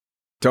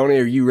Tony,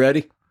 are you ready?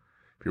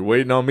 If you're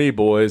waiting on me,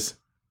 boys,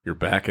 you're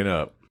backing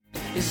up.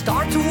 You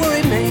start to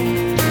worry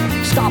me.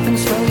 Stop and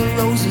smell the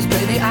roses,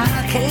 baby.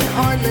 I can't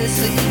hardly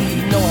see.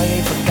 No, I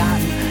ain't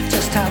forgotten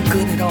just how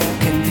good it all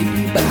can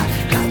be. But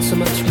I got so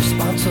much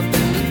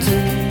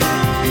responsibility.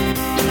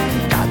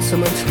 Got so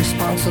much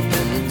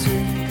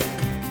responsibility.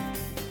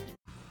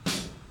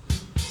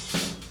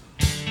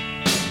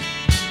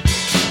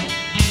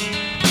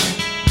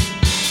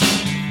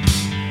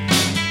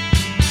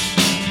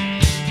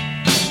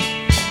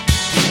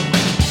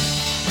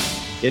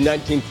 In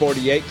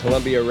 1948,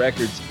 Columbia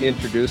Records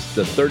introduced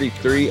the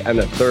 33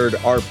 1/3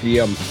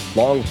 RPM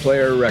long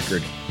player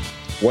record.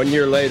 1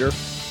 year later,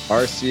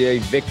 RCA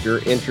Victor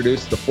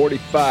introduced the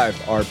 45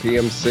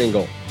 RPM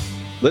single.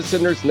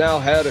 Listeners now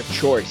had a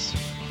choice,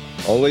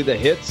 only the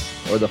hits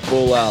or the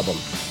full album.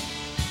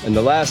 In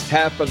the last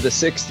half of the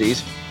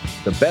 60s,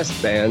 the best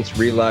bands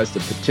realized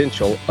the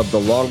potential of the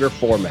longer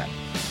format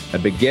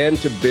and began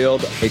to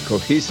build a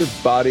cohesive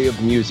body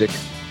of music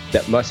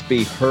that must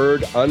be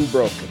heard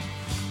unbroken.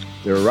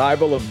 The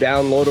arrival of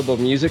downloadable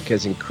music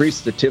has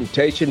increased the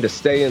temptation to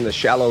stay in the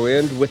shallow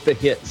end with the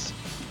hits.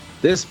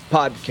 This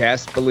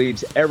podcast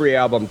believes every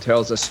album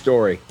tells a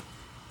story.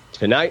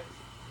 Tonight,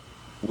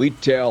 we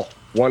tell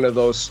one of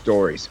those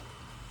stories.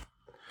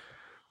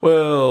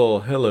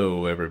 Well,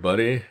 hello,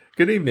 everybody.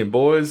 Good evening,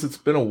 boys. It's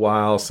been a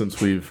while since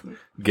we've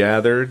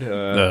gathered.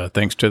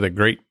 Thanks to the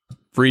Great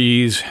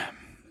Freeze.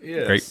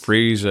 Yes. Great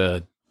Freeze,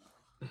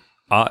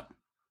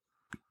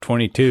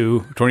 23.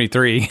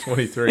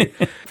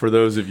 For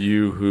those of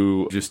you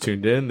who just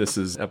tuned in, this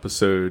is a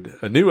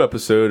new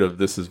episode of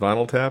This is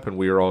Vinyl Tap, and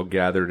we are all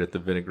gathered at the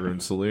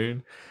Vinegaroon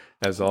Saloon,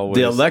 as always.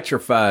 The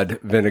electrified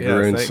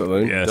Vinegaroon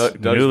Saloon. Yes,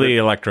 Doug's newly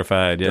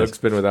electrified, yes. Doug's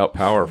been without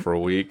power for a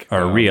week.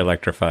 Or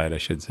re-electrified, I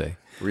should say.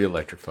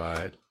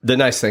 Re-electrified. The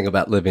nice thing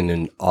about living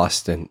in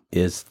Austin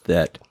is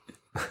that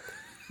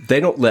they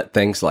don't let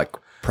things like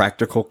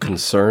practical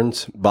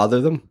concerns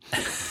bother them.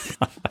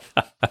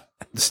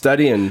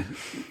 Studying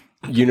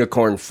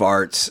unicorn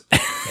farts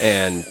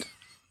and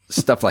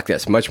stuff like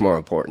that's much more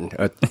important.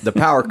 The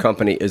power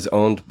company is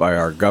owned by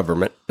our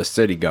government, the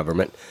city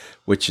government,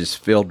 which is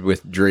filled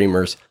with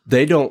dreamers.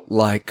 They don't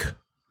like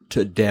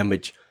to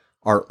damage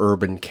our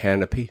urban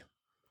canopy.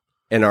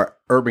 And our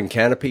urban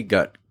canopy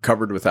got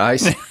covered with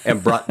ice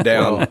and brought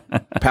down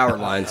power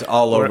lines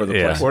all over the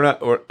place.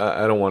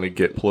 I don't want to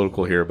get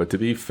political here, but to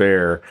be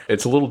fair,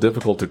 it's a little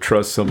difficult to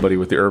trust somebody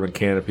with the urban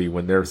canopy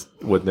when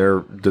their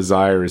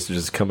desire is to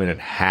just come in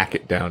and hack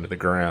it down to the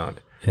ground.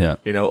 Yeah.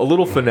 You know, a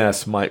little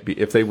finesse might be,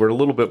 if they were a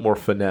little bit more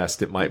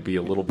finessed, it might be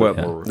a little bit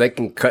more. They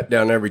can cut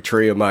down every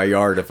tree in my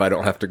yard if I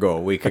don't have to go a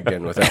week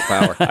again without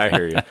power. I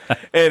hear you.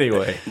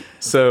 Anyway,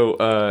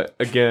 so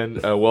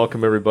again,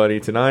 welcome everybody.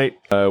 Tonight,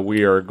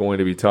 we are going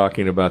to be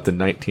talking about the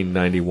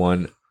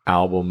 1991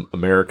 album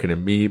American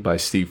and Me by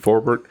Steve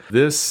Forbert.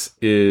 This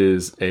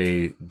is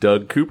a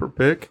Doug Cooper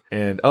pick.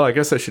 And, I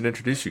guess I should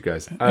introduce you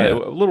guys. A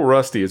little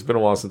rusty. It's been a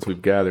while since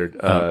we've gathered.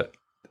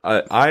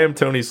 I am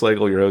Tony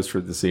Slagle, your host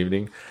for this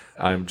evening.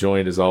 I'm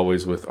joined, as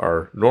always, with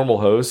our normal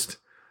host,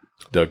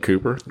 Doug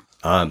Cooper.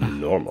 I'm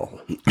normal.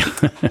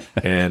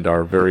 And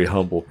our very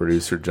humble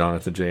producer,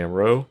 Jonathan J.M.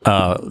 Rowe.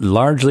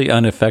 Largely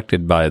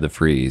unaffected by the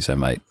freeze, I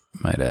might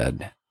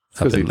add.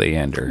 Up in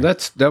Leander.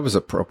 That was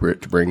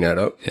appropriate to bring that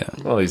up. Yeah.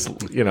 Well, he's,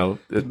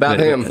 About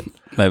him.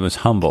 I was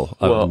humble.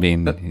 Well, I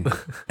mean,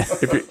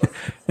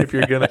 if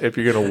you're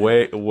gonna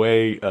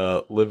weigh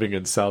living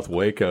in South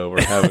Waco or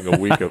having a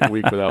week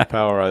without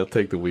power, I'll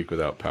take the week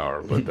without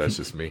power. But that's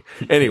just me.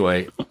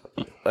 Anyway,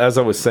 as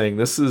I was saying,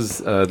 this is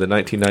the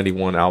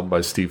 1991 album by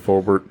Steve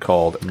Forbert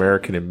called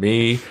American and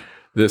Me.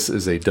 This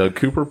is a Doug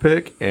Cooper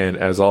pick, and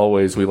as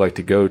always, we like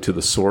to go to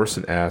the source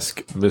and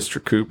ask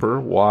Mr. Cooper,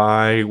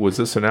 why was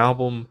this an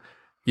album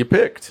you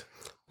picked?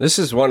 This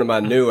is one of my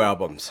new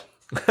albums.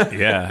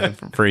 yeah,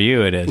 for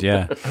you it is,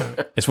 yeah.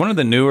 It's one of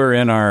the newer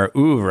in our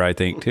oeuvre, I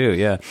think, too,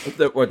 yeah.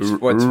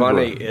 What's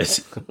funny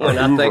is when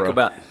I think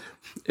about,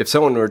 if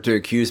someone were to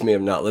accuse me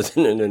of not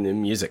listening to new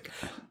music,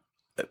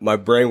 my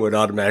brain would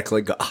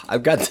automatically go,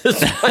 I've got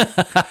this one.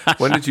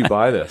 When did you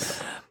buy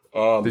this?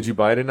 Did you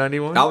buy it in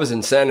 91? I was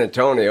in San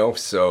Antonio,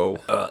 so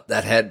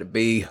it had to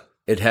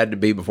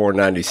be before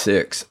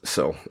 96.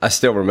 So I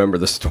still remember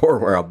the store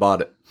where I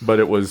bought it.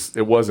 But it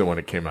wasn't when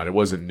it came out. It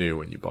wasn't new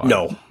when you bought it.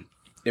 No.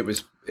 It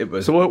was.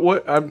 So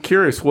what I'm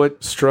curious,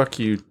 what struck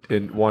you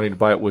in wanting to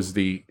buy it? Was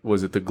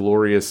it the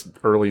glorious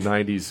early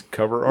 90s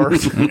cover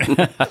art?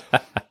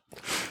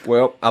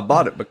 Well, I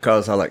bought it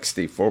because I like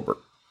Steve Forbert.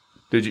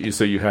 Did you?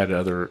 So you had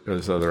other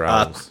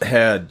albums? I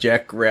had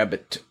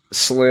Jackrabbit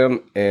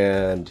Slim,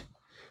 and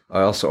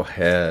I also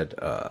had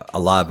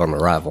Alive on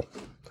Arrival.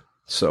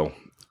 So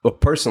a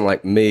person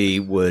like me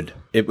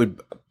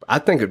I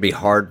think it'd be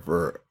hard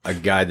for a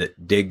guy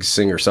that digs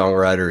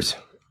singer-songwriters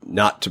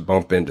not to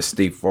bump into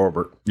Steve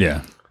Forbert.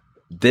 Yeah.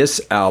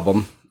 This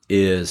album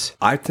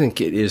I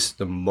think it is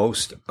the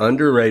most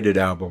underrated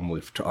album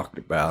we've talked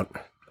about.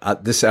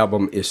 This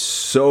album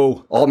is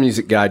All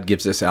Music Guide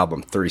gives this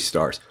album 3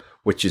 stars,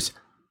 which is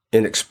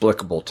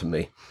inexplicable to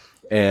me.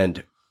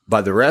 And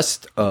by the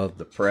rest of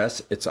the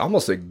press, it's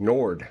almost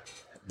ignored.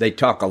 They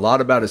talk a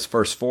lot about his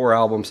first 4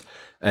 albums,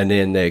 and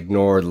then they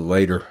ignore the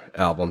later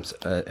albums.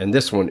 And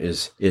this one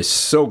is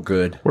so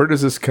good. Where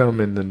does this come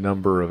in the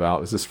number of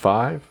albums? Is this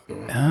 5?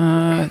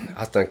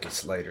 I think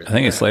it's later. I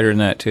think it's later than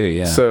that too.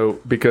 Yeah. So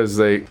because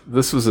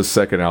this was the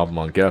second album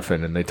on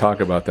Geffen, and they talk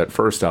about that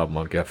first album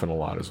on Geffen a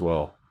lot as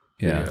well.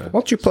 Yeah. Why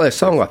don't you play a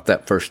song off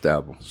that first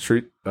album?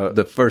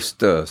 The first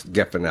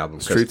Geffen album.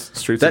 Streets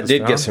that of did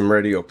Town? get some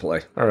radio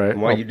play. All right.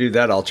 And while you do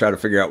that, I'll try to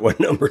figure out what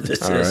number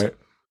this All is. right.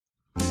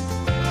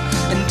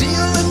 And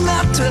dealing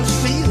not to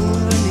feel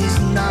when he's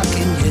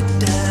knocking you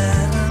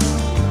down.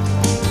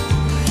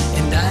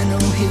 And I know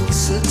he'll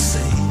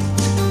succeed,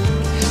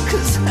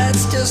 'cause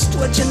that's just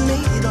what you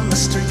need on the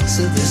streets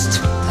of this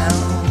town.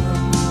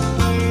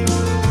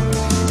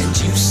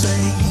 And you say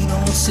you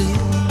don't see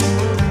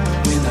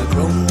when a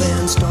grown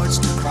man starts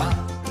to cry.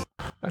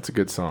 That's a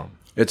good song.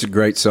 It's a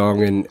great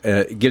song, and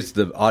it gives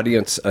the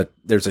audience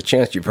there's a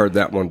chance you've heard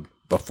that one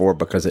before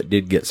because it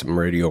did get some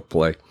radio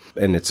play.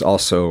 And it's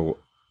also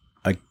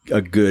a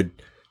good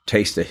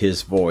taste of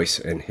his voice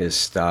and his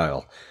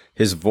style.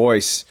 His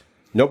voice,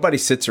 nobody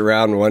sits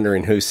around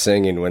wondering who's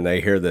singing when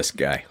they hear this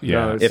guy.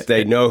 Yeah. If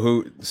they know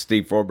who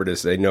Steve Forbert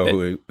is, they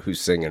know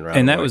who's singing right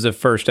And that away. was the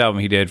first album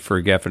he did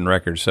for Geffen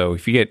Records. So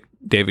if you get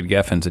David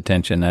Geffen's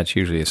attention, that's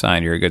usually a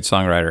sign you're a good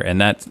songwriter.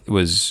 And that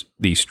was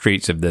The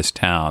Streets of This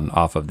Town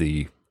off of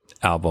the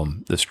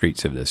album The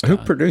Streets of This Town. Who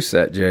produced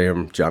that,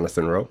 J.M.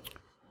 Jonathan Rowe?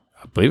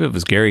 I believe it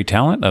was Gary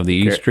Talent of the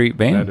E Street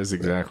Band. That is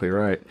exactly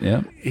right.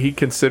 Yeah. He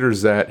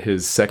considers that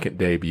his second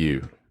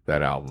debut,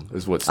 that album,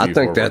 is what Steve I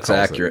think Forbert that's calls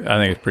it. accurate.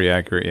 I think it's pretty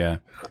accurate, yeah.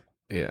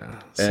 Yeah.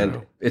 And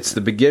So, it's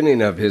the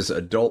beginning of his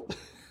adult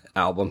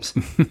albums.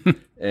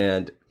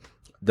 And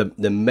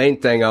the main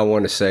thing I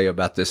want to say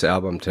about this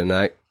album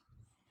tonight,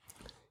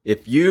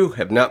 if you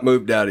have not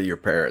moved out of your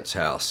parents'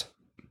 house,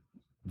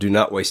 do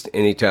not waste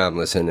any time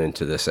listening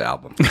to this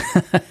album.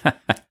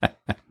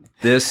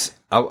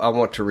 I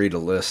want to read a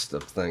list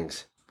of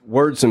things.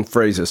 Words and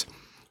phrases.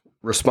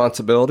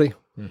 Responsibility.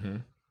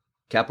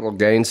 Capital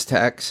gains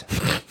tax.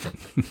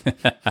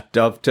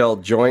 Dovetail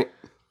joint.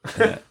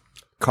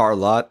 Car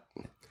lot.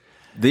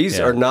 These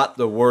are not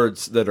the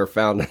words that are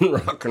found in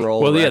rock and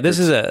roll. Well, yeah, records.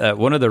 this is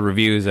one of the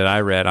reviews that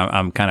I read.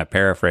 I'm kind of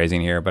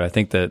paraphrasing here, but I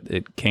think that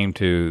it came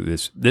to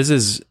this. This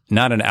is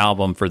not an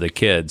album for the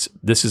kids.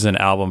 This is an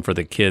album for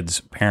the kids'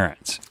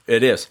 parents.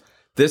 It is.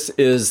 This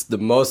is the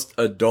most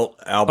adult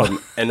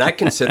album, and I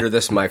consider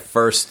this my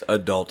first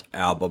adult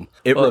album.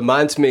 It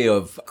reminds me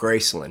of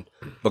Graceland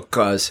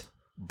because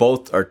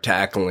both are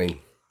tackling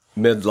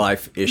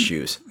midlife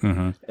issues.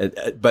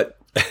 But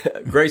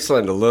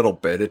Graceland a little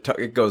bit.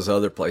 It goes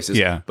other places.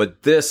 Yeah.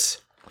 But the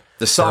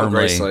song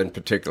Firmly. Graceland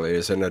particularly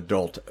is an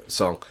adult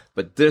song.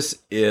 But this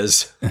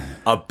is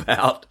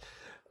about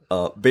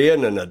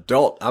being an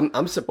adult.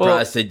 I'm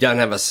surprised they don't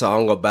have a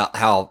song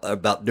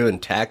about doing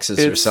taxes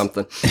or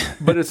something.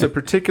 but it's a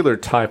particular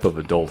type of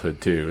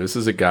adulthood, too. This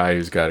is a guy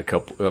who's got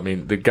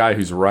the guy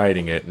who's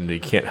writing it, and he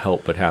can't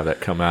help but have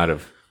that come out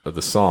of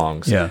the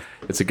songs. Yeah.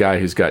 It's a guy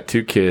who's got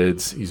 2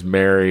 kids. He's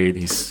married.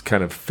 He's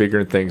kind of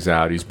figuring things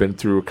out. He's been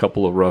through a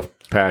couple of rough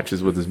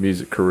patches with his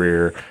music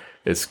career.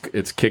 It's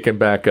kicking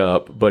back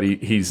up, but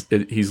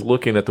he's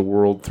looking at the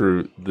world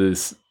through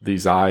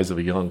these eyes of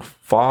a young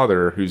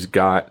father who's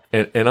got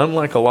and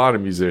unlike a lot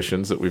of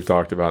musicians that we've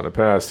talked about in the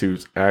past,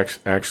 who's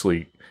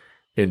actually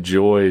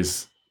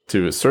enjoys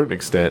to a certain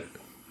extent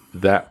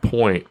that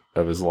point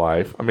of his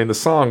life. I mean,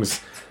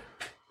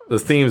 the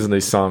themes in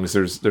these songs,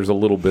 there's a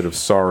little bit of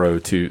sorrow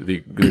to the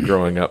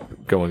growing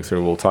up going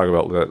through. We'll talk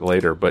about that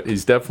later, but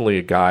he's definitely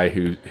a guy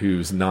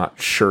who's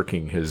not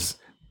shirking his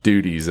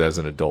duties as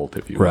an adult,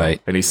 if you will.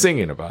 Right. And he's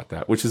singing about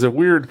that, which is a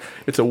weird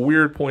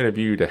point of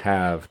view to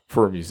have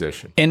for a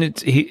musician. And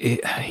it's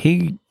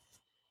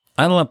I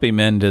lump him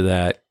into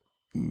that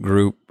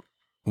group,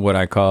 what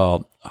I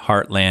call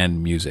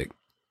heartland music.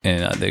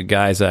 And the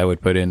guys I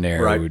would put in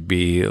there Right. would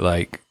be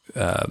like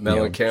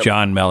Mellencamp.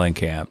 John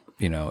Mellencamp,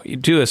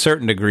 to a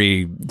certain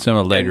degree, some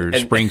of the later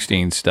And-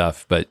 Springsteen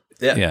stuff, but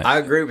Yeah, I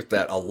agree with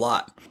that a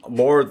lot.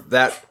 More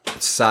that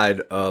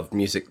side of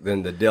music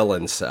than the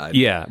Dylan side.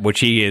 yeah, which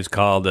he is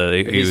called,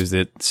 he was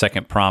the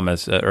second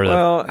promise,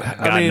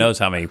 God knows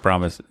how many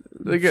promise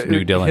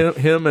new Dylan.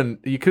 Him and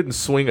you couldn't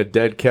swing a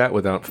dead cat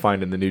without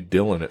finding the new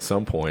Dylan at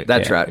some point.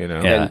 That's right.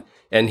 Yeah.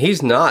 And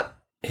he's not,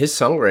 his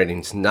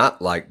songwriting's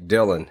not like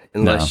Dylan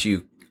unless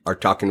you are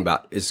talking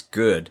about is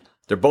good.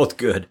 They're both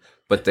good,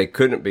 but they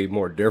couldn't be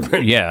more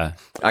different. Yeah.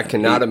 I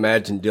cannot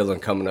imagine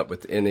Dylan coming up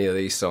with any of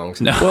these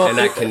songs. No. And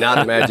I cannot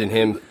imagine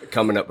him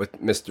coming up with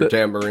Mr.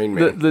 Tambourine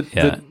Man.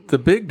 The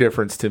big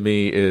difference to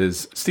me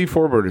is Steve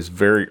Forbert is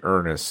very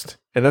earnest.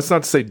 And that's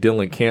not to say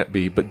Dylan can't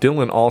be, but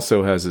Dylan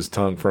also has his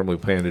tongue firmly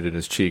planted in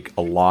his cheek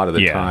a lot of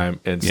the time.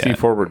 And Steve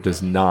Forbert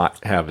does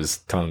not have his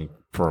tongue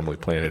firmly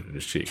planted in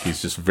his cheek.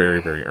 He's just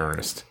very, very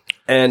earnest.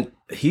 And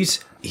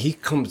he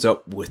comes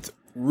up with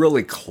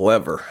really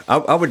clever.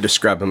 I would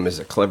describe him as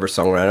a clever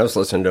songwriter. I was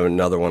listening to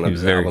another one of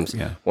his albums,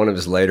 one of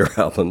his later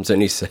albums,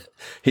 and he said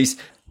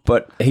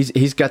But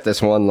he's got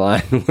this one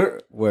line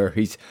where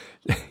he's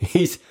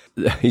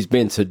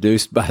being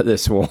seduced by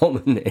this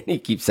woman, and he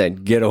keeps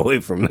saying, "Get away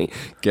from me,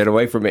 get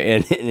away from me,"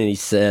 and he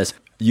says,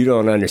 "You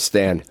don't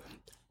understand.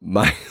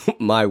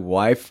 My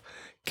wife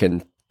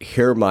can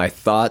hear my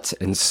thoughts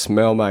and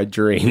smell my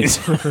dreams,"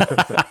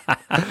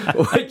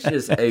 which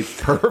is a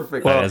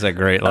perfect. That is a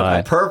great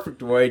line. A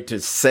perfect way to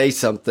say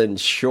something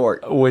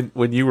short.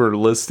 When you were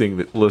listing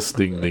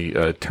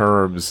the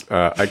terms,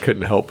 I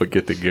couldn't help but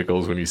get the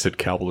giggles when you said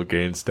capital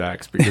gain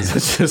stacks, because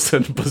it's just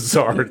a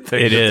bizarre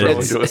thing to throw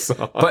into a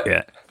song. But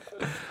Yeah.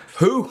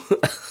 who?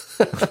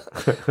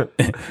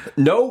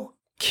 No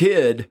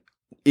kid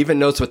even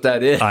knows what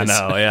that is. I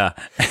know, yeah.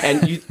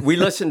 And we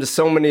listen to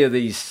so many of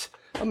these,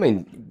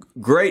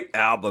 great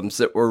albums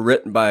that were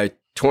written by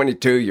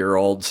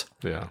 22-year-olds.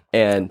 Yeah.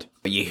 And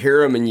you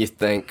hear them and you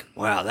think,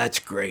 wow, that's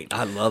great.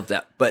 I love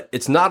that. But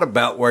it's not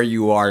about where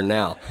you are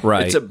now.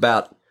 Right. It's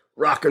about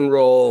rock and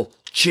roll,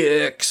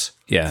 chicks,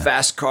 Yeah.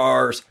 fast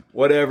cars,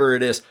 whatever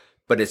it is.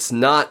 But it's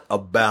not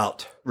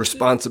about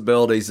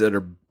responsibilities that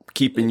are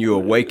keeping you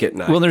awake at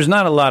night. Well, there's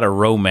not a lot of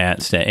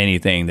romance to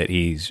anything that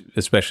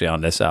especially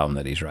on this album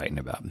that he's writing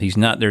about. He's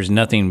not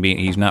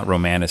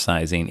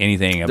romanticizing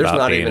anything There's about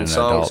not being even an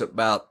songs adult.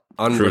 about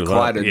True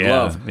unrequited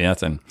love. Yeah,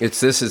 nothing.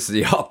 This is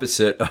the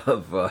opposite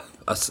of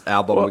us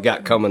album we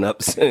got coming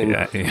up soon.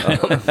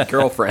 Yeah.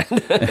 Girlfriend.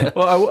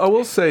 Well, I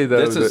will say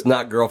though, This is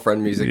not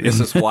girlfriend music. This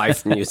is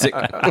wife music.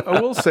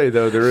 I will say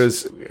though, there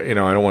is, I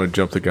don't want to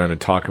jump the gun and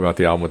talk about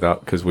the album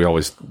because we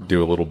always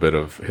do a little bit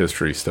of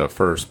history stuff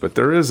first, but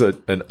there is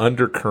an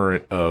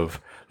undercurrent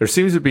there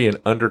seems to be an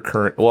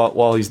undercurrent,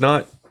 while he's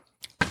not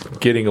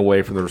getting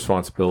away from the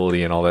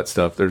responsibility and all that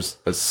stuff, there's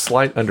a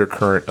slight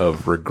undercurrent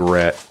of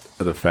regret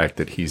of the fact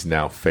that he's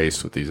now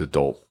faced with these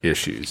adult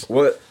issues.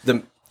 Well,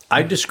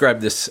 I describe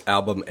this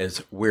album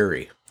as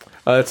weary.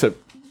 That's a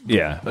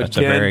That's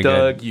again, a very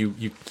Doug.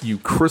 good. You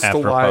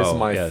crystallize Apropos,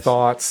 my yes.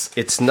 thoughts.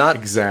 It's not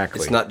Exactly.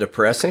 It's not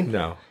depressing.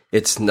 No.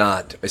 It's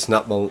not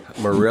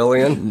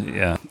Marillion.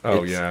 Yeah.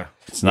 Oh yeah.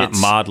 It's not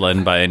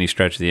maudlin by any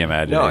stretch of the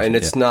imagination. No, and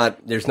it's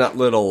not. There's not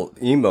little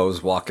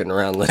emos walking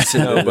around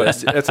listening. No, to but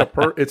this.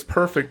 it's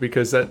perfect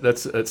because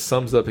it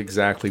sums up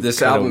exactly This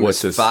kind of album what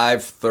is this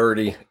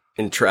 5:30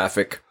 in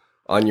traffic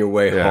on your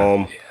way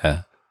home,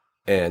 Yeah.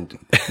 and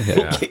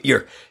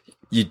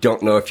you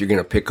don't know if you're going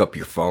to pick up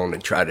your phone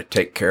and try to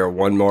take care of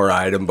one more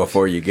item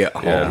before you get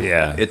home.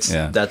 Yeah.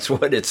 That's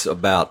what it's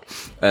about.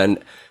 And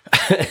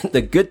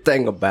the good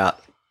thing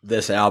about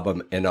this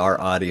album and our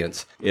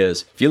audience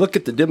is if you look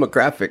at the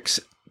demographics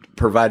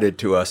provided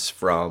to us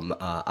from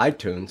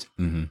iTunes,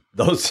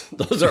 those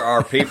are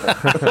our people.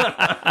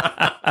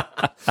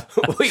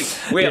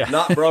 we have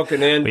not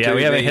broken into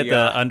we haven't hit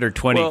the under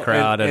 20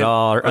 crowd at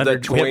all. Or the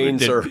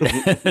tweens or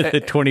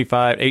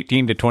the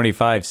 18 to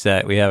 25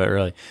 set. We haven't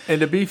really. And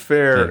to be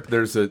fair,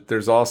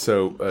 there's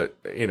also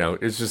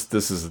it's just,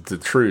 this is the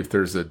truth.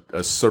 There's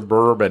a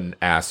suburban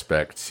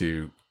aspect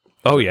to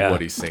what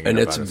he's singing and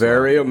about it's as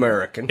very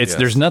American.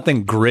 There's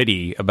nothing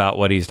gritty about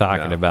what he's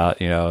talking about.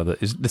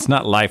 It's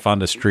not life on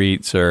the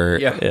streets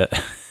or.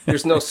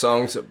 There's no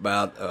songs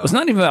about. It's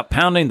not even about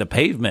pounding the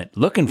pavement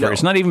looking for.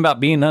 It's not even about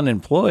being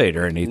unemployed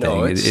or anything.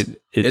 No,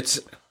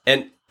 here's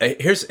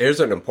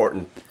an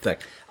important thing.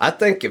 I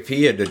think if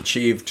he had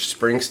achieved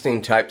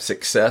Springsteen type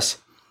success,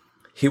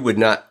 he would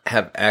not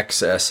have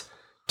access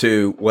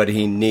to what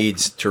he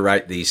needs to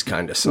write these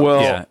kind of songs.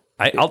 Well,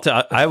 I'll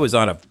tell. I was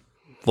on a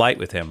flight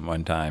with him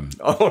one time.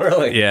 Oh,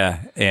 really? Yeah,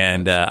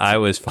 and I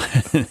was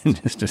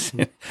just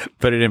to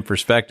put it in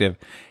perspective.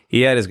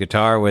 He had his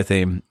guitar with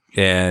him,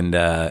 and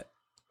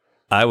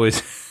I was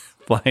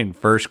flying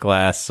first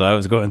class, so I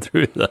was going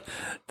through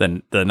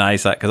the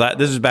nice because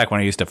this is back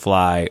when I used to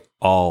fly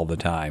all the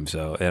time.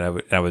 So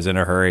and I was in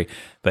a hurry,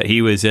 but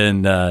he was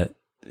in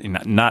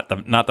not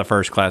the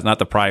first class, not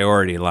the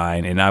priority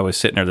line, and I was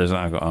sitting there.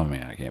 I go, oh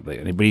man, I can't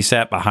believe it. But he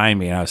sat behind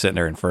me, and I was sitting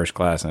there in first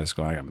class, and I was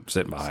going, I'm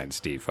sitting behind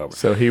Steve Forbert.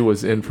 So he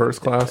was in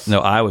first class? No,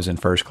 I was in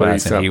first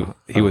class, But and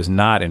he was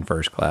not in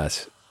first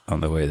class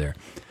on the way there.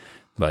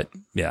 But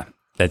yeah,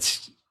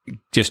 that's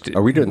just.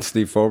 Are we doing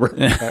Steve Forbert?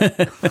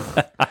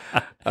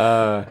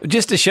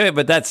 Just to show you,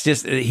 but that's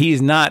just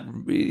he's not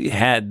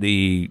had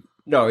the.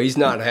 No, he's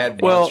not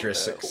had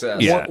monstrous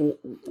success. Yeah.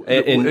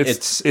 And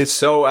it's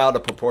so out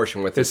of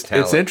proportion with his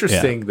talent. It's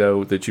interesting,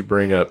 though, that you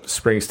bring up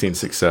Springsteen's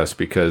success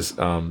because,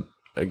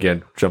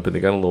 again, jumping the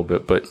gun a little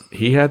bit, but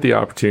he had the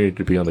opportunity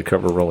to be on the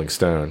cover of Rolling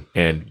Stone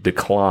and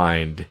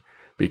declined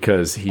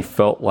because he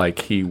felt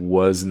like he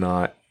was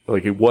not,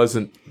 like it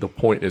wasn't the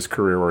point in his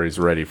career where he's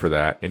ready for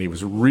that. And he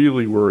was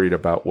really worried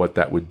about what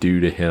that would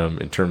do to him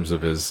in terms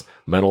of his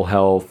mental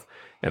health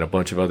and a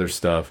bunch of other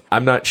stuff.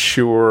 I'm not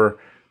sure.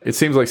 It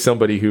seems like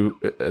somebody who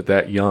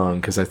that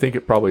young, because I think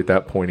at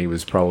that point he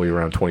was probably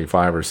around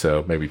 25 or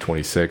so, maybe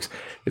 26.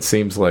 It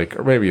seems like,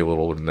 or maybe a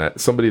little older than that,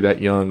 somebody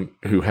that young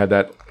who had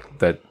that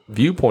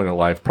viewpoint in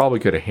life probably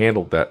could have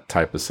handled that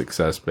type of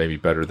success maybe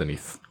better than he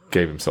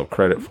gave himself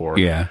credit for.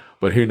 Yeah.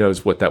 But who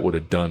knows what that would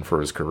have done for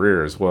his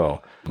career as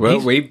well. Well,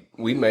 we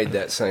made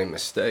that same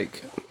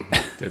mistake.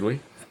 Did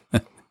we?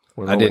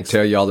 I didn't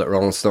tell y'all that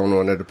Rolling Stone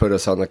wanted to put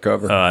us on the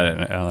cover. Oh, I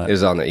didn't know that. It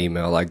was on the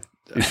email. Like,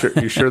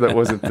 You sure that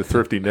wasn't the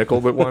Thrifty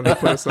Nickel that wanted to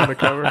put us on the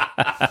cover?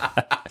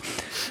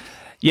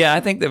 Yeah, I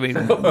think that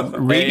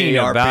reading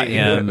about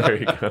him, There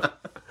you go.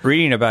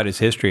 reading about his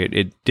history,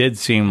 it did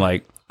seem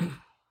like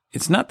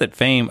it's not that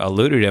fame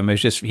eluded him.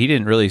 It's just he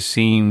didn't really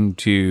seem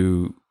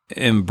to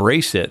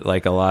embrace it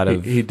like a lot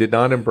of. He did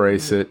not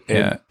embrace it,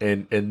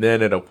 and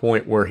then at a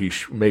point where he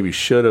maybe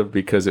should have,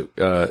 because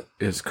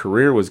his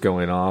career was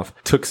going off,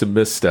 took some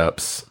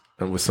missteps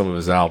with some of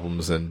his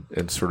albums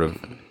and sort of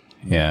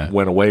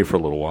went away for a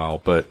little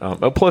while. But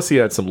plus he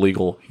had some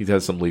legal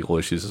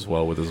issues as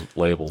well with his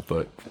label.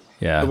 But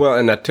well,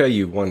 and I tell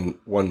you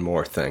one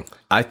more thing.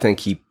 I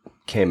think he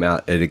came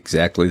out at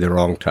exactly the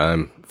wrong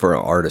time for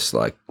an artist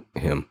like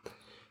him.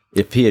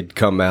 If he had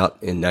come out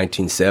in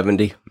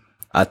 1970,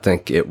 I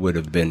think it would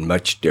have been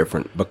much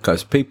different,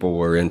 because people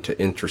were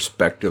into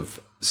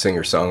introspective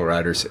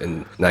singer-songwriters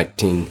in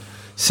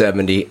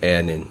 1970,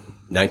 and in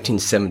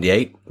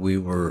 1978, we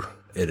were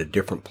at a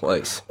different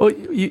place. Well,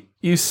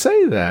 you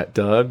say that,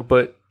 Doug,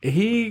 but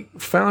he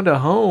found a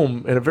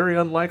home in a very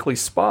unlikely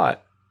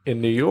spot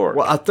in New York.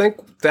 Well, I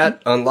think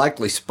that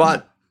unlikely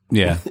spot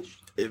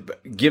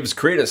it gives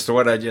credence to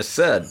what I just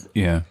said.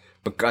 Yeah.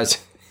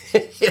 Because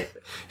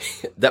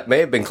that may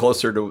have been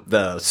closer to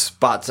the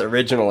spot's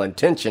original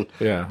intention,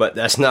 but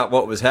that's not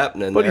what was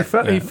happening But there.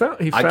 he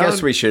found. I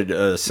guess we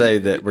should say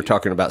that we're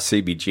talking about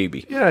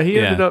CBGB. Yeah, he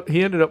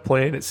ended up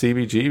playing at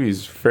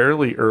CBGB's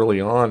fairly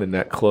early on in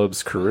that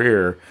club's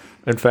career.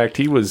 In fact,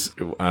 he was.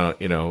 I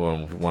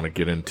don't want to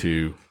get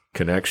into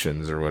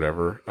connections or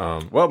whatever.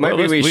 Well,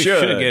 maybe we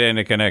should get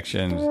into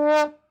connections.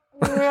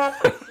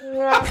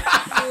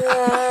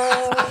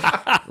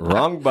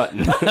 Wrong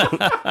button.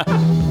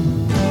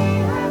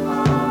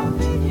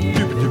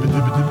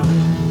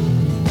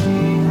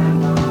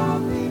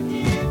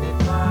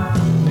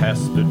 Pass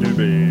the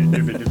doobie.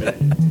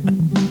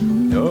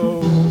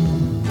 No.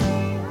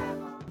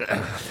 I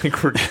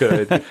think we're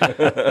good.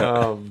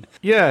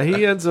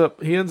 He ends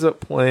up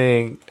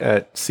playing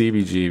at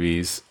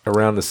CBGB's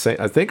around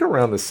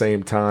the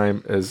same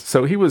time as.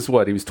 So he was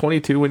what? He was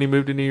 22 when he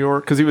moved to New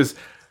York, because he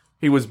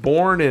was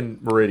born in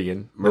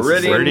Meridian,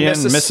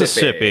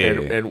 Mississippi.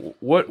 And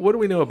what do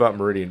we know about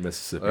Meridian,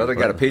 Mississippi? Well, they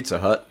got a Pizza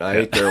Hut. I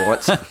ate there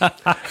once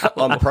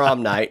on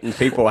prom night, and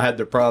people had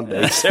their prom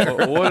dates there.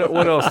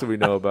 What else do we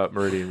know about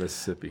Meridian,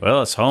 Mississippi?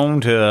 Well, it's home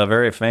to a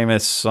very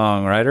famous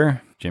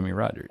songwriter, Jimmie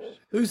Rodgers.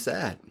 Who's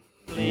that?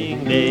 The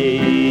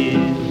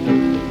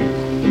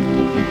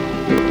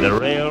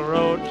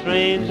railroad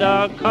trains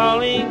are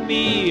calling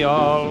me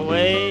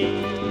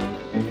always.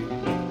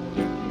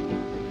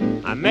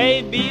 I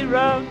may be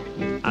rough,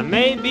 I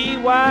may be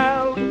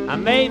wild, I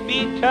may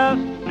be tough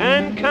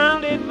and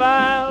counted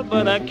vile,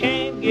 but I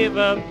can't give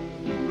up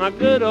my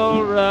good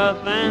old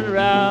rough and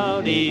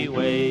rowdy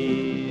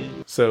ways.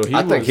 So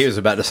I think he was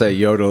about to say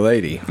Yoda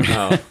Lady.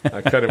 No,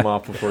 I cut him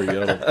off before he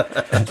yelled.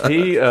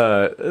 He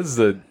is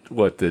the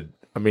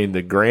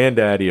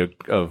granddaddy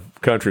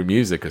of country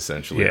music,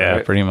 essentially. Yeah,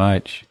 right? pretty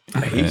much.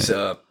 He's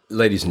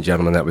ladies and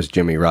gentlemen, that was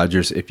Jimmie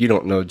Rodgers. If you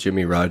don't know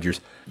Jimmie Rodgers,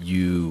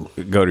 you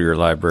Go to your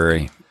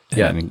library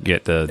and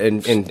get the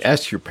and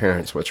ask your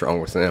parents what's wrong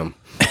with them.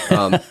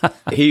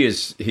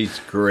 He's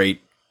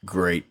great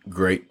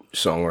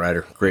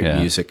songwriter, great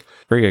music.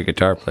 Pretty good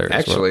guitar player.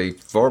 Actually,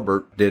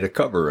 Forbert did a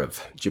cover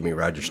of Jimmie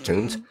Rodgers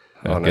tunes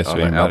on an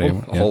anybody,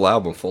 album, a whole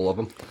album full of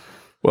them.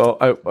 Well,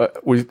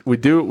 we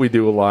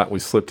do a lot. We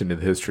slipped into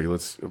the history.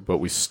 But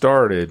we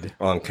started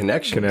On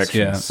Connections.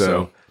 Yeah.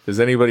 So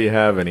does anybody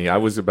have any? I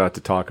was about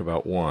to talk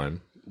about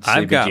one.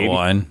 I've got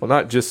one. Well,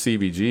 not just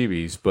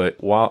CBGB's, but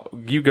while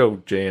you go,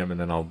 JM, and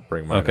then I'll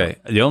bring mine. Okay.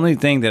 The only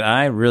thing that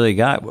I really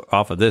got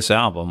off of this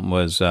album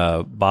was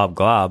Bob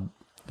Glaub,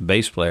 the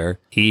bass player.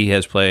 He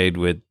has played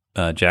with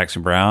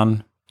Jackson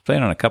Browne.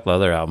 Played on a couple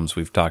other albums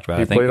we've talked about.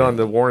 He played on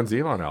the Warren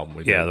Zevon album.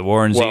 We did. The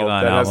Warren Zevon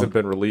album. That hasn't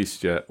been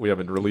released yet. We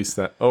haven't released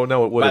that. Oh,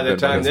 no, it would have been.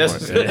 By the time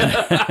this point.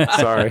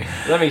 Sorry.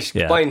 Let me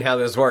explain how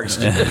this works.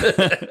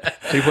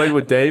 He played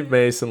with Dave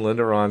Mason,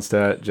 Linda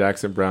Ronstadt,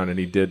 Jackson Browne, and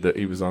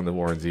he was on the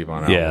Warren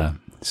Zevon album. Yeah.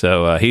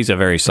 So he's a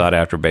very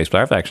sought-after bass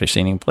player. I've actually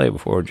seen him play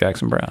before with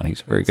Jackson Browne.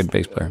 He's a very good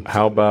bass player.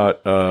 How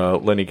about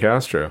Lenny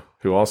Castro,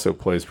 who also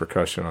plays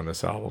percussion on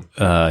this album?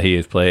 He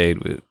has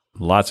played with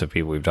lots of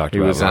people we've talked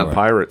about. He was on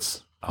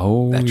Pirates.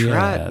 Oh, That's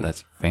right.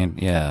 That's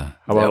yeah.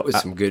 That was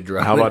some good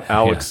driving. How about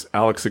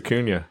Alex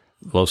Acuna?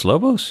 Los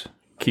Lobos?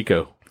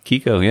 Kiko,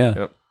 yeah.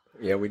 Yep.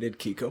 Yeah, we did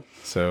Kiko.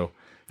 So,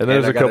 and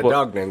there's I got a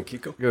dog named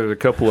Kiko. There's a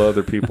couple of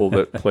other people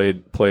that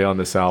play on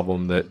this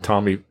album. That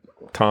Tommy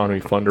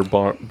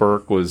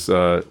Funderburk was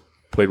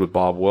played with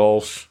Bob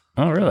Welsh.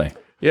 Oh, really?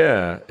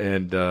 Yeah.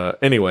 And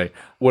anyway,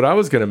 what I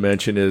was going to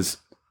mention is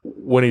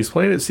when he's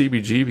playing at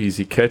CBGB's,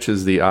 he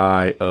catches the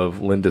eye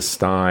of Linda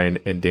Stein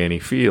and Danny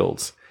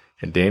Fields.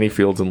 And Danny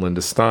Fields and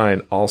Linda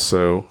Stein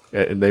also,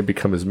 and they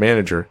become his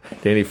manager.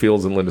 Danny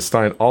Fields and Linda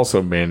Stein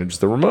also manage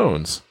the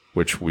Ramones,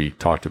 which we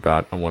talked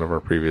about on one of our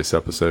previous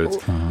episodes.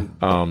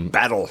 Album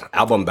battle.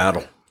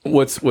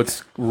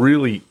 What's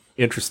really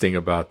interesting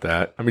about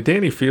that? I mean,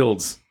 Danny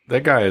Fields,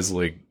 that guy is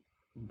like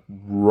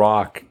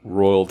rock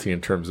royalty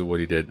in terms of what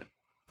he did.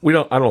 I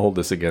don't hold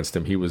this against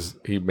him.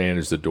 He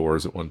managed the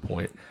Doors at one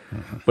point,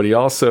 but he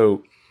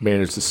also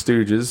managed the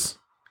Stooges,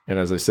 and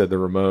as I said, the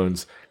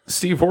Ramones.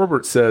 Steve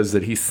Forbert says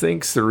that he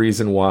thinks the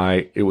reason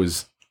why it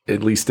was,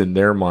 at least in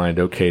their mind,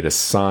 okay to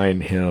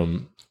sign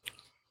him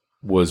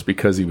was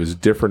because he was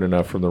different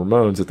enough from the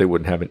Ramones that they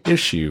wouldn't have an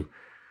issue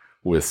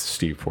with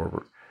Steve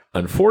Forbert.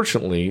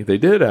 Unfortunately, they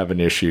did have an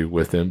issue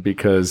with him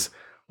because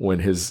when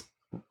his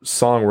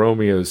song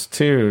Romeo's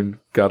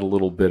Tune got a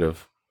little bit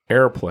of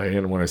airplay,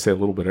 and when I say a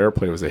little bit of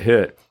airplay, it was a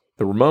hit,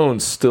 the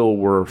Ramones still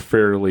were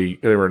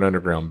they were an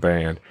underground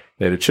band.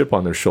 They had a chip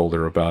on their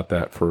shoulder about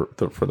that for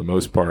the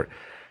most part.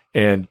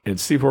 And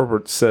Steve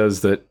Forbert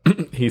says that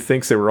he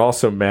thinks they were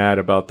also mad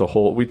about the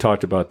whole, we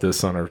talked about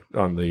this on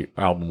the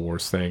Album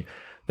Wars thing.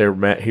 They were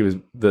mad,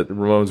 the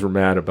Ramones were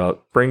mad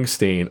about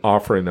Springsteen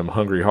offering them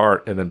Hungry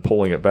Heart and then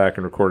pulling it back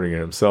and recording it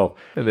himself.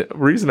 And the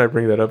reason I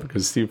bring that up is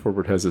because Steve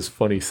Forbert has this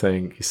funny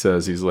thing. He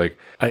says, he's like,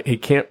 he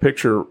can't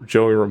picture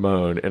Joey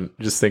Ramone, and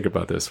just think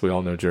about this. We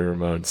all know Joey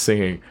Ramone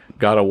singing,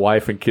 "Got a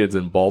wife and kids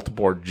in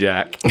Baltimore,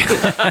 Jack."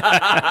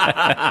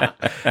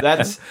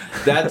 That's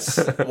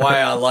why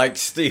I like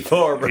Steve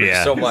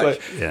Forbert so much.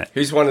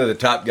 He's one of the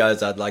top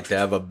guys I'd like to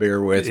have a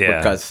beer with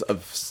because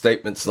of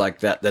statements like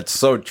that. That's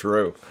so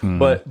true. Mm-hmm.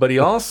 But he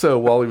also,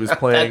 while he was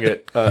playing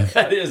it,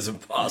 that is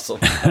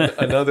impossible.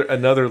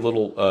 another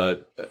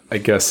little, I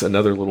guess,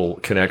 another little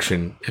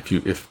connection.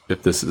 If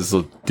this is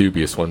a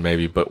dubious one,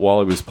 maybe. But while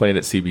he was playing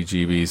at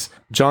CBGB's,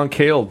 John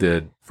Cale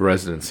did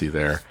residency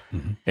there,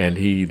 and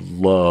he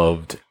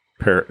loved.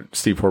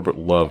 Steve Forbert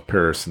loved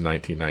Paris in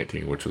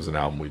 1919, which was an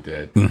album we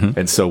did.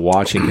 And so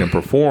watching him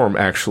perform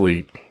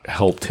actually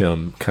helped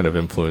him, kind of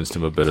influenced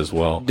him a bit as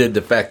well. Did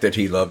the fact that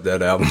he loved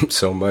that album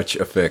so much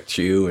affect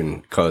you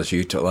and cause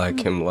you to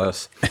like him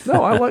less?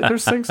 No,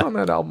 there's things on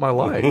that album I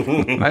like.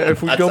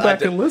 If we go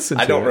back and listen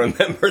to it. I don't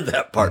remember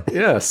that part.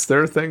 Yes,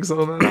 there are things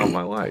on that album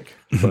I like.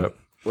 But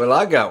well,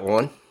 I got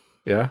one.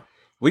 Yeah?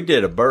 We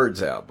did a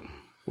Birds album.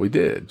 We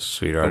did.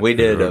 Sweetheart. We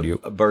did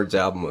a Birds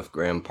album with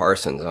Graham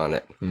Parsons on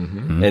it.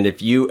 And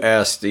if you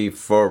ask Steve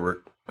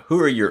Forbert, who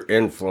are your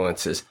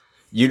influences,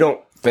 you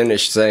don't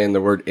finish saying the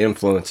word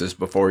influences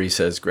before he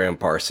says Graham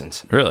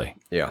Parsons. Really?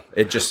 Yeah.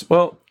 It just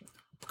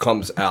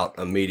comes out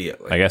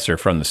immediately. I guess they're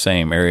from the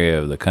same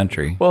area of the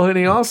country. Well, and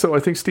he also, I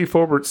think Steve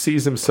Forbert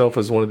sees himself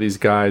as one of these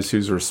guys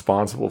who's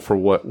responsible for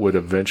what would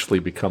eventually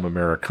become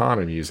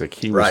Americana music.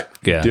 He was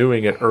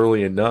doing it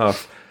early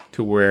enough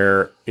to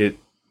where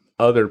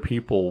other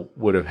people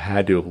would have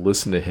had to have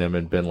listened to him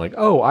and been like,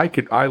 "Oh,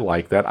 I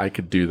like that. I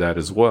could do that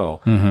as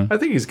well." I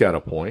think he's got a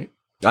point.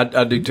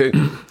 I do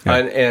too.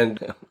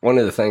 And one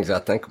of the things I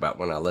think about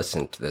when I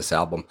listen to this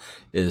album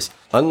is,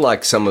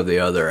 unlike some of the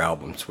other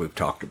albums we've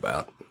talked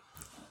about,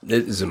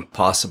 it is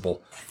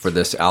impossible for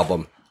this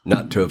album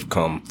not to have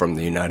come from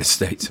the United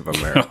States of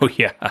America. Oh,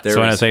 yeah. That's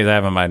when I say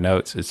that in my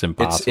notes. It's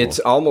impossible. It's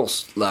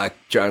almost like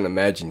trying to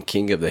imagine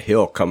King of the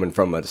Hill coming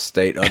from a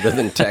state other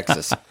than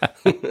Texas.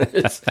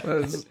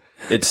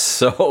 It's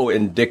so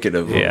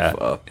indicative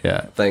of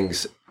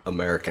things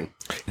American.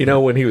 You know,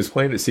 when he was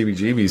playing at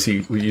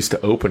CBGB's, we used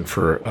to open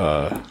for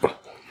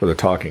the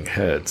Talking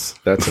Heads.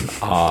 That's an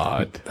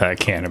odd. I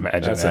can't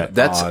imagine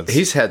that.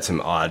 He's had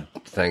some odd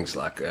things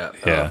like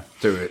that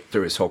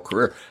through his whole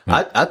career.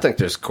 I think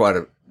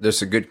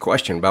there's a good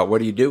question about what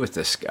do you do with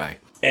this guy.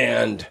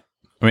 And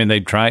I mean,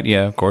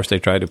 of course they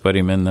tried to put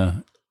him in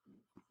the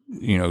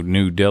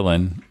new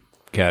Dylan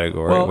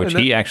category, which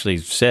he actually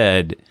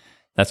said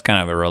that's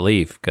kind of a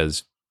relief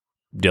because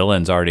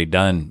Dylan's already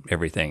done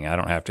everything. I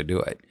don't have to do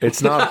it.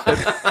 It's not.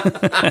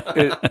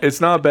 It's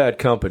not bad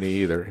company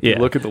either. If you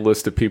look at the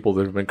list of people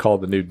that have been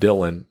called the new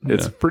Dylan,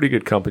 it's a pretty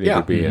good company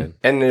to be in.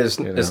 And it's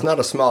not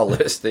a small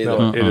list either.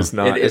 No, it is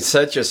not. It's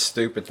such a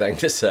stupid thing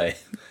to say.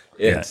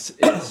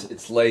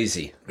 It's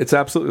lazy. It's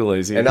absolutely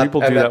lazy. And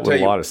people do that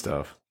with a lot of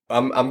stuff.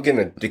 I'm going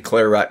to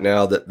declare right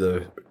now that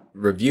the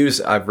reviews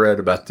I've read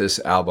about this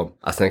album,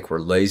 I think, were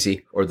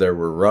lazy, or they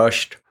were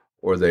rushed,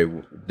 or they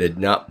did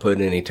not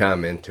put any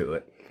time into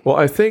it. Well,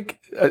 I think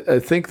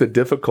the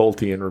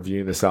difficulty in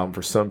reviewing this album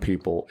for some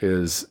people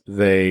is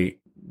they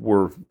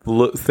were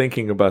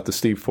thinking about the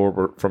Steve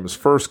Forbert from his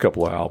first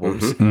couple of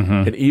albums.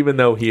 And even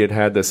though he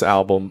had this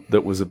album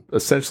that was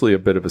essentially a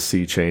bit of a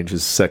sea change,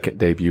 his second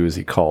debut, as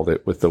he called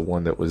it, with the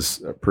one that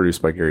was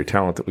produced by Gary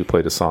Talent that we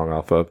played a song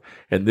off of,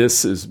 and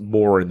this is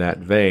more in that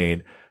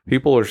vein,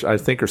 people I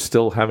think are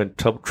still having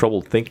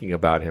trouble thinking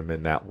about him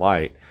in that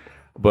light.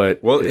 But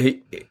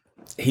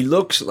he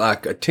looks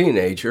like a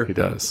teenager. He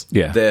does.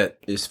 Yeah. That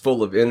is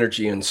full of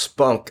energy and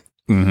spunk.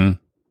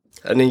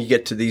 And then you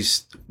get to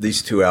these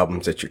two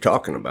albums that you're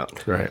talking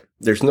about. Right.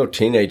 There's no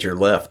teenager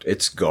left.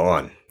 It's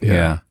gone.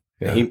 Yeah.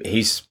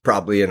 He's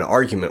probably in an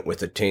argument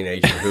with a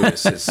teenager who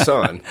is his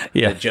son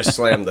that just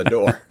slammed the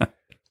door.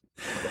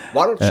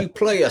 Why don't you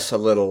play us a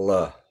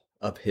little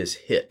of his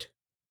hit?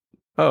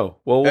 Oh,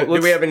 well,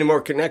 do we have any more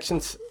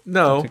connections?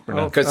 No,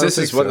 because this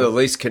is one of the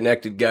least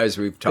connected guys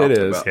we've talked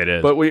about. It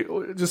is. But we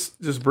just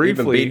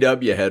briefly. Even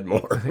BW had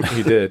more.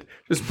 He did.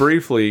 Just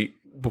briefly,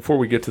 before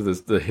we get to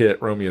the hit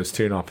Romeo's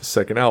Tune off his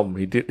second album,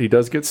 he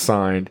does get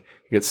signed.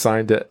 He gets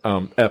signed to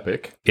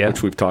Epic,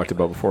 which we've talked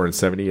about before in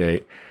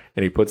 '78,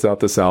 and he puts out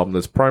this album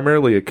that's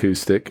primarily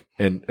acoustic.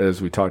 And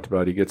as we talked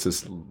about, he gets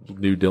this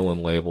New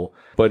Dylan label.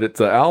 But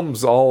the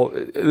album's all.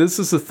 This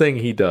is the thing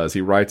he does.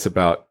 He writes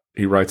about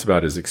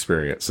his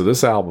experience. So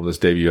this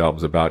debut album,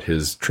 is about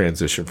his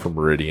transition from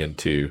Meridian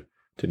to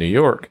New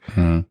York,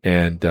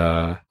 and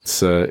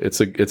it's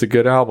a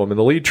good album. And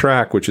the lead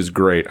track, which is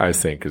great, I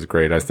think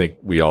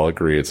we all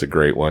agree it's a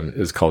great one,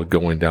 is called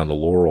 "Going Down to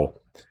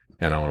Laurel,"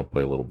 and I want to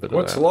play a little bit of that.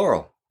 What's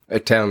Laurel? A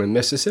town in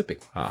Mississippi.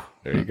 Ah,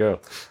 there you go.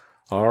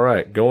 All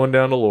right, "Going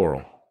Down to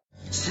Laurel."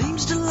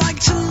 Seems to like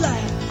to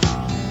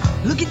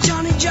laugh. Look at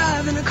Johnny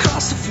jiving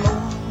across the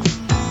floor.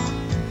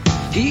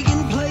 He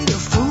can play the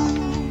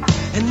fool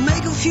and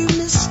make a few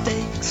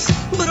mistakes,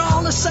 but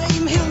all the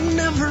same, he'll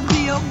never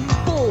be a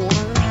bore.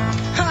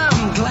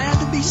 I'm glad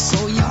to be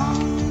so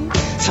young,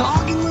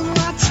 talking with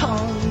my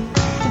tongue.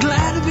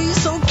 Glad to be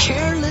so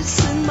careless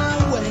in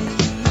my way.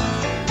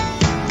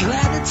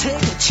 Glad to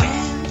take a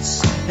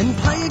chance and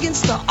play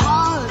against the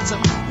odds.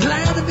 I'm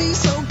glad to be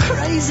so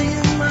crazy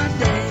in my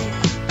day.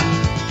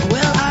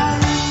 Well,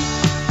 I'm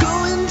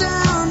going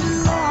down to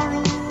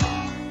Laurel.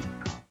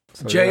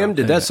 So, JM,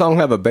 did that song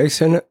have a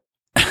bass in it?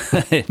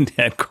 It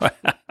had quite.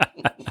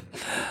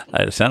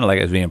 It sounded like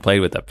it was being played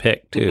with a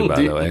pick too.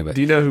 By the way, but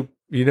do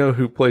you know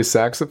who plays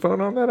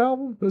saxophone on that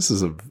album? This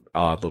is an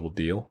odd little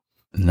deal.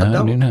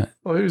 No, I do not.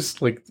 Well,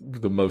 who's like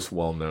the most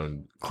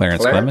well-known?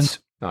 Clarence Clemens?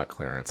 Not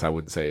Clarence, I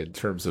wouldn't say, in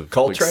terms of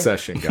Coltrane? like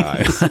session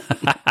guys.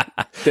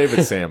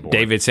 David Sanborn.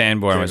 David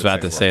Sanborn was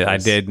about to say. I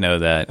did know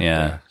that.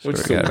 Yeah. Which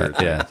is so weird.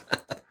 Yeah.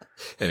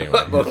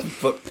 Anyway.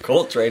 Put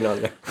Coltrane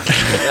on there.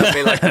 That'd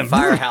be like the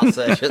Firehouse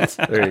Sessions.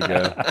 There you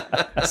go.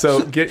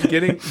 So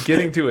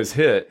getting to his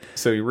hit.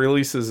 So he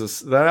releases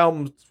that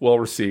album's well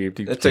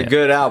received. It's a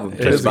good album.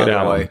 It is a good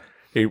album.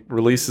 He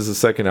releases a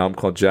second album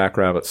called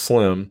Jackrabbit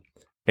Slim,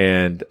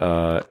 and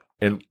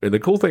the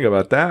cool thing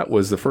about that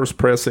was the first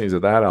pressings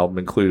of that album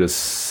include a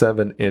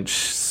 7-inch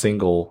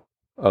single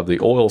of the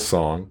Oil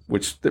song,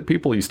 which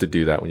people used to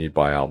do that when you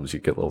buy albums, you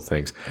get little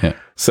things. Yeah.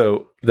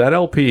 So that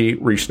LP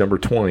reached number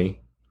 20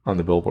 on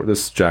the Billboard.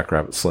 This is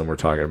Jackrabbit Slim we're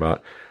talking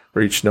about.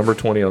 Reached number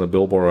 20 on the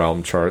Billboard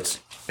album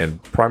charts,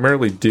 and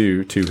primarily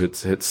due to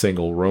its hit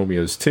single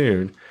Romeo's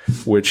Tune,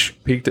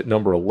 which peaked at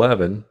number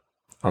 11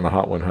 on the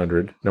Hot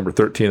 100, number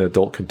 13 in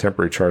adult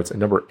contemporary charts, and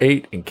number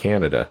 8 in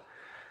Canada.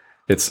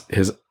 It's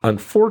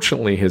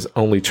unfortunately his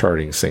only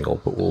charting single,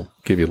 but we'll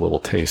give you a little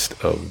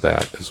taste of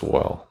that as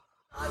well.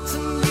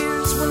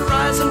 Years when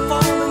rise and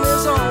fall, and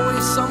there's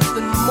always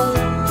something more.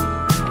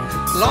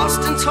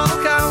 Lost in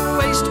talk, I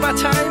waste my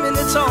time, and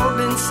it's all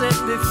been said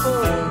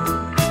before.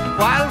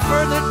 While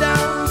further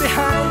down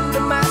behind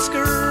the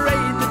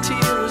masquerade, the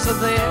tears are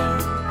there.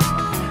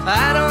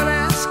 I don't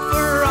ask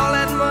for all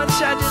that much,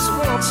 I just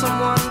want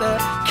someone to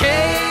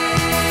care.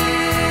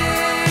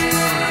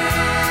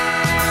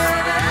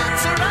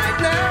 That's right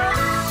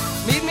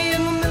now. Meet me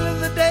in the middle of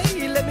the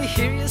day, let me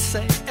hear you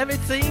say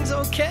everything's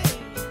okay.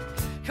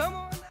 Come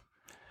on.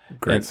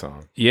 Great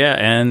song. Yeah,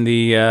 and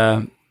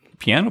the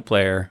piano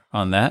player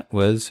on that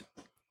was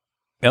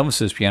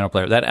Elvis's piano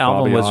player. That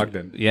album Bobby was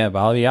Ogden.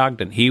 Bobby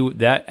Ogden.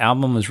 That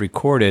album was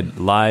recorded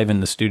live in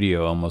the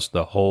studio, almost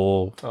the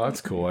whole. Oh, that's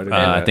cool. I didn't know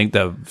that. I think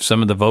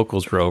some of the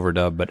vocals were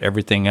overdubbed, but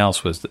everything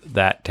else was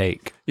that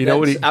take. You know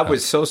what? I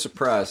was so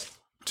surprised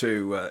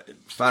to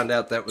find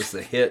out that was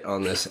the hit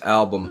on this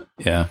album.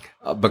 Yeah,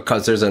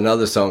 because there's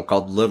another song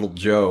called Little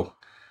Joe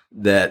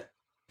that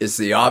is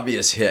the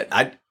obvious hit.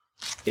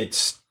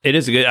 It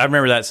is a good. I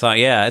remember that song.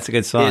 Yeah, it's a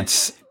good song.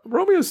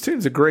 Romeo's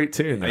Tune's a great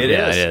tune. Though. It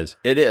is.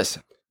 It is.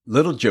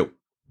 Little Joe,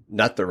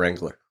 not the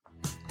Wrangler.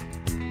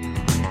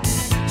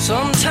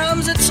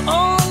 Sometimes it's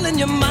all in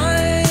your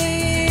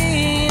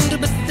mind,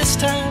 but this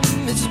time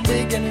it's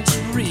big and it's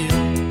real.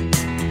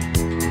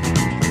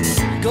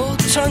 Go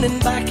turning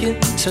back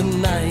into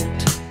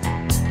night.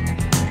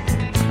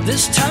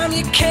 This time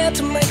you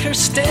can't make her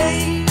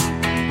stay.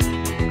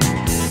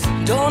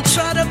 Don't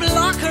try to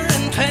block her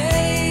in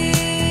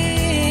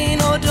pain,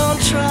 or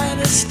don't try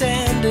to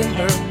stand in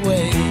her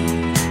way.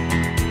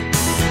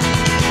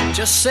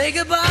 Just say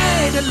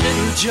goodbye to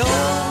Little Joe.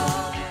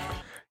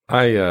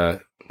 I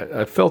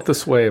felt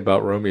this way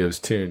about Romeo's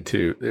Tune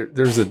too.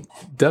 There's a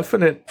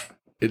definite.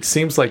 It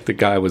seems like the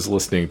guy was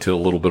listening to a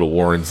little bit of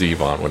Warren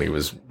Zevon when he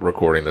was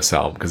recording this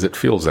album, because it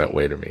feels that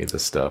way to me.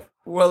 This stuff.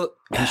 Well,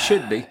 he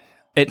should be.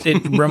 It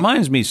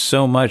reminds me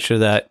so much of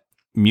that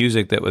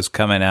music that was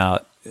coming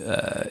out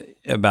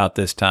about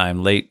this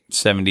time, late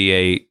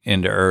 '78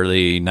 into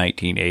early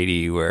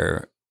 1980,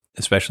 where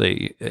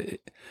especially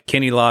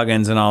Kenny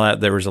Loggins and all that,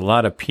 there was a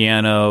lot of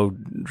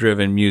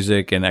piano-driven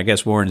music, and I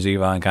guess Warren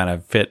Zevon kind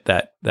of fit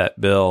that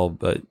bill,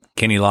 but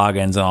Kenny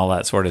Loggins and all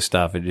that sort of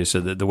stuff, it just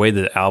the way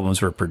that the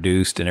albums were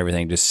produced and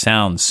everything just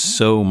sounds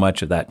so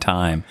much of that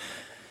time.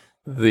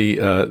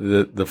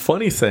 The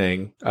funny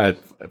thing,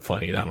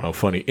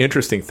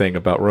 interesting thing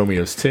about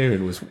Romeo's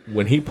Tune was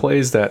when he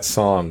plays that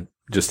song,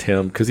 just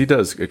him, because he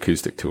does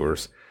acoustic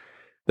tours.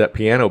 that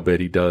piano bit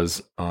he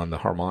does on the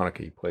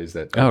harmonica. He plays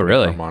that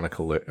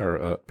harmonica lick,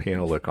 or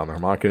piano lick on the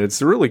harmonica. And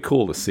it's really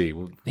cool to see.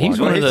 He's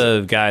one of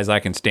the guys I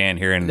can stand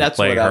here and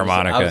play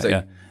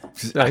harmonica.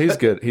 No, he's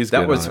good. He's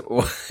that good. That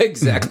was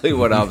exactly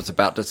what I was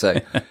about to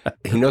say.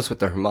 He knows what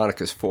the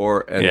harmonica's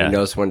for, and he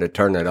knows when to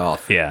turn it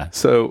off. Yeah.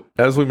 So,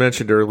 as we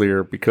mentioned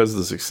earlier, because of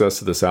the success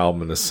of this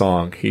album and the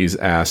song, he's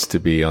asked to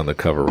be on the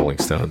cover of Rolling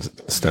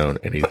Stone,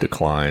 and he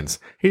declines.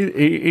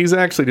 He's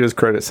actually, to his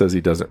credit, says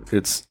he doesn't.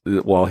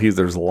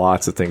 There's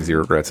lots of things he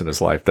regrets in his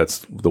life.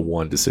 That's the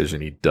one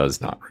decision he does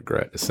not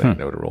regret, is saying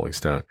no to Rolling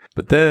Stone.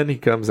 But then he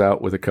comes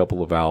out with a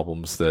couple of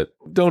albums that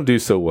don't do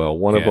so well.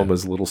 One of them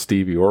is Little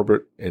Stevie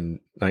Orbit in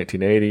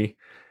 1980,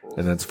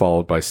 and then it's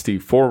followed by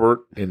Steve Forbert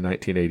in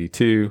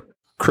 1982.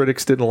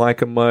 Critics didn't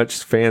like him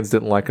much. Fans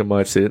didn't like him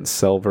much. They didn't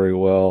sell very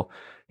well.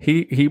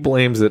 He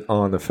blames it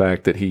on the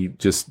fact that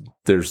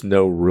there's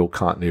no real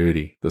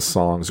continuity. The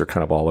songs are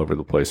kind of all over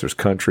the place. There's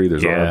country,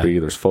 there's R&B,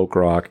 there's folk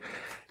rock,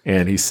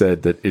 and he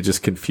said that it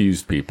just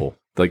confused people.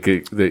 Like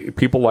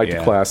people like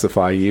to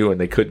classify you, and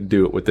they couldn't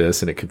do it with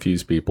this, and it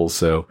confused people.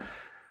 So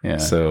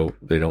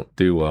they don't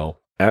do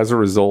well. As a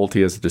result,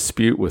 he has a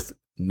dispute with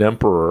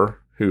Nemperor,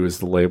 who is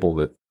the label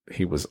that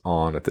he was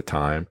on at the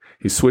time.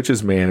 He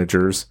switches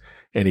managers,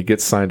 and he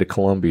gets signed to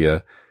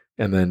Columbia,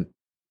 and then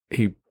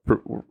he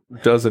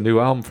does a new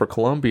album for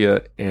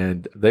Columbia,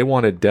 and they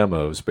wanted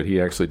demos, but he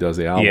actually does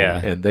the album,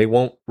 and they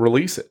won't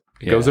release it.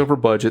 It goes over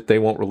budget. They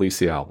won't release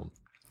the album.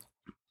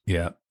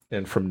 Yeah.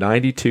 And from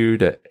 82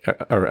 to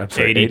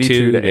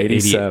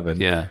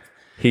 87,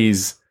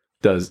 he's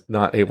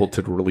not able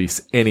to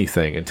release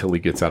anything until he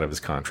gets out of his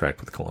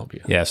contract with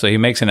Columbia. Yeah, so he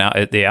makes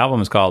the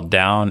album is called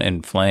Down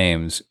in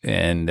Flames,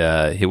 and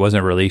it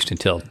wasn't released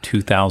until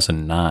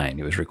 2009.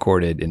 It was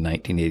recorded in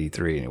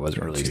 1983, and it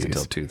wasn't released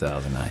until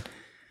 2009.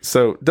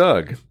 So,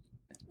 Doug.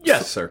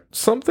 Yes, sir.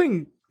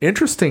 Something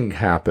interesting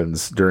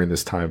happens during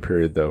this time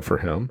period, though, for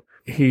him.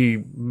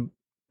 He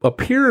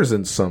appears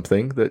in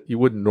something that you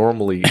wouldn't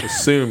normally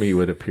assume he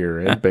would appear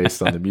in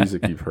based on the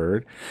music you've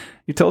heard.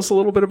 You tell us a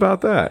little bit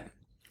about that.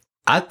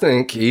 I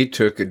think he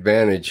took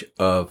advantage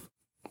of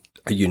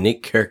a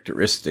unique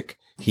characteristic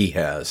he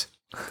has,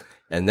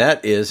 and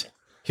that is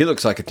he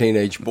looks like a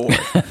teenage boy.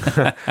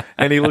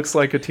 And he looks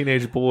like a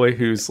teenage boy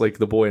who's like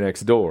the boy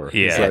next door.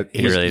 Yeah,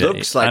 he really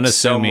looks like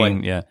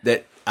someone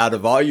that out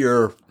of all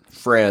your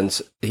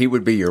friends, he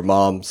would be your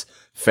mom's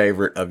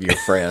favorite of your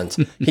friends.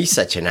 He's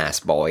such a nice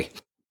boy.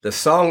 The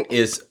song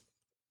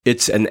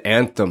it's an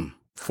anthem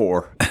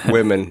for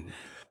women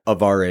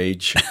of our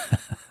age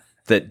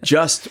that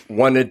just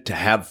wanted to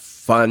have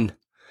fun,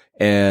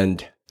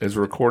 and is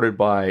recorded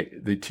by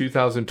the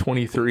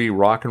 2023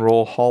 Rock and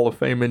Roll Hall of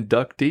Fame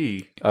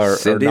inductee,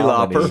 Cyndi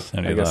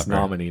Lauper. I guess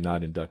nominee,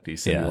 not inductee,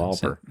 Cyndi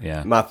Lauper.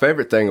 Yeah. My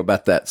favorite thing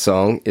about that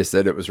song is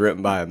that it was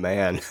written by a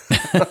man.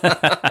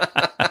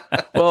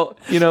 Well,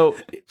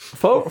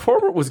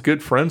 Forbert was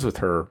good friends with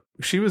her.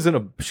 She was in a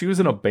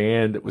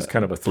band that was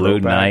kind of a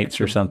throwback. Blue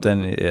Knights or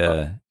something.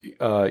 Yeah.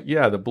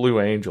 The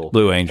Blue Angel.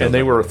 Blue Angel. And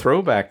they were a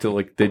throwback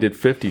to they did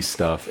 50s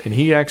stuff. And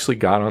he actually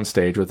got on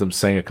stage with them,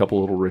 sang a couple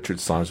little Richard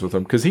songs with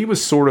them, because he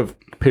was sort of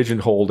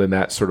pigeonholed in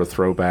that sort of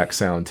throwback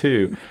sound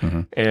too.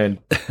 Mm-hmm. And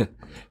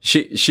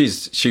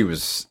she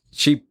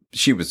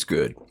was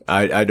good.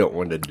 I don't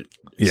want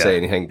to say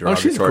anything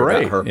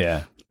derogatory about her.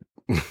 Yeah.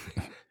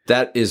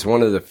 That is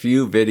one of the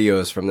few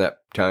videos from that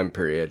time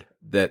period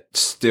that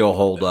still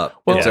hold up.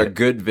 Well, it's a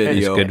good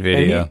video. It's a good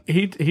video.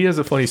 And he has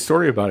a funny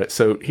story about it.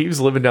 So he was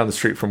living down the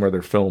street from where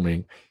they're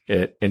filming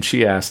it, and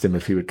she asked him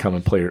if he would come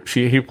and play her.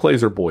 He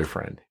plays her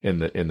boyfriend in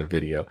the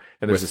video.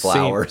 And there's with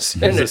flowers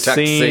and a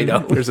tuxedo.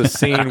 There's a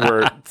scene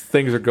where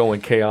things are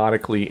going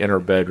chaotically in her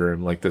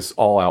bedroom, like this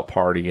all-out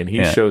party, and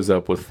he shows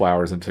up with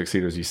flowers and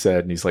tuxedos, he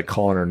said, and he's like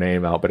calling her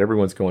name out, but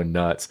everyone's going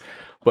nuts.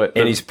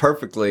 And he's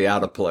perfectly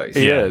out of place.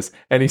 He is.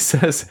 And he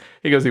says,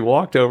 he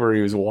walked over,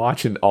 he was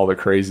watching all the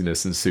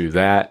craziness ensue,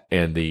 that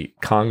and the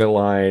conga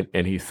line,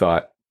 and he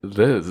thought,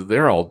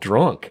 they're all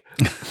drunk.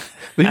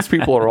 These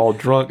people are all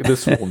drunk.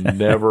 This will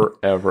never,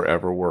 ever,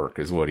 ever work,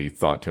 is what he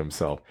thought to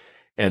himself.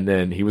 And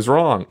then he was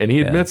wrong. And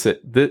he admits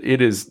it.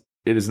 It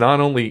is not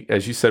only,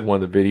 as you said,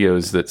 one of the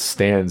videos that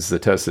stands the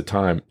test of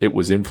time, it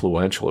was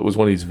influential. It was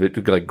one of these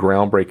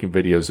groundbreaking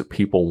videos that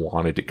people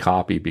wanted to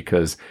copy,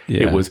 because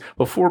it was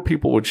before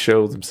people would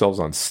show themselves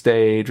on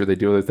stage or they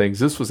do other things.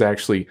 This was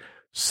actually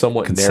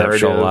somewhat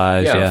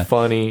narrative,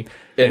 funny,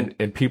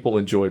 and people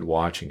enjoyed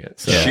watching it.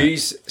 So.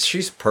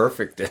 She's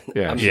perfect.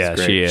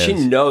 She is. She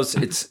knows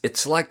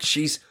it's like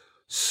she's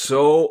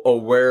so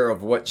aware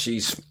of what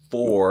she's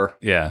for.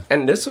 Yeah.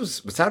 And this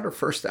was that her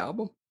first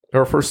album?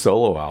 Her first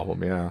solo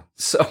album, yeah.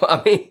 So,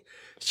 I mean,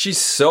 she's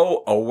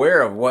so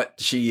aware of what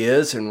she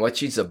is and what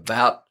she's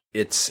about.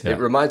 It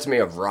reminds me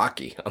of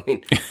Rocky. I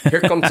mean,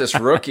 here comes this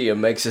rookie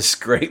and makes this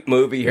great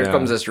movie. Here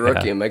comes this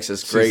rookie and makes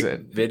this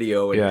great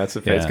video. And,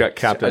 it's got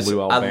Captain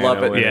Lou Albano. I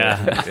love it.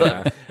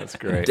 Yeah, that's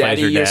great.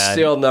 Daddy, you're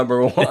still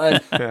number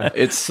one.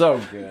 It's so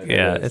good.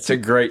 Yeah, it's a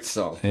great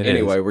song.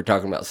 Anyway, we're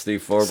talking about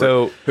Steve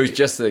Forbert, who's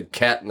just the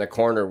cat in the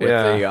corner with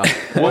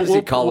the, what does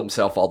he call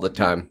himself all the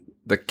time?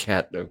 the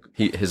cat.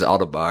 His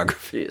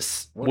autobiography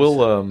is.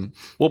 We'll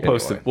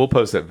post it. We'll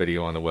post that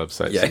video on the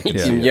website. Yeah,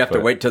 you have to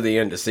wait till the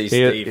end to see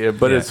Steve. Yeah,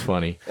 but it's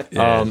funny.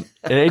 In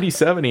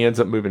 '87, he ends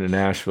up moving to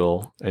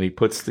Nashville, and he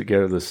puts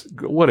together this.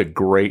 What a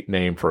great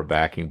name for a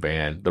backing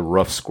band, the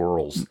Rough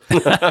Squirrels.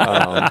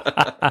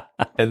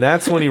 And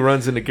that's when he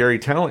runs into Gary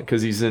Talent,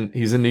 because he's in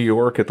New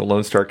York at the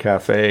Lone Star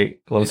Cafe,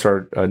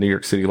 New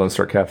York City Lone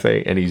Star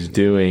Cafe, and he's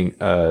doing.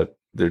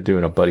 They're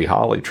doing a Buddy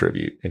Holly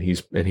tribute, and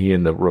he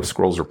and the Rough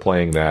Squirrels are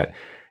playing that.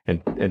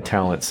 And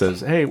Talent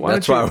says, "Hey,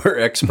 that's why we're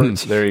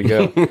experts." There you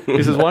go.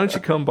 He says, "Why don't you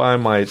come by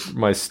my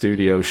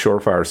studio,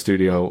 Shorefire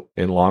Studio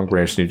in Long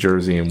Branch, New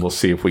Jersey, and we'll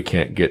see if we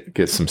can't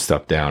get some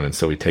stuff down." And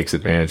so he takes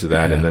advantage of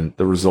that, and then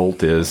the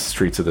result is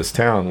Streets of This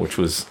Town, which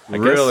was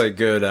really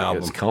good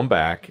album. His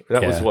comeback.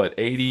 That was what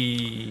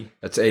 80.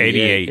 That's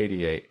 88.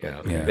 88.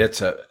 Yeah.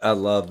 It's I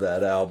love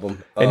that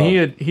album. And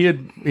he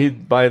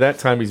had by that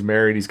time he's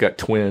married. He's got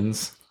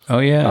twins. Oh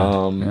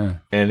yeah.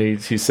 And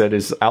he said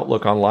his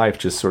outlook on life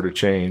just sort of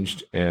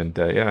changed, and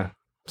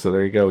so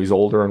there you go. He's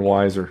older and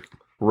wiser,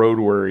 road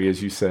weary,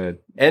 as you said.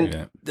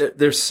 And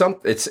there's some.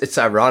 It's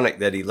ironic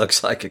that he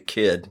looks like a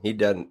kid. He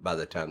doesn't by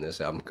the time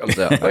this album comes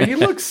out. But he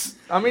looks.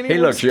 I mean, he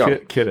looks young,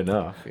 kid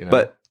enough. You know?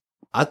 But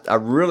I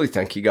really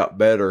think he got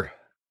better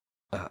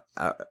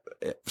at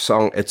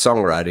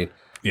songwriting.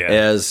 Yeah.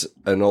 As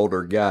an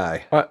older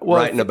guy,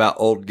 writing about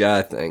old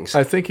guy things.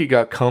 I think he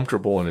got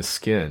comfortable in his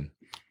skin.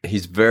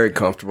 He's very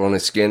comfortable in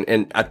his skin.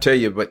 And I tell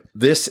you, but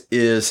this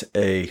is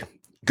a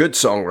good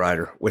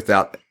songwriter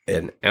without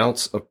an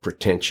ounce of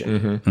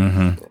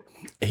pretension.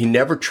 He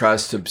never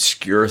tries to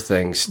obscure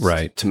things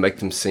to make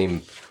them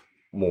seem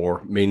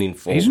more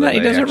meaningful. He doesn't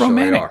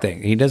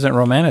He doesn't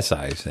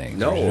romanticize things.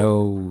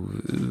 No.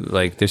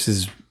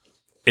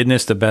 Isn't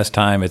this the best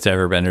time it's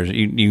ever been?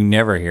 You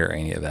never hear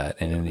any of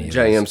that in any of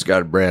JM's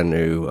got a brand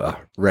new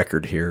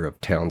record here of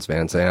Townes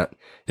Van Zandt.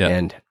 Yep.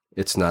 And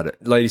it's not,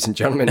 ladies and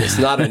gentlemen, it's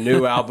not a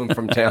new album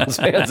from Townes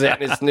Van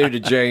Zandt. It's new to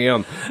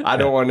JM. I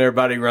don't want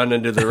everybody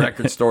running to the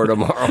record store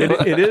tomorrow.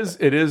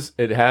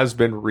 It has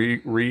been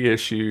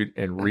reissued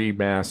and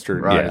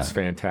remastered. Right. It's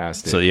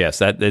fantastic. So yes,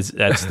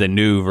 that's the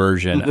new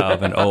version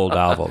of an old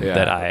album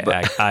that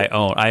I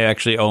own. I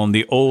actually own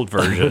the old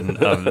version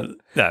of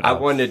that album. I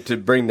wanted to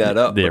bring that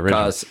up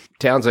because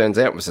Townes Van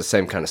Zandt was the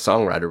same kind of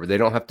songwriter where they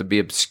don't have to be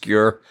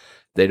obscure.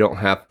 They don't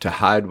have to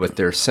hide what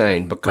they're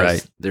saying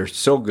because they're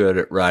so good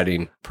at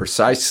writing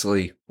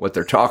precisely what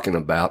they're talking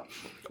about,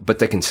 but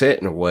they can say it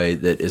in a way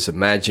that is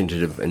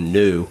imaginative and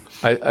new.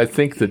 I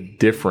think the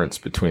difference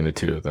between the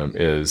two of them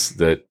is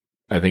that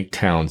I think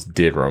Townes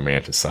did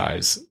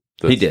romanticize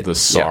the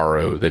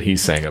sorrow that he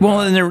sang about.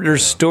 Well, and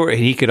there's story.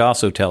 He could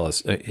also tell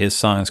us, his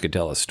songs could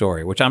tell a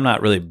story, which I'm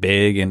not really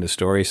big into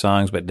story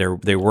songs, but there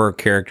were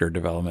character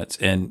developments.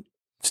 And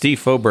Steve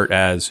Forbert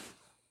as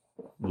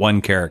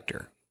one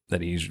character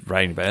that he's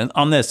writing about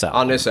on this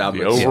album.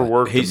 The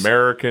overworked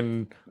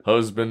American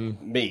husband.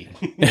 Me.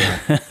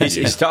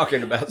 He's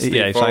talking about Steve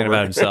he's talking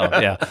about himself.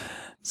 Yeah.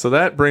 So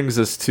that brings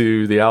us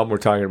to the album we're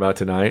talking about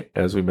tonight,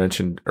 as we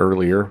mentioned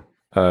earlier,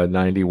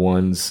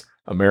 91's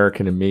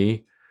American and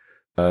Me,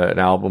 an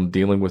album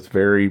dealing with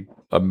very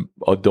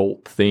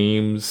adult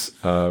themes,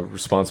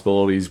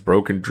 responsibilities,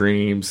 broken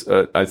dreams.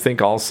 I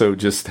think also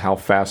just how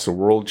fast the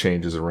world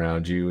changes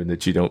around you, and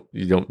that you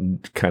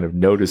don't kind of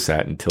notice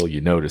that until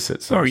you notice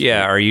it. Or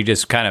you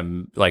just kind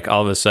of like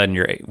all of a sudden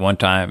at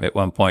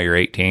one point you're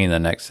 18, the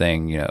next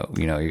thing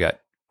you got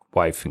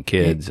wife and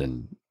kids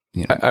and.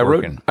 I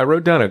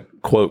wrote down a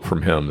quote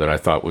from him that I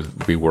thought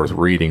would be worth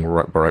reading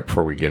right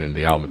before we get into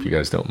the album, if you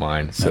guys don't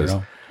mind. It says,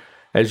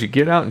 "As you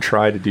get out and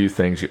try to do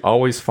things, you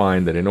always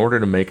find that in order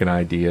to make an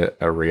idea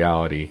a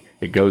reality,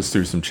 it goes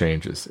through some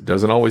changes. It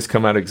doesn't always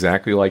come out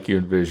exactly like you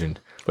envisioned,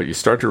 but you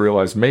start to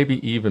realize,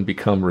 maybe even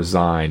become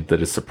resigned, that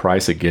it's the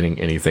price of getting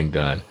anything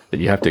done, that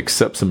you have to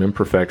accept some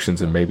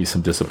imperfections and maybe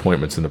some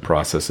disappointments in the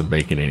process of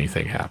making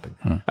anything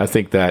happen." I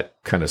think that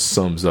kind of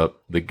sums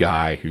up the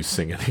guy who's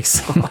singing these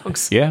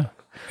songs. Yeah.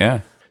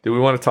 Do we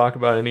want to talk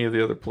about any of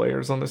the other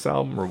players on this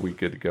album, or are we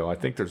good to go? I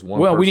think there's one.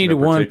 Well, we need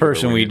one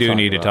person we do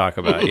need to talk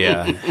about.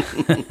 Yeah.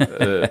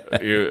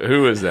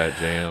 Who is that,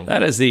 Jam?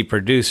 That is the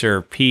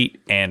producer,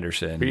 Pete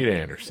Anderson.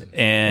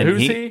 And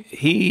who's he?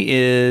 He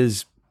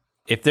is,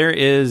 if there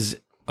is,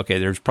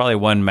 there's probably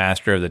one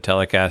master of the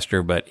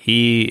Telecaster, but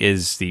he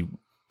is the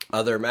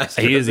other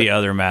master. He is the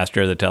other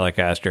master of the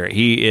Telecaster.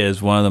 He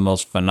is one of the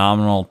most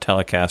phenomenal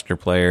Telecaster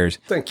players.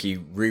 I think he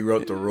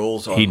rewrote the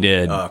rules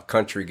on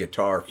country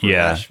guitar for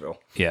Nashville.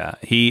 Yeah,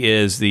 he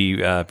is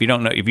the. If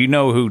you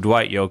know who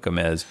Dwight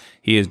Yoakam is,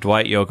 he is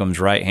Dwight Yoakam's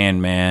right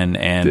hand man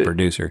and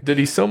producer. Did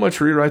he so much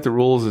rewrite the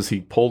rules as he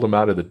pulled them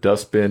out of the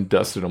dustbin,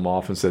 dusted them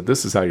off, and said,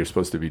 "This is how you're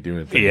supposed to be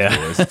doing things"?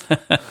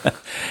 Yeah.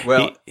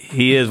 Well,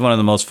 he is one of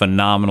the most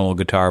phenomenal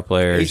guitar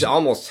players. He's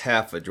almost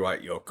half a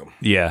Dwight Yoakam.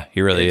 Yeah, he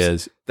really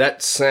is.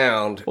 That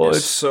sound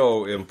is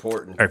so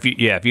important. Or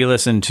if you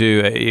listen to,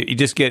 you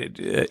just get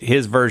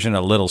his version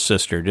of Little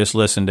Sister. Just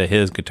listen to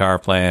his guitar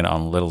playing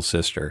on Little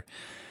Sister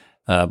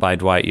by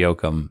Dwight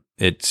Yoakam.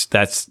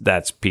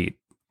 That's Pete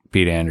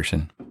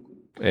Anderson.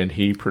 and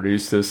he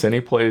produced this, and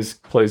he plays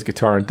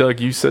guitar. And Doug,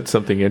 you said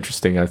something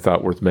interesting I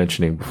thought worth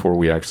mentioning before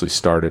we actually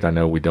started. I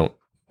know we don't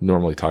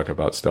normally talk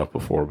about stuff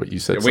before, but you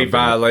said We something.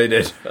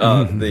 violated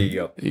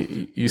the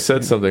You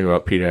said something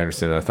about Pete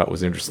Anderson that I thought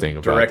was interesting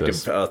about Directive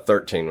this.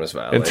 13 was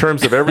violated. In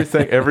terms of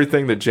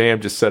everything that JM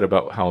just said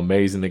about how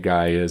amazing the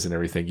guy is and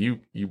everything,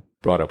 you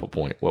brought up a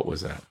point. What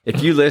was that?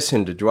 If you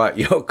listen to Dwight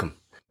Yoakam,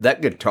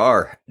 that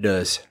guitar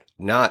does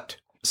not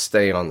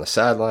stay on the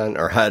sideline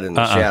or hide in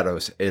the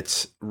shadows.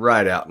 It's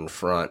right out in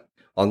front.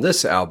 On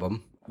this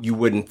album, you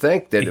wouldn't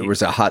think that it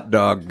was a hot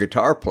dog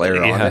guitar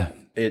player on it.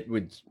 It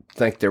would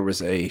think there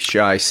was a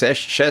shy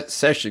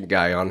session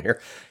guy on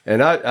here.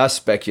 And I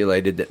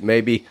speculated that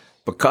maybe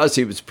because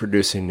he was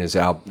producing this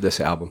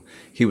album,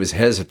 he was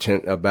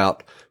hesitant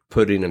about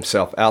putting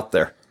himself out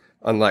there,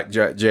 unlike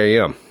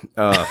JM.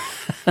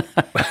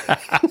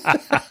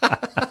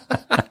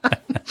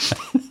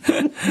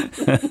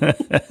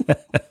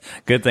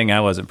 Good thing I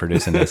wasn't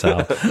producing this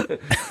album.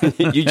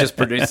 You just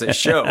produced this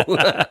show.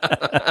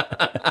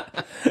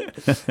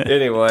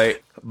 Anyway,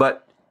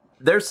 but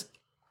there's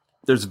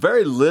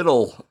very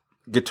little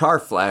guitar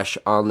flash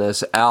on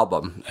this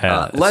album,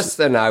 less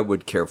than I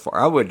would care for.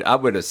 I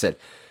would have said,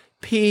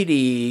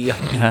 Petey.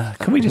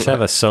 Can we just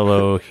have a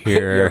solo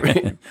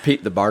here?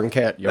 Pete the Barn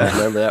Cat. Y'all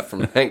remember that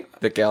from Hank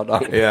the Cow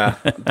Dog? Yeah.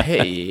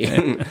 Hey,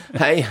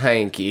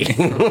 Hanky.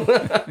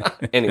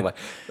 Anyway,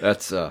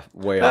 that's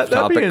way off That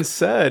topic. being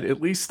said,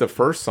 at least the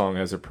first song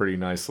has a pretty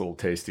nice little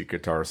tasty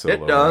guitar solo.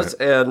 It does,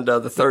 right? and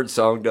the third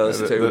song does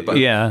too. But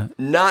Yeah.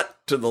 not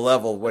to the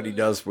level of what he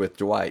does with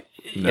Dwight.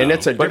 And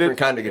it's a But different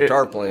kind of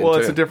guitar playing, Well, too.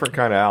 it's a different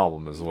kind of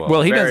album as well.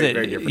 Well, he Very, doesn't.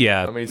 very different.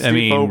 Yeah. I mean,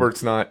 Steve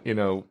Fobert's not,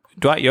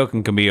 Dwight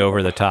Yoakam can be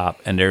over the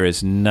top, and there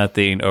is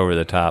nothing over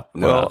the top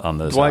on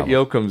this Dwight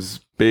album.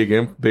 Yoakam's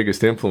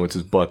biggest influence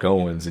is Buck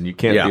Owens, and you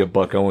can't be a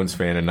Buck Owens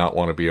fan and not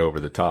want to be over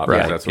the top. Right,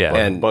 Because that's what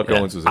yeah. Buck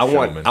Owens was a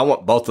showman. I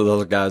want both of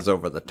those guys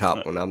over the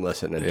top when I'm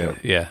listening to them.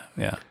 Yeah.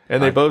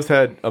 And they both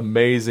had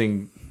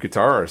amazing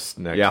guitarists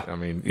next. Yeah. I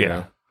mean,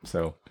 Yeah.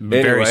 so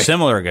Very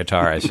similar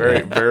guitarists.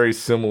 very, very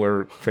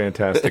similar,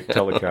 fantastic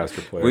Telecaster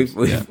players.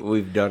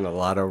 We've done a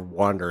lot of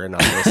wandering on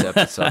this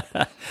episode.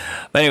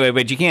 But anyway,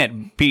 but you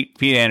can't. Pete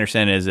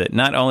Anderson is it.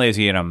 Not only is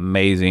he an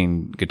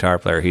amazing guitar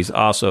player, he's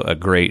also a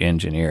great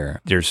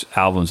engineer. There's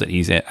albums that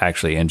he's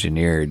actually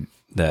engineered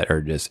that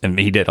are just, and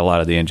he did a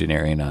lot of the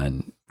engineering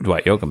on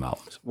Dwight Yoakam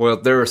albums. Well,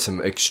 there are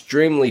some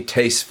extremely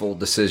tasteful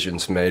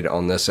decisions made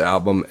on this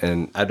album,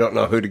 and I don't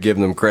know who to give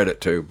them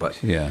credit to, but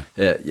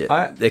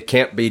it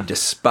can't be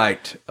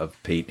despite of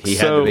Pete. He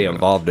had to be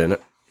involved in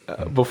it.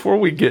 Before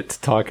we get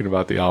to talking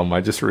about the album, I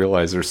just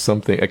realized there's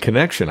a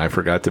connection I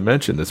forgot to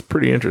mention that's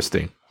pretty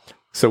interesting.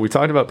 So we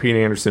talked about Pete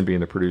Anderson being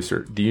the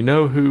producer. Do you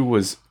know who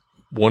was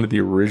one of the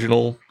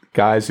original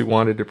guys who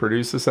wanted to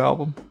produce this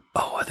album?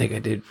 Oh, I think I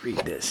did read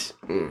this.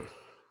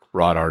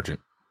 Rod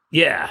Argent.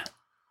 Yeah.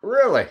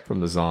 Really?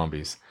 From the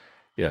Zombies.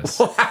 Yes.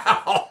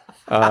 Wow.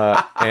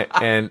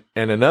 And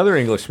another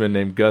Englishman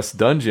named Gus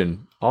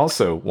Dungeon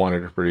also wanted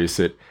to produce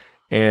it.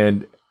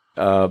 And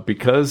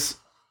because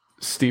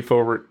Steve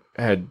Forbert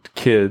had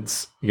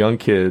young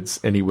kids,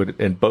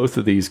 and both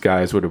of these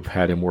guys would have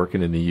had him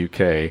working in the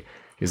UK,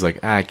 he's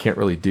like, I can't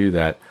really do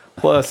that.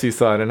 Plus, he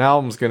thought an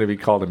album's going to be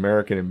called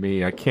American and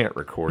Me. I can't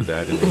record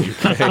that in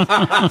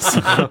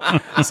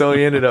the UK. so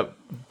he ended up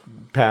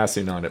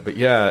passing on it. But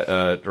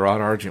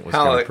Rod Argent was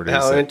going to produce it.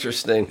 How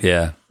interesting.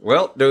 Yeah.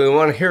 Well, do we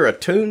want to hear a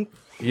tune?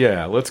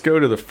 Yeah, let's go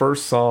to the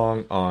first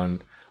song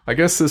on. I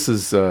guess this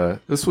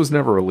was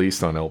never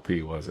released on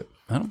LP, was it?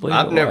 I don't believe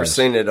I've never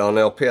seen it on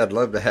LP. I'd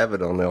love to have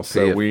it on LP.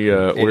 So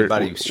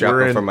anybody's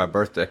shopping for my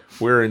birthday.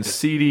 We're in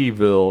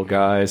CDville,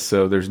 guys.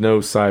 So there's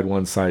no side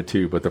 1, side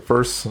 2. But the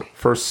first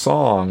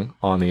song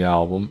on the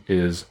album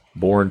is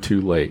 "Born Too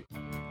Late."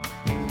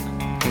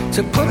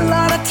 To put a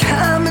lot of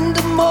time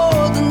into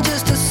more than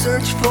just a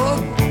search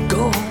for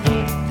gold.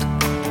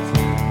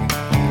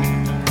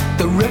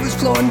 The river's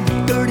flowing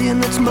dirty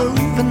and it's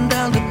moving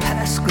down to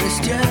past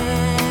Christian.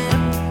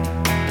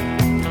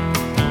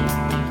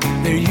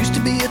 There used to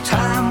be a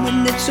time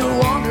when it's a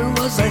wonder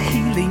was a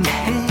healing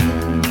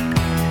hand.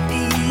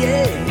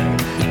 Yeah,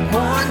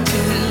 born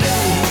too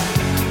late,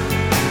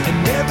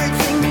 and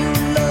everything you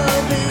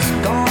love is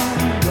gone.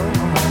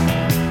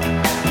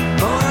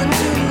 Born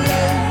too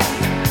late,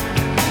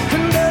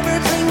 and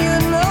everything you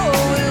know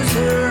is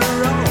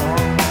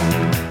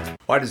wrong.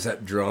 Why does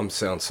that drum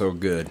sound so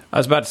good? I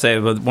was about to say,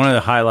 but one of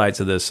the highlights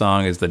of this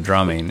song is the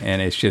drumming,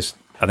 and it's just,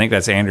 I think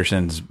that's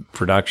Anderson's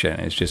production.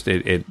 It's just,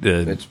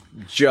 It's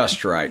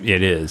just right.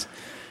 it is.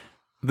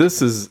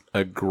 This is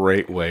a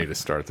great way to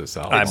start this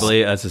album. I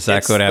believe that's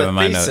exactly what I have in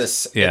my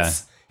notes. Yeah,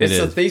 It's it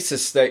a is.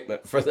 thesis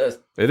statement for this.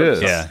 It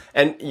is. Yeah.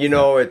 And,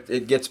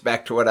 it gets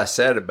back to what I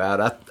said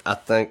about, I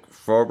think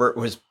Forbert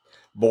was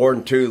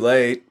born too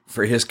late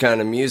for his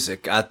kind of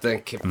music. I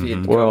think if he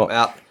had come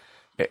out...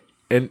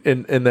 And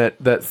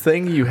that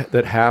thing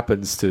that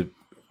happens to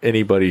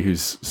anybody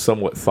who's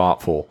somewhat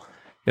thoughtful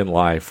in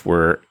life,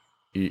 where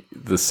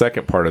the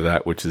second part of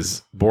that, which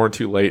is born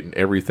too late and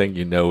everything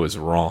you know is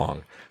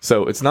wrong.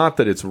 So it's not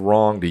that it's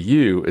wrong to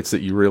you, it's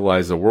that you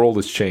realize the world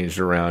has changed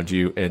around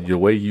you and the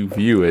way you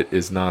view it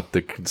is not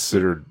the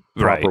considered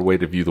proper way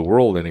to view the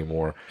world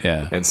anymore.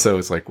 Yeah. And so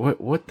it's like,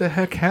 what the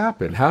heck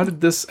happened? How did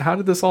this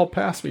all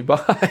pass me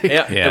by?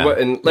 Yeah.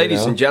 And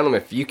ladies and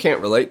gentlemen, if you can't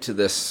relate to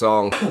this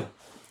song,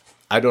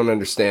 I don't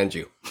understand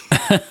you.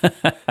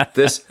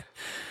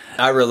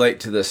 I relate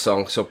to this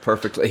song so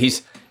perfectly.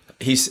 He's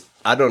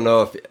I don't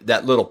know if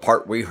that little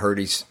part we heard,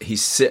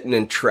 he's sitting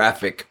in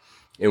traffic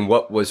in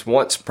what was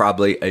once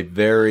probably a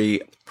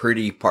very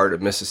pretty part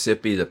of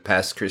Mississippi, the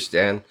Pass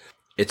Christian.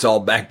 It's all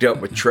backed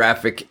up with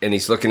traffic, and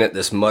he's looking at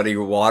this muddy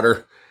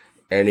water,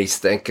 and he's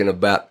thinking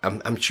about,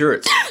 I'm sure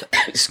it's,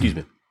 excuse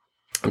me,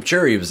 I'm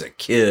sure he was a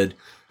kid,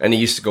 and he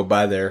used to go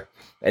by there,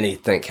 and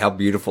he'd think how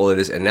beautiful it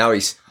is, and now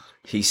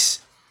he's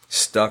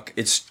stuck.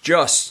 It's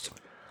just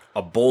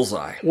a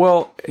bullseye.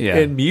 Well,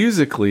 and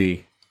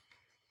musically,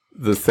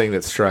 the thing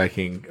that's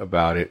striking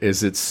about it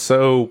is it's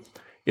so,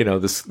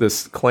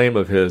 this claim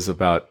of his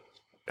about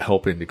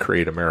helping to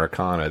create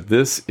Americana.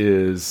 This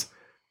is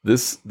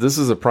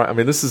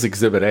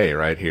Exhibit A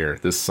right here.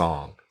 This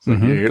song. So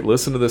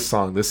listen to this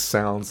song. This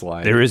sounds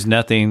like there is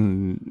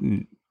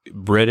nothing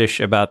British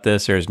about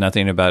this. There's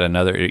nothing about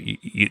another.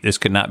 This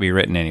could not be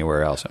written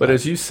anywhere else. But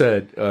as you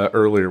said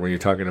earlier, when you're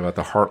talking about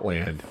the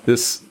heartland,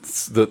 this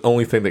the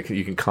only thing that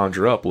you can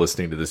conjure up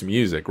listening to this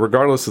music,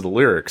 regardless of the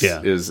lyrics,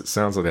 is it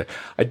sounds like that.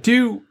 I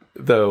do,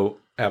 though,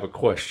 have a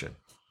question.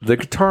 The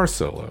guitar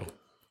solo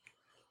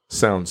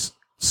sounds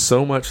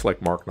so much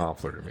like Mark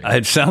Knopfler to me.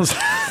 It sounds.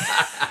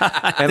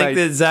 I think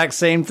the exact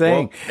same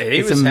thing. Well,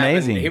 it's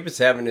amazing. He was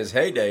having his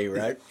heyday,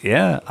 right?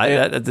 Yeah,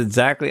 that's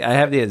exactly. I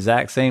have the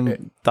exact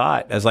same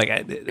thought. As like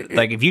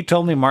if you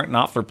told me Mark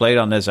Knopfler played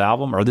on this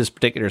album or this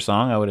particular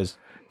song, I would have.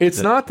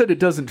 It's not that it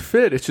doesn't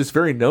fit; it's just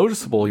very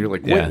noticeable. You're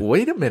like,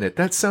 wait a minute,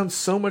 that sounds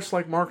so much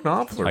like Mark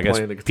Knopfler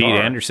playing the guitar. Pete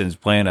Anderson's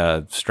playing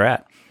a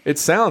Strat. It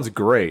sounds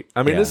great.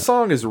 I mean, this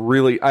song is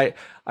really.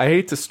 I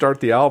hate to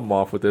start the album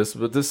off with this,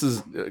 but this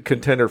is a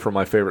contender for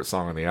my favorite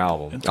song on the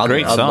album. It's a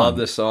great song. I love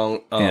this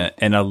song.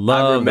 And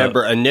I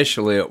remember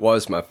initially it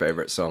was my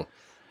favorite song.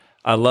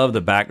 I love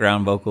the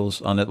background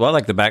vocals on it. Well, I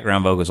like the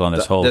background vocals on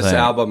this whole thing. This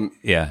album,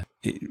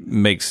 it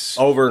makes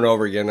over and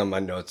over again on my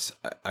notes.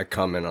 I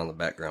comment on the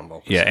background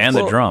vocals. Yeah, and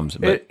the drums.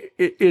 But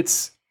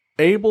it's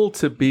able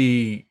to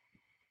be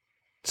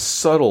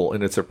subtle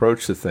in its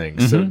approach to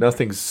things, so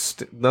nothing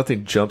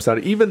jumps out.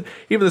 Even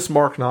this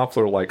Mark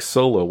Knopfler like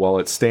solo, while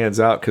it stands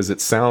out because it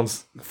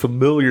sounds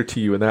familiar to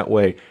you in that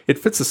way, it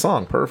fits the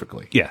song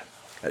perfectly. Yeah.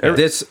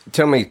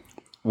 Tell me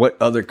what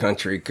other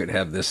country could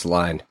have this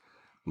line?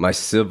 My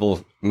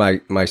silver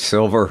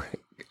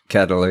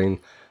Catalina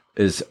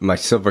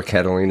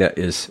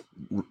is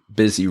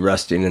busy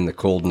rusting in the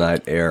cold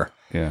night air.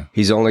 Yeah.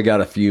 He's only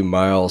got a few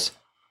miles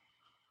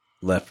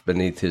left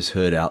beneath his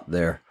hood out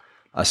there.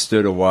 I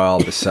stood a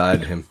while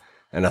beside him,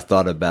 and I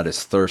thought about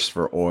his thirst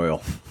for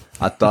oil.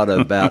 I thought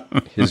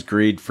about his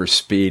greed for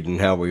speed and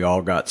how we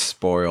all got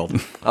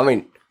spoiled. I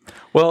mean...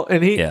 Well,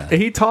 and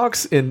he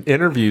talks in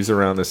interviews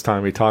around this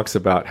time, he talks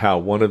about how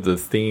one of the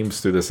themes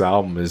through this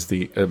album is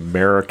the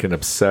American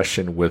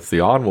obsession with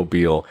the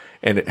automobile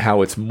and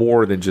how it's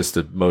more than just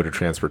a mode of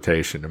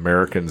transportation.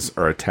 Americans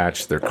are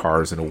attached to their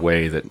cars in a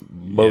way that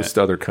most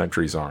other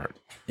countries aren't.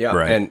 Yeah,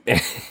 right.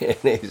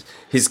 And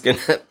he's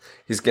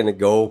gonna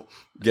go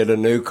get a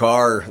new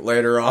car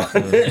later on.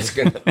 It's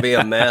gonna be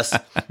a mess.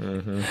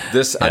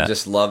 I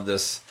just love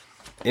this.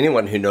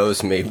 Anyone who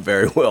knows me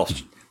very well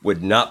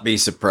would not be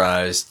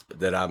surprised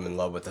that I'm in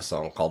love with a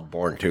song called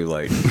Born Too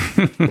Late.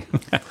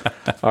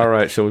 All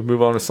right, shall we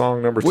move on to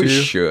song number 2? We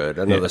should.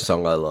 Another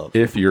song I love.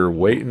 If You're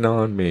Waiting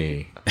on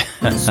Me.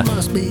 This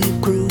must be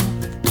a crew,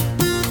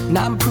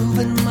 not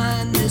improving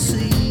mine this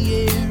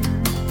year.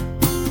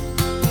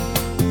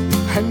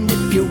 And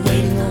if you're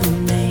waiting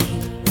on me,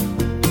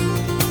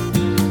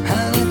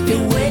 and if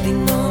you're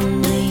waiting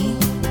on me,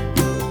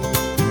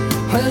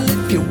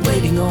 well, if you're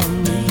waiting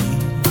on me,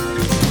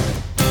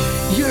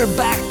 you're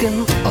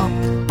backing up,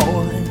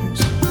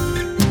 boys.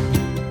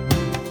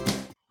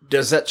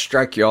 Does that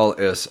strike y'all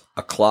as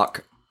a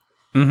clock?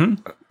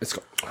 Mm-hmm. It's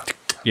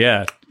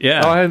yeah.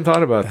 Oh, I hadn't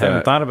thought about that. I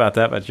haven't thought about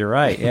that, but you're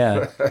right.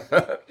 Yeah.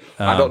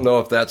 I don't know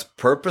if that's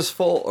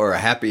purposeful or a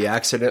happy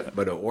accident,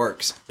 but it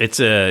works. It's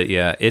a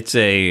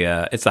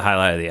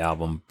highlight of the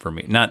album for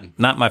me.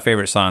 Not my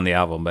favorite song on the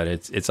album, but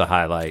it's a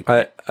highlight.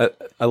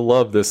 I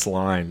love this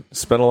line.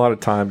 Spent a lot of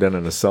time down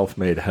in a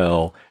self-made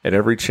hell, and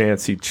every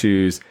chance he'd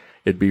choose,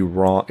 it'd be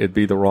wrong. It'd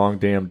be the wrong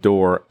damn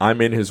door.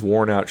 I'm in his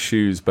worn-out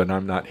shoes, but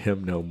I'm not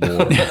him no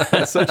more.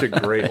 That's such a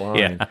great line.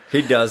 Yeah.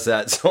 He does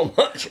that so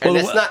much, and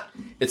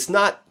it's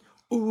not.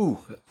 Ooh,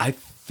 I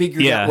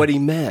figured out what he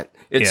meant.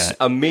 It's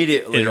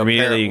immediately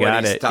you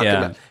got it.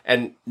 About.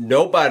 And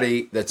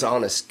nobody that's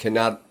honest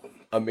cannot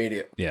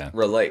immediately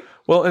relate.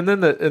 Well, and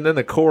then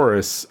the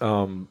chorus.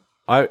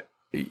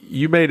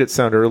 You made it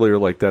sound earlier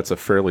like that's a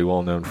fairly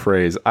well-known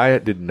phrase. I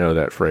didn't know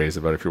that phrase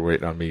about if you're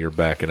waiting on me, you're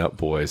backing up,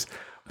 boys.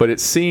 But it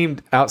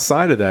seemed,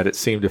 outside of that, it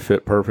seemed to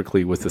fit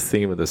perfectly with the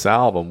theme of this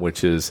album,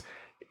 which is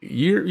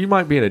you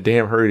might be in a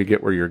damn hurry to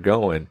get where you're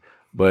going,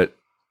 but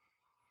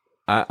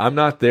I'm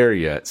not there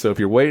yet. So if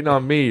you're waiting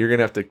on me, you're going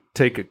to have to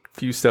take a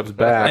few steps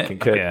back and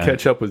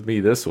catch up with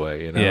me this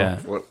way. You know? Yeah.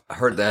 Well, I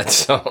heard that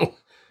song.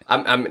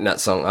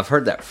 I've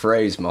heard that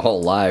phrase my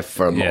whole life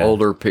from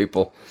older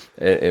people.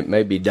 It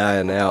may be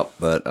dying out,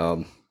 but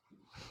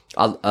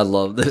I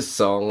love this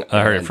song.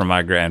 I heard it from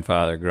my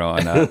grandfather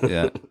growing up.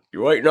 Yeah.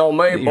 You're waiting on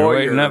me, boy. You're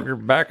waiting up, you're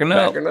backing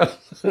up.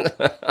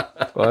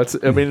 Well,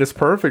 it's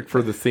perfect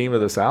for the theme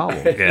of this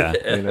album. Yeah.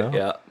 You know?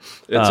 Yeah.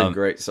 It's a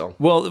great song.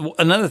 Well,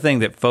 another thing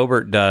that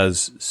Forbert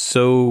does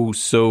so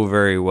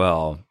very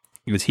well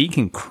is he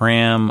can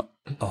cram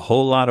a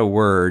whole lot of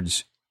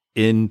words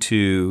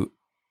into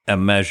a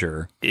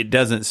measure. It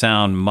doesn't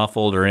sound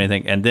muffled or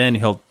anything, and then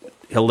he'll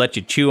let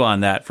you chew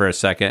on that for a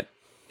second,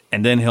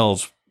 and then he'll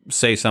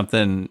say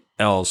something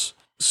else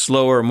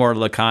slower, more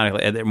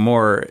laconically, and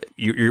more.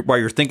 While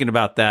you're thinking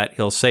about that,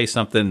 he'll say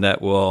something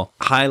that will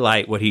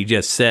highlight what he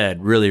just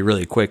said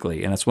really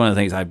quickly. And that's one of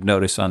the things I've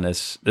noticed on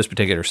this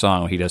particular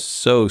song. He does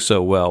so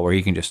well, where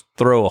he can just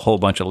throw a whole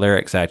bunch of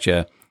lyrics at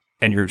you,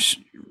 and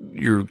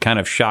you're kind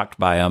of shocked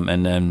by them,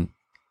 and then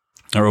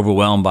or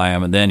overwhelmed by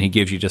them, and then he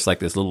gives you just like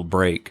this little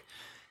break,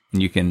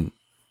 and you can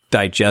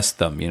digest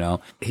them. You know,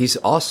 he's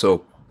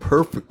also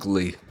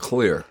perfectly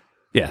clear.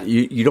 Yeah,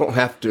 you don't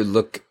have to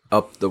look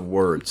up the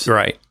words.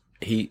 Right.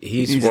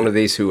 He's one of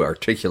these who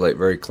articulate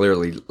very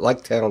clearly,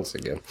 like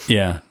Townsend again.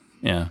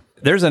 Yeah.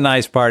 There's a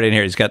nice part in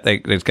here. It's got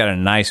a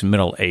nice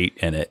middle 8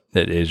 in it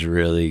that is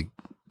really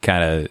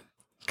kind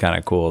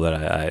of cool. That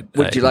I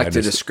would you like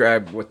to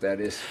describe what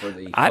that is for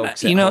the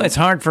folks at home? It's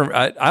hard for.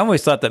 I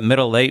always thought that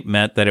middle 8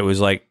 meant that it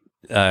was like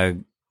it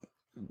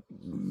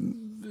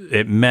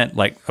meant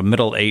like a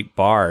middle 8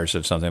 bars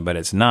of something, but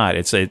it's not.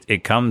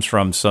 It comes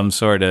from some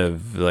sort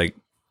of like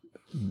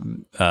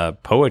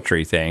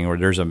poetry thing where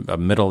there's a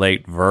middle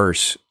 8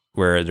 verse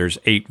where there's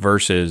 8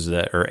 verses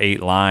that or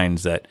 8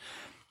 lines that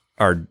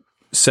are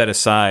set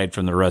aside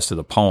from the rest of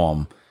the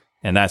poem,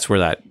 and that's where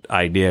that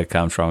idea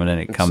comes from. And then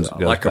it goes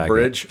like a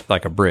bridge,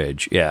 like a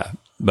bridge, yeah.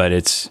 But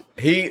it's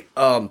he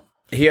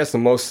has the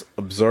most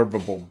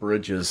observable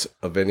bridges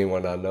of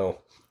anyone I know.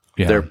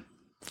 Yeah. They're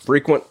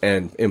frequent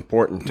and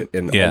important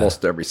in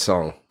almost every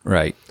song.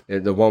 Right.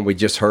 And the one we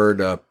just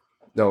heard.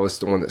 No, it's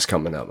the one that's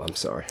coming up. I'm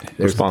sorry.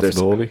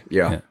 Responsibility?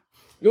 Yeah.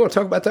 You want to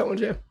talk about that one,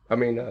 Jim? I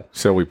mean...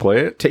 shall we play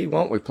it? Why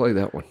don't we play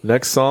that one?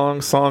 Next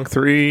song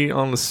 3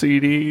 on the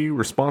CD,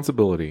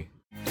 Responsibility.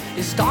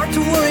 You start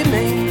to worry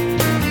me.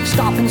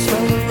 Stop and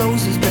smell the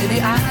roses, baby.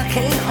 I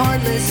can't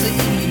hardly see.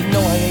 No,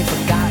 I ain't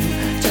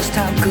forgotten just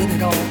how good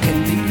it all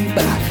can be.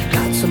 But I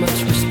got so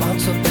much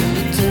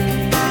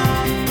responsibility.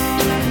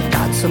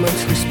 Got so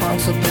much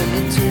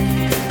responsibility.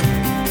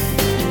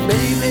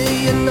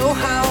 Baby, you know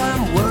how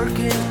I'm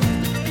working.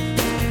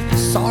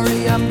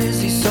 Sorry, I'm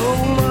busy so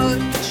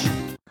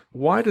much.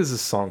 Why does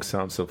this song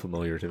sound so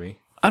familiar to me?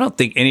 I don't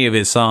think any of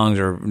his songs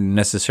are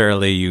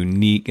necessarily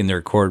unique in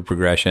their chord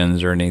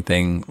progressions or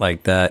anything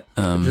like that.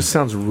 It just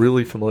sounds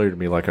really familiar to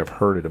me, like I've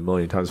heard it a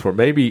million times before.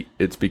 Maybe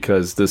it's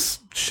because this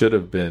should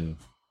have been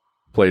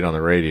played on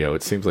the radio.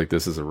 It seems like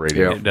this is a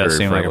radio. It does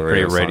seem like a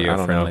pretty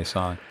radio-friendly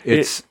song.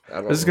 song.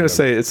 I was going to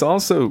say, it's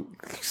also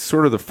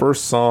sort of the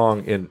first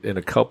song in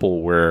a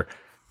couple where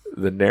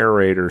the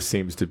narrator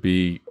seems to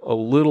be a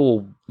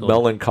little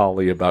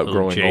melancholy about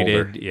growing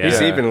jaded, older. yeah.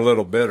 He's even a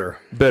little bitter.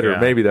 Bitter,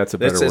 maybe that's a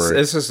better word.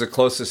 This is the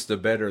closest to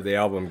bitter the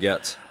album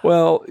gets.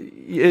 Well,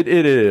 it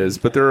is,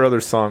 but there are other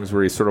songs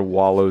where he sort of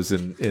wallows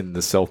in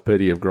the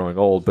self-pity of growing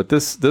old. But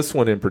this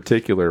one in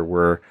particular,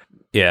 where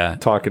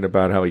talking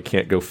about how he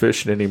can't go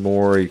fishing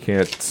anymore, he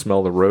can't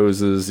smell the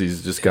roses,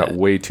 he's just got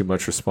way too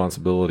much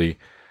responsibility.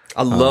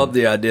 I love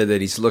the idea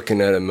that he's looking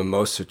at a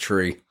mimosa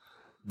tree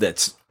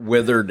that's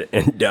withered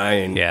and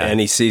dying, and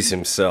he sees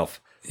himself.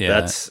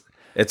 Yeah.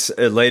 It's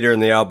later in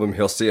the album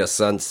he'll see a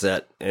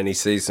sunset and he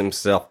sees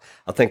himself.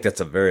 I think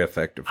that's a very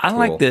effective tool. I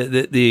like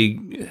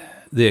the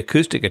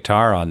acoustic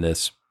guitar on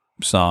this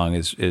song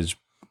is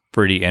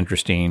pretty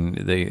interesting.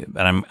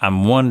 And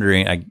I'm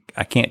wondering,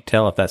 I can't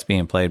tell if that's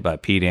being played by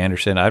Pete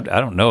Anderson. I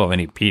don't know of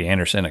any Pete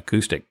Anderson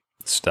acoustic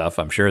stuff.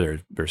 I'm sure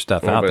there's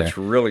stuff out there. It's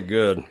really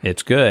good.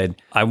 It's good.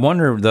 I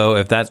wonder though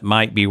if that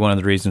might be one of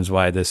the reasons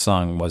why this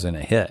song wasn't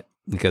a hit,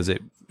 because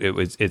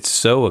it's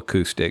so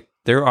acoustic.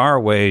 There are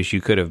ways you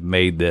could have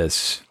made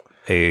this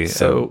a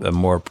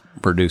more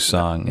produced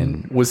song.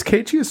 And was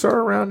KGSR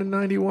around in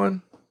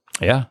 91?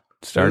 Yeah,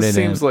 started. It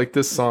seems like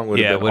this song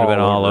would have been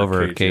all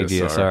over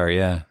KGSR.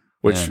 Yeah.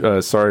 Which,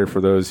 sorry for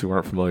those who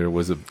aren't familiar,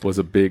 was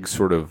a big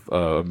sort of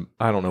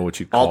I don't know what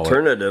you call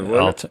alternative.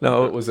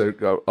 No, it was an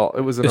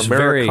Americana.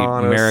 Very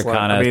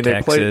Americana,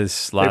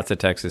 Texas, lots of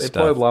Texas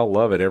stuff. They played "I'll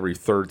Love It" every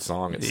third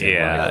song. It seemed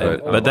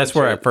like. But that's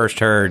where I first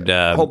heard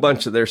a whole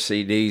bunch of their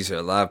CDs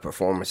are live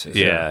performances.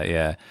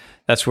 Yeah.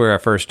 That's where I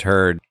first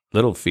heard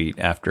Little Feat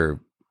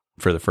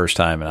for the first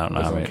time, and I don't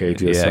know how many.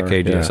 KGSR.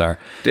 KGSR.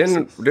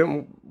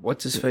 Didn't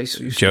what's his face?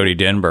 Jody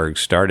Denberg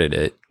started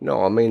it.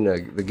 No, I mean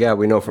the guy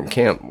we know from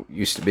camp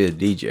used to be a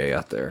DJ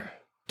out there.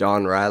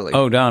 Don Riley.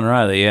 Oh, Don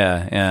Riley.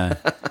 Yeah.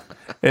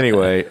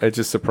 Anyway, it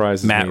just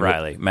surprises Matt me.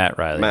 Riley.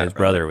 His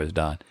brother was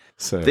Don.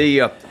 So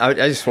I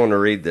just want to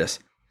read this.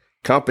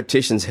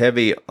 Competition's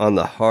heavy on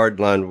the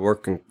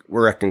hardline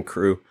wrecking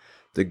crew.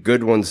 The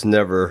good ones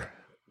never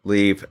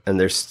leave, and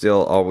there's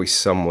still always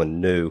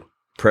someone new.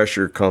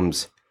 Pressure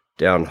comes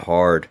down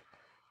hard,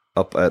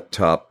 up at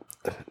top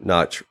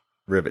notch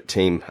rivet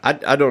team.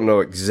 I don't know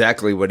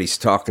exactly what he's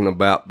talking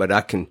about, but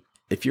I can.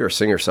 If you're a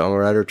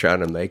singer-songwriter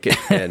trying to make it,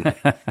 and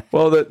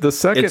well, the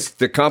second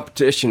the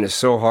competition is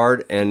so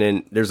hard, and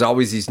then there's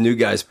always these new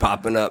guys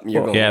popping up, and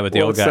you're going, yeah, but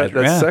the old guys.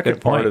 The second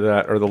good part point. of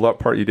that, or the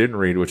part you didn't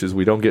read, which is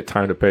we don't get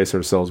time to pace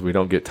ourselves. We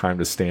don't get time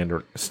to stand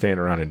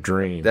around and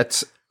dream.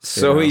 That's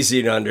so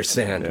easy to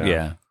understand.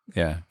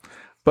 Yeah.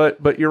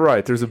 But you're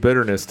right. There's a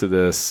bitterness to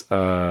this.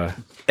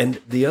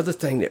 And the other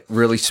thing that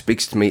really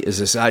speaks to me is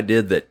this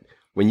idea that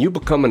when you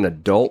become an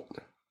adult,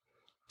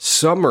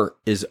 summer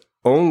is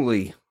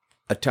only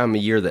a time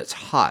of year that's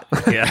hot.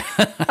 Yeah.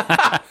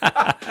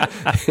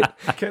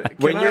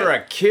 When you're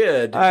a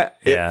kid,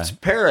 it's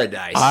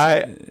paradise.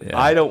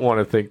 I don't want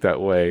to think that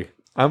way.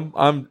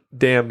 I'm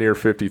damn near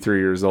 53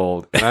 years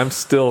old, and I'm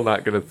still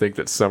not going to think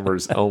that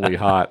summer's only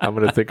hot. I'm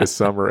going to think of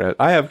summer.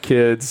 I have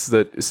kids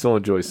that still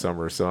enjoy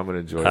summer, so I'm going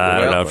to enjoy it. I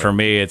don't know. For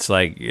me, it's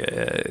like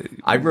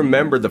I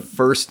remember the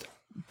first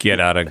get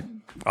out of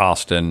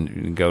Austin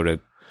and go to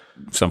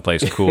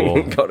someplace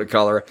cool. go to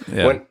Colorado.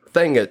 Yeah. One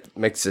thing that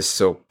makes this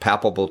so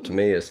palpable to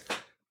me is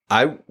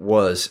I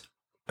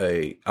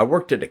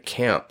worked at a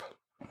camp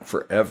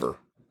forever,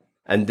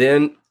 and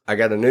then I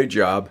got a new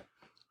job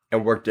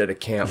and worked at a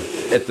camp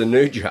at the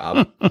new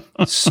job.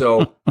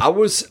 So I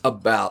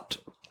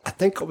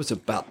think I was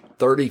about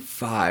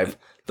 35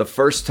 the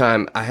first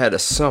time I had a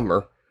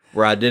summer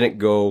where I didn't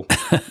go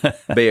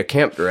be a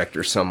camp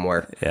director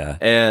somewhere. Yeah.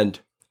 And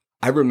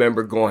I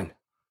remember going,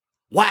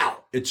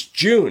 wow, it's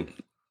June.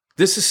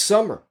 This is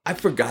summer. I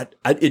forgot.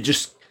 It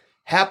just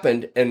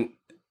happened. And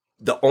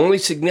the only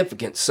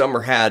significance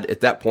summer had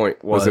at that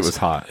point was it was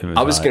hot.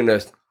 I was going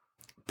to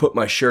put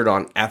my shirt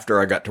on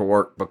after I got to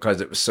work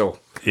because it was so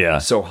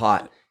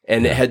hot.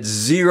 And it had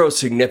zero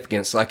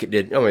significance like it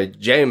did. I mean,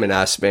 James and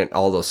I spent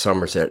all those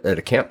summers at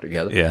a camp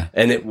together. Yeah.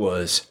 And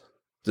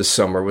the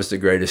summer was the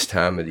greatest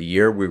time of the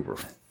year. We were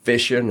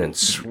fishing and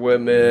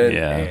swimming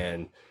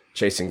and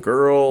chasing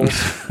girls,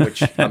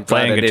 which I'm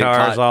playing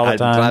guitars all the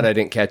time. I'm glad I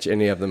didn't catch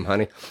any of them,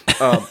 honey.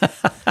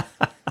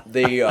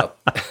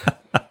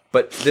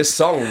 But this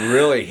song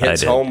really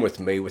hits home with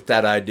me with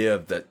that idea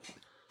of that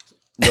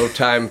no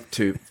time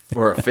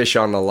for a fish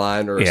on the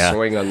line or a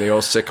swing on the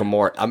old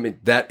sycamore. I mean,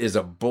 that is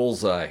a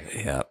bullseye.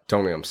 Yeah,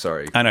 Tony, I'm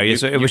sorry. I know.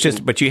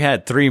 But you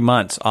had 3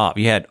 months off.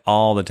 You had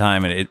all the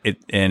time, and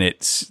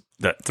it's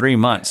the 3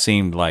 months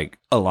seemed like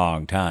a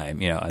long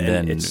time,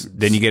 And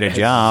then you get a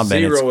job,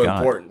 and it's zero gone.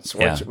 importance.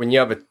 When you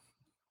have a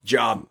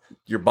job,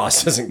 your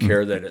boss doesn't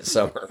care that it's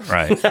summer.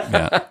 Right.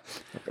 Yeah.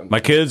 My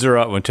kids are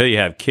up until you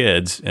have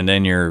kids, and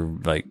then you're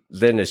like,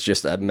 then it's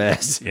just a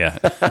mess. Yeah.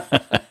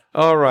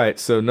 All right,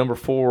 so number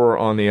 4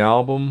 on the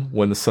album,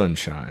 When the Sun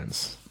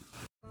Shines.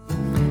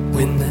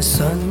 When the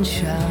sun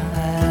shines,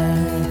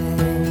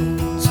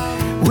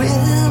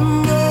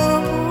 when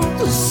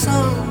the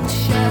sun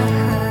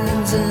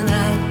shines, and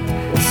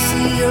I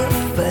see your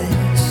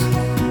face,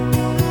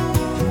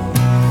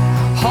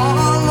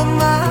 all of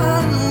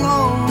my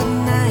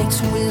long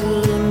nights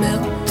will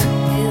melt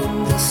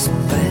into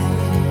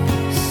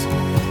space,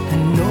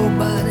 and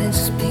nobody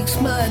speaks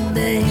my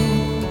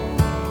name.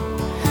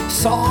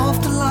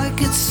 Soft like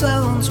it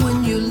sounds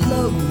when you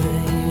love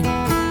me,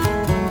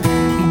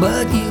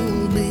 but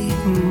you'll be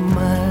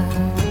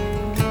mine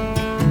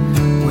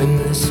when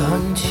the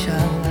sun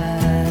shines.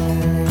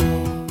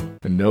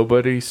 And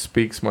nobody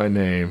speaks my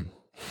name.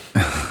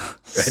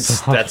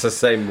 That's the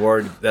same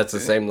word. That's the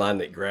same line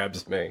that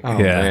grabs me. Oh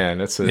man,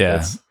 that's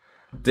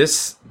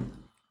This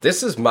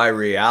is my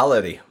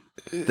reality.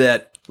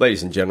 That,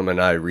 ladies and gentlemen,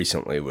 I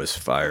recently was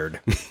fired.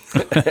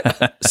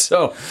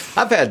 So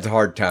I've had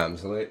hard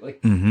times lately.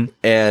 Mm-hmm.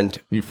 And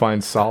you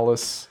find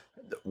solace.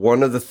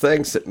 One of the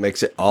things that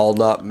makes it all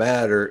not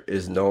matter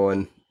is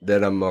knowing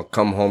that I'm going to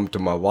come home to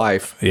my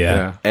wife.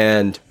 Yeah.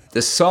 And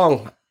this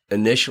song,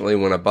 initially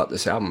when I bought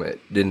this album, it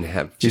didn't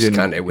have, just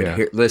kind of, it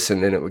would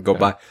listen and it would go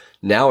by.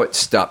 Now it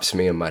stops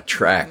me in my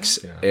tracks.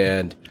 Yeah.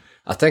 And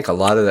I think a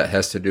lot of that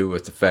has to do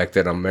with the fact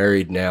that I'm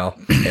married now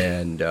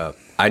and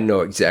I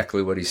know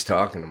exactly what he's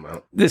talking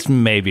about. This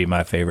may be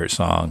my favorite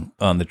song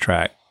on the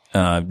track.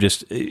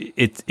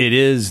 It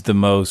is the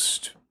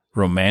most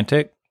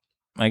romantic,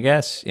 I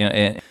guess.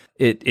 It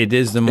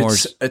is the more.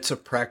 It's a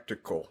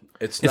practical.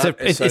 It's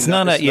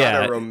not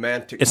a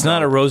romantic. It's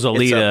not a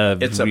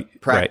Rosalita. It's a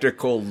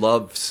practical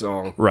love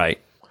song. Right.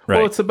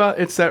 Well, it's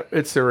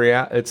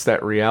that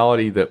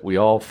reality that we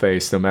all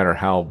face, no matter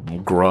how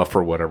gruff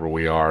or whatever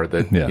we are.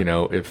 That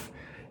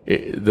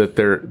that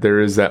there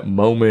is that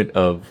moment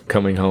of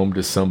coming home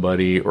to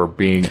somebody or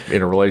being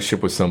in a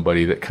relationship with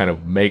somebody that kind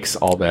of makes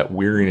all that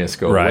weariness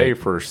go away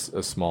for a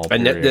small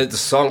period. And the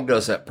song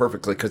does that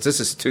perfectly because this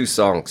is 2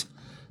 songs.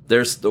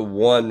 There's the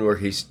one where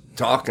he's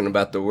talking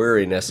about the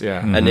weariness.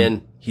 Yeah. And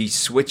then he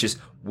switches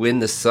when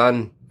the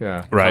sun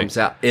comes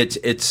out.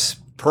 It's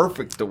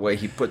perfect the way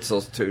he puts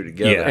those two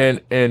together. Yeah.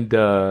 And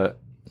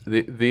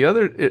the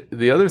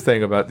other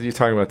thing about you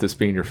talking about this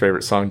being your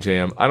favorite song,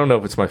 Jam, I don't know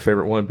if it's my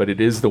favorite one, but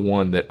it is the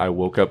one that I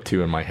woke up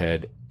to in my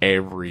head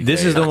every day.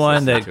 This is the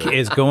one that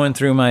is going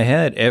through my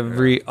head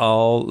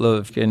all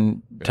of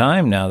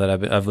time now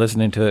that I've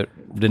listening to it.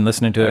 Been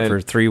listening to it for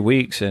 3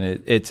 weeks,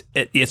 and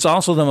it's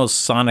also the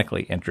most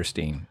sonically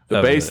interesting.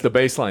 The bass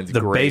line's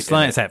the great. The bass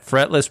line, it's that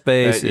fretless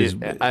bass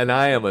and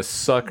I am a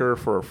sucker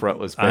for a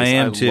fretless bass. I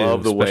am too.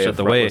 Love the way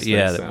the way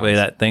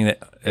that thing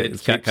that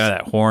it's got kind of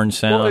that horn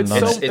sound.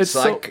 Well, it's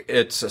like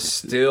it's a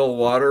still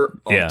water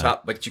on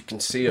top, but you can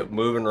see it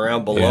moving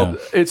around below. Yeah.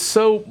 It's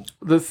so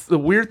the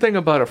weird thing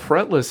about a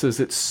fretless is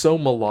it's so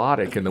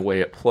melodic in the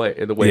way it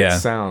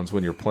sounds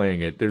when you're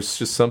playing it. There's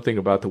just something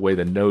about the way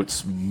the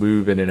notes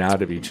move in and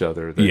out of each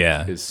other.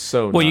 That is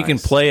so well. Nice. You can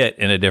play it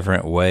in a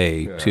different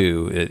way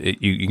too.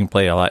 You can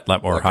play a lot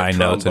more like high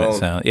notes, and it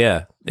sounds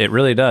it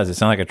really does. It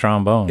sounds like a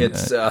trombone.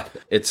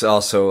 It's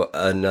also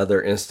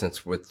another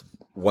instance with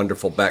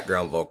wonderful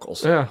background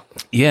vocals. Yeah,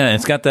 and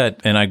it's got that,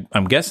 and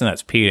I'm guessing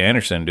that's Pete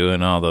Anderson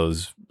doing all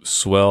those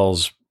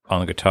swells on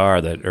the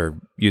guitar that are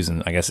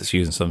using. I guess it's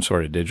using some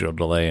sort of digital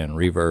delay and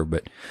reverb.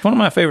 But one of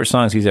my favorite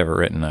songs he's ever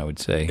written, I would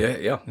say.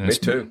 Yeah, me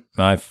too.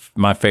 My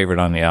favorite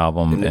on the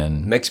album,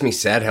 and makes me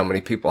sad how many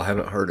people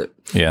haven't heard it.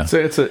 Yeah, so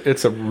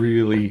it's a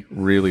really,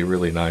 really,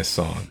 really nice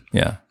song.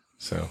 Yeah.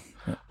 So,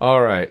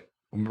 all right,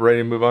 ready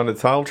to move on to the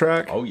title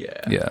track? Oh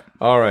yeah, yeah.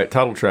 All right,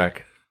 title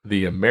track,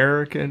 "The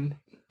American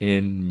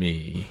in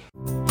Me."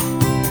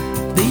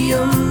 The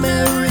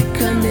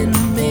American in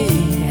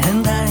me,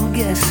 and I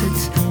guess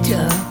it's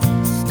just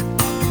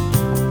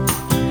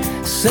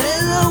say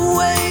the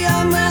way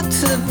I'm meant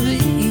to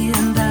be,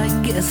 and I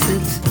guess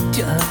it's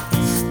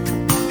just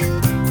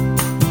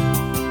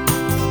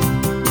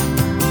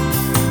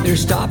they're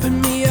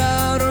stopping me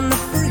out on the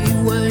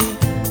freeway,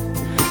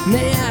 and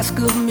they ask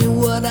of me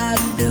what I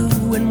do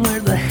and where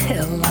the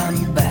hell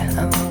I'm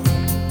bound.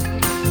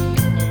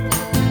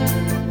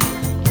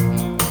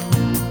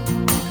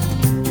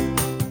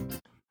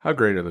 How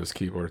great are those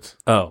keyboards?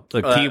 Oh,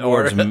 the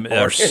keyboards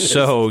are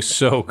so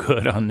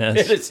good on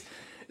this.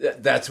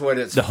 That's what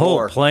it's the for.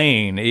 whole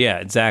playing. Yeah,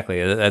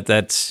 exactly.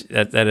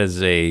 That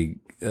is a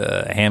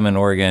Hammond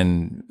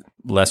organ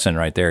lesson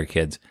right there,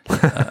 kids.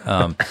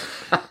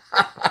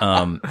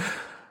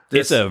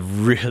 This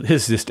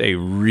is just a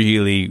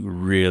really,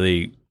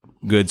 really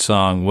good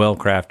song, well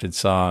crafted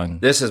song.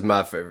 This is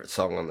my favorite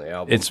song on the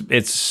album.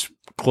 It's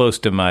close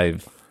to my.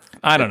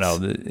 I don't know.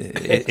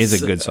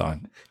 It's a good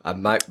song. I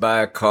might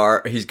buy a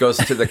car. He goes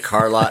to the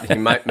car lot. He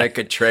might make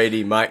a trade.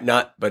 He might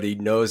not, but he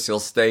knows he'll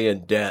stay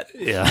in debt.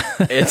 Yeah,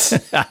 it's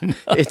an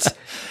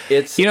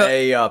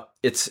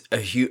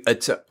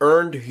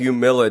earned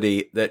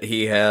humility that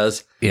he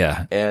has.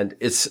 Yeah, and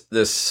it's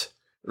this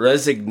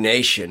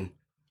resignation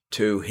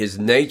to his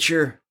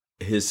nature,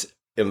 his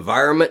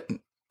environment.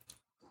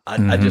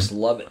 I just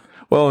love it.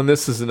 Well, and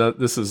this is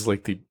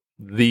like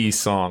the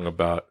song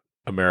about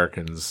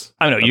Americans'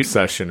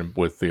 obsession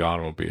with the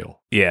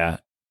automobile. Yeah.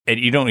 And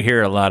you don't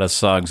hear a lot of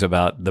songs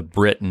about the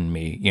Brit in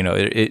me. You know,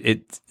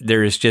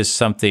 there is just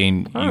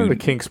something. The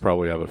Kinks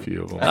probably have a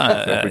few of them.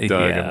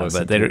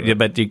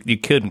 But you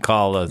couldn't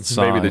call a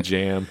song. Maybe the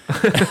Jam.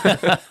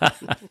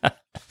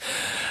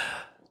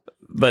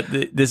 But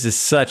this is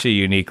such a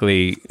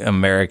uniquely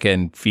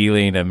American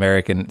feeling,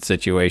 American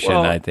situation.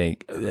 Well, I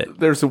think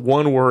there's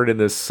one word in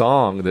this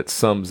song that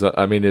sums up.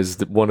 I mean,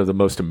 is one of the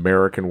most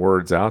American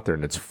words out there,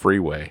 and it's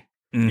freeway.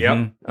 Mm-hmm.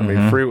 Yep. I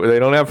mean, freeway. They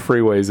don't have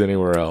freeways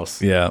anywhere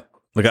else. Yeah.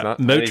 Look at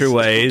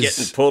motorways.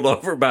 Getting pulled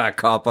over by a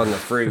cop on the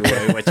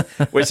freeway,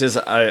 which is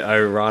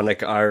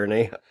ironic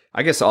irony.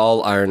 I guess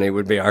all irony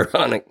would be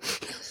ironic.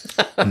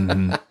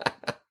 Mm-hmm.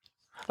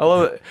 I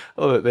love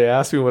it. They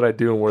ask me what I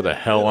do and where the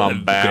hell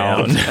I'm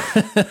bound.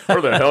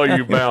 Where the hell are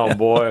you bound,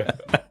 boy?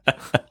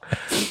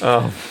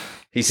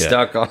 He's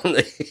stuck on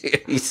the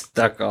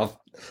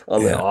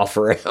off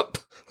ramp.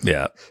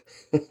 Yeah.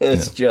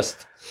 It's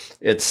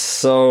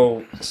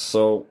so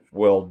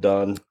well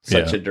done.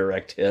 Such a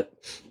direct hit.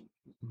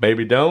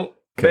 Baby Don't?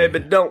 Okay.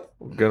 Baby Don't.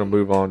 We're going to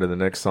move on to the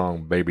next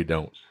song, Baby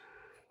Don't.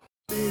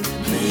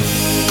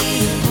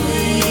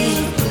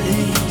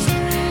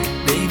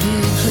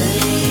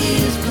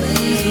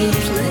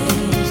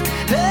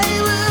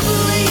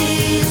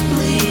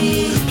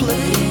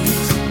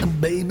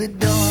 Baby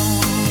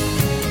don't,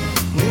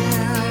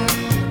 yeah,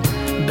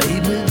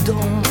 baby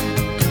don't.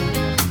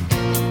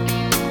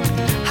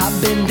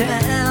 I've been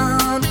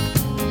down,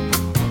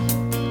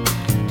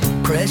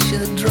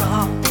 pressure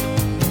drop.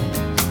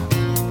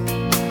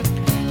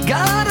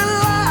 Got a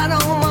lot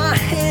on my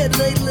head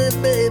lately,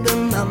 baby,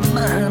 my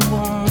mind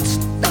won't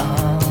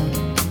stop.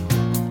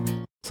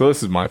 So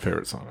this is my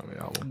favorite song on the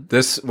album.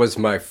 This was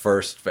my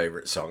first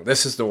favorite song.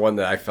 This is the one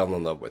that I fell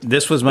in love with.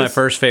 This was my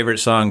first favorite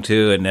song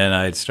too, and then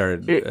I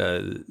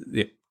started.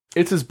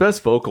 It's his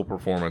best vocal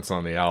performance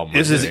on the album.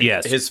 His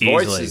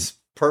voice is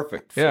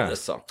perfect for Yeah.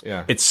 this song.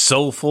 Yeah. It's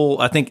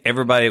soulful. I think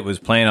everybody that was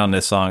playing on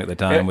this song at the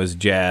time was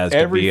jazzed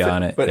to be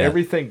on it. But Yeah.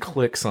 everything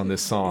clicks on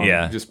this song.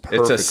 Yeah. Just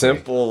perfectly. It's a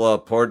simple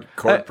chord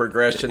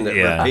progression that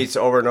Yeah. repeats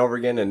over and over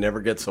again and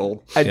never gets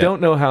old. I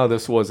don't know how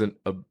this wasn't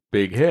a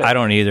big hit. I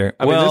don't either.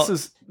 I mean,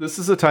 this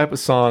is a type of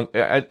song.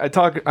 I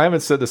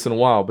haven't said this in a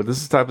while, but this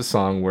is the type of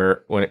song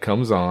where when it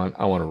comes on,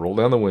 I want to roll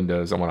down the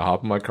windows, I want to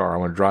hop in my car, I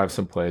want to drive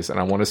someplace, and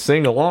I want to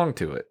sing along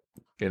to it.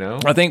 You know,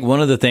 I think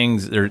one of the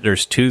things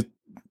there's two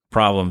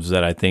problems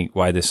that I think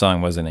why this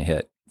song wasn't a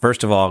hit.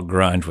 First of all,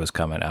 grunge was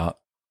coming out.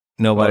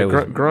 Nobody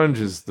was grunge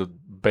is the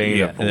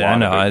bane of a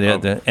lot I know.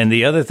 of it. And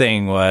the other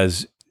thing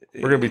was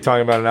we're going to be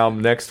talking about an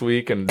album next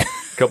week and a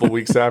couple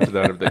weeks after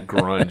that of the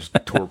grunge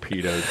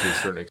torpedo to a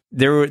certain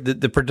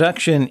extent. the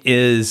production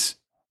is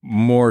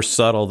more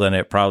subtle than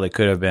it probably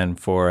could have been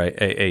for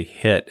a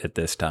hit at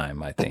this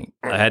time, I think.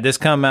 Had this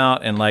come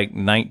out in like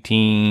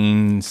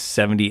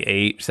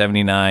 1978,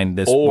 79,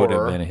 this would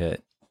have been a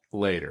hit.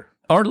 Later.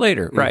 Or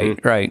later,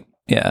 right.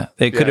 Yeah,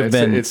 it could have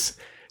been. This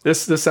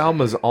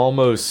album is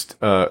almost,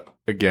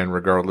 again,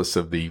 regardless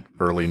of the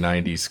early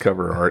 90s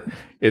cover art,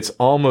 it's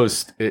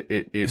almost,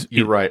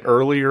 you're right,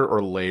 earlier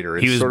or later.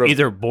 It's He was sort of,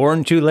 either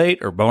born too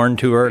late or born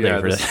too early yeah,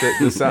 for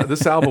this,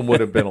 this album would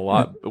have been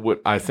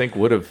I think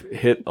would have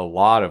hit a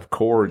lot of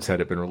chords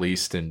had it been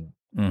released in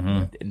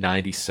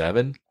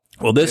 97.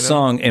 Well, this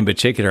song in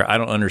particular, I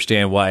don't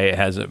understand why it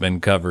hasn't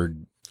been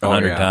covered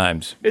 100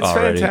 times. It's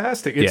already.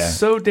 fantastic. It's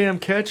so damn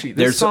catchy.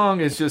 This song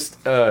is just.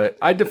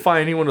 I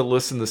defy anyone to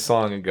listen to the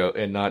song and go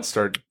and not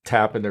start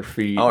tapping their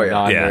feet,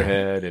 nodding their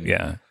head,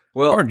 and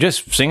or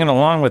just singing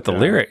along with the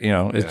lyric. You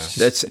know,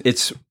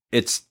 it's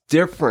it's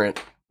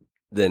different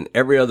than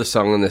every other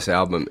song on this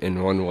album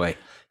in one way,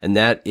 and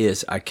that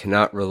is I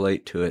cannot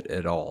relate to it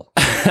at all.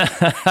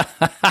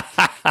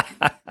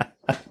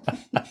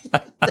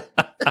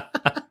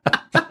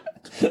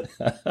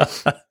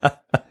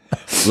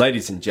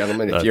 Ladies and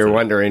gentlemen, if you're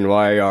wondering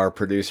why our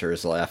producer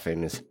is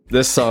laughing,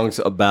 this song's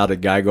about a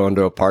guy going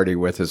to a party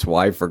with his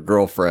wife or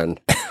girlfriend.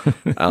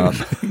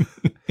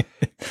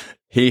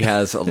 He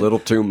has a little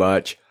too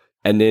much,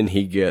 and then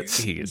he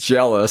gets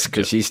jealous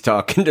because she's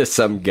talking to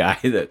some guy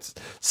that's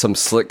some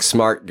slick,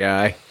 smart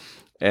guy,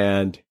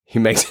 and he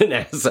makes an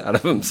ass out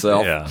of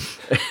himself. Yeah.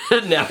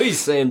 And now he's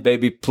saying,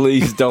 baby,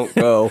 please don't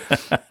go.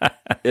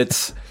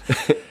 It's...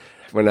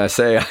 When I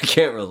say I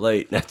can't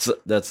relate,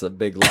 that's a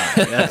big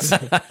lie.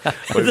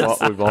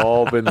 We've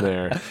all been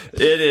there.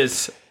 It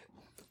is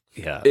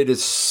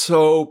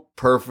so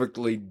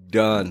perfectly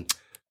done.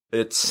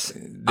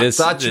 I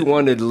thought you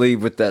wanted to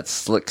leave with that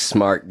slick,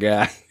 smart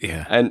guy.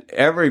 Yeah. And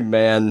every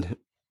man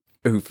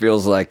who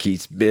feels like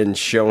he's been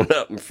shown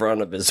up in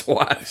front of his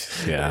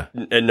wife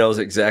and knows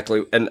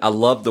exactly. And I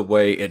love the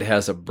way it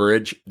has a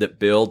bridge that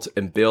builds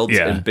and builds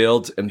and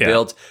builds and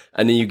builds.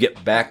 And then you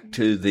get back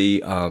to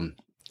the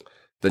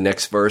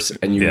next verse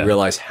and you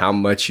realize how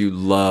much you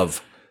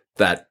love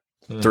that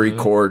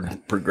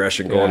 3-chord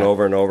progression going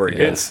over and over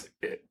again.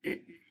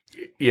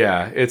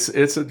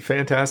 It's a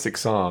fantastic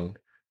song.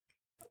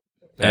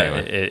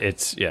 Anyway.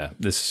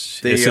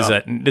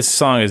 This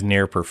song is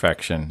near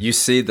perfection. You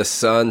see the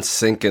sun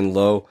sinking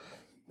low.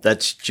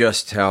 That's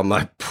just how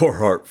my poor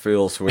heart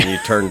feels when you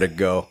turn to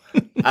go.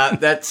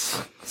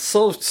 That's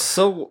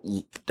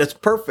that's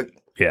perfect.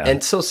 Yeah.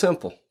 And so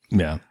simple.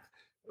 Yeah.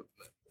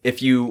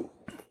 If you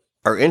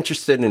are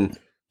interested in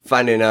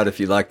finding out if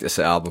you like this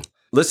album,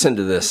 listen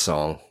to this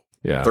song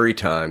 3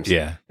 times.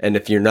 Yeah. And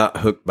if you're not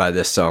hooked by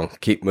this song,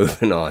 keep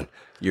moving on.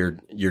 You're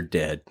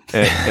dead.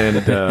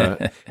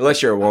 And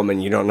unless you're a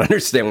woman, you don't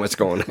understand what's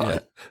going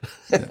on.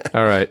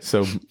 All right,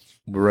 so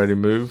we're ready to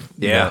move?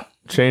 Yeah.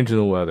 Changing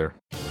the weather.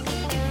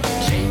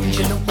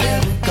 Changing the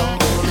weather,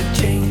 gonna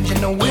change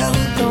in the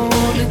weather,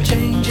 gonna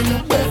change in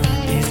the weather.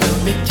 There's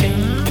no big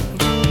change.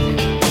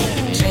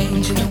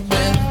 Changing the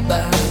weather,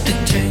 about to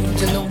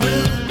change in the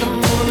weather,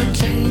 gonna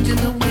change in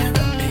the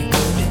weather. Ain't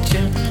gonna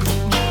change.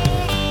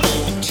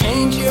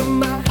 Change your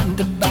mind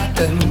about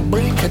the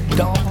break of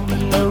dawn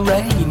and the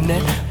rain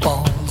that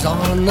falls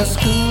on the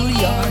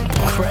schoolyard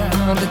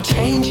crowd. To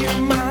change your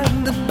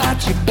mind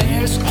about your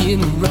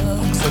bearskin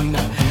rugs and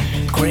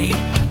the great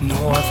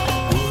north.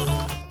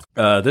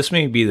 This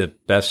may be the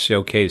best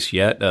showcase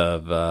yet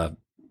of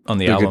on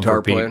the album guitar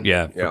for Pete. playing?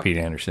 Yeah, for Pete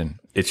Anderson.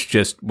 It's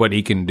just what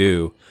he can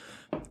do.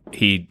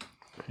 He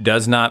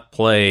does not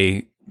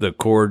play the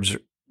chords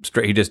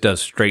straight. He just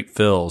does straight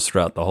fills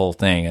throughout the whole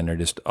thing, and they're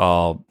just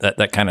all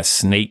that kind of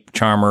snake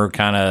charmer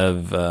kind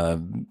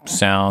of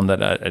sound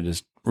that I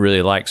just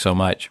really like so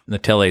much. The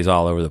tele's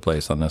all over the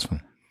place on this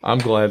one. I'm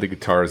glad the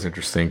guitar is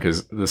interesting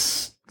because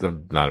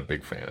I'm not a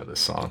big fan of this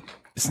song.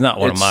 It's not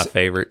one of my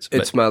favorites.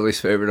 It's my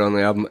least favorite on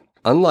the album.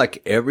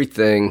 Unlike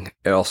everything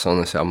else on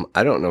this album,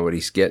 I don't know what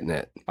he's getting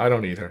at. I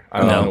don't either. I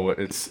don't know what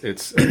it's.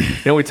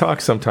 We talk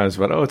sometimes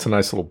about, it's a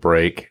nice little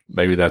break.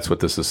 Maybe that's what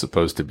this is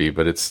supposed to be,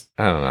 but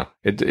I don't know.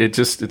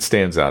 It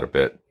stands out a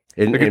bit.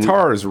 The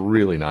guitar is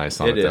really nice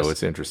on it though.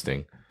 It's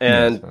interesting.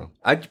 And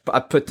I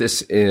put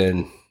this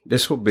in.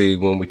 This will be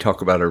when we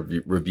talk about our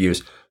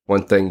reviews.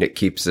 one thing that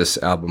keeps this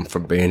album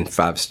from being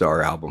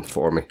 5-star album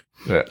for me.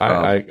 Yeah,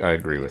 I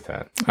agree with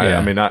that. Yeah.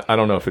 I mean, I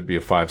don't know if it'd be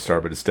a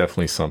 5-star, but it's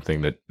definitely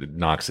something that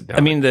knocks it down.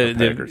 I mean, a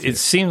peg or two. it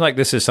seems like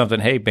this is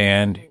something. Hey,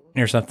 band,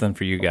 here's something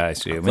for you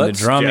guys to do. I mean, the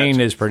drumming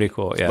is pretty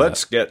cool. Yeah,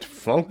 Let's get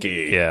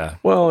funky. yeah,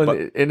 well,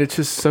 and it's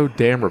just so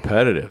damn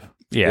repetitive.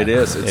 yeah. It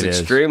is. It's It is.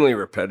 extremely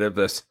repetitive.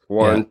 That's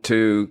 1,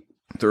 2,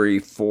 3,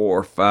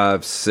 4,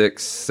 5,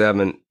 6,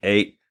 7,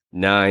 8,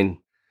 9.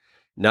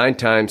 9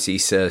 times he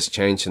says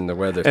changing the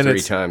weather, And 3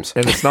 it's- times.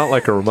 And it's not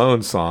like a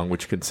Ramones song,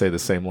 which can say the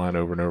same line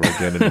over and over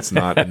again, and it's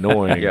not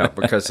annoying. Yeah,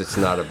 because it's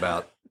not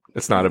about.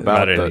 It's not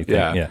about Not the, anything,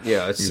 yeah. yeah.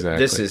 Yeah, it's, Exactly.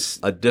 this is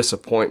a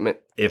disappointment.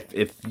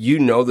 If you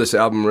know this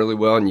album really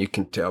well and you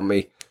can tell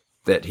me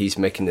that he's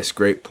making this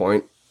great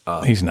point,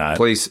 He's not.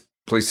 please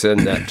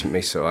send that to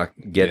me so I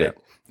get it.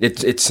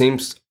 It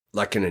seems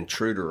like an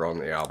intruder on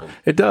the album.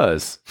 It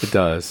does,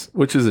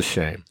 which is a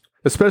shame,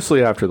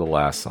 especially after the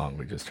last song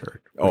we just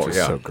heard. Which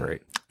is so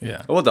great.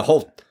 Yeah. Well, the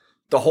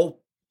whole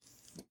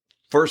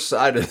first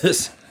side of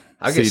this,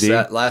 I guess CD?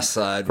 that last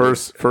side,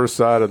 First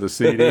side of the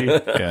CD.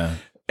 Yeah.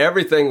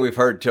 everything we've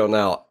heard till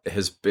now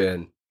has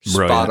been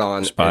spot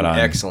Brilliant. on and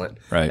excellent.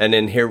 Right. And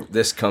then here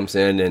this comes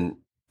in and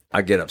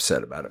I get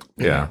upset about it.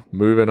 Yeah.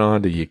 Moving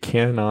on to You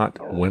Cannot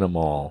Win 'Em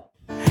All.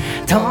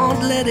 Don't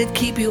let it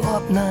keep you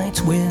up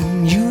nights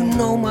when you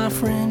know, my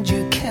friend,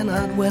 you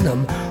cannot win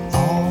them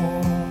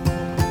all.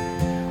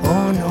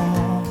 Oh no.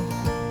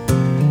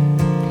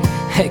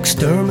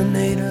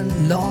 Exterminator,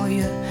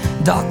 lawyer,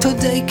 doctor,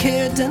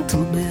 daycare,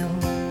 dental bill.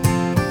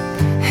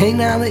 Hey,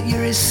 now that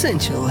you're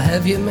essential,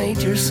 have you made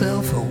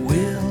yourself a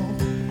will?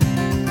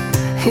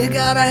 You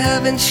gotta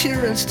have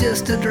insurance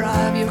just to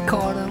drive your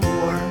car to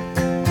work.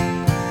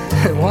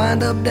 And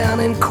wind up down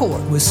in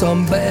court with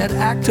some bad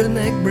actor,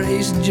 neck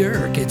brace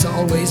jerk. It's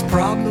always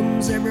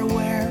problems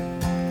everywhere.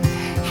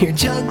 You're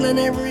juggling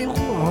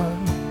everyone.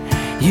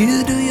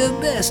 You do your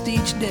best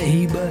each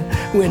day, but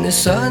when the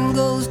sun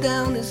goes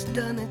down, it's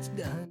done, it's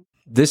done.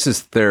 This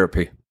is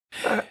therapy.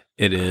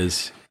 It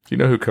is. Do you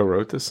know who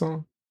co-wrote this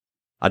song?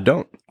 I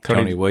don't.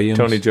 Tony Williams?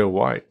 Tony Joe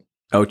White.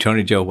 Oh,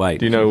 Tony Joe White.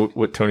 Do you know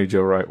what Tony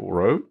Joe White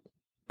wrote?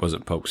 Was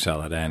it Poke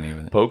Salad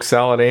Annie? Poke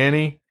Salad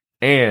Annie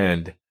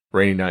and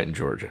Rainy Night in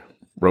Georgia.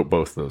 Wrote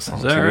both of those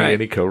songs. Is that right?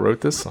 And he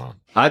co-wrote this song.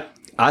 I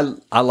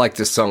like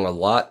this song a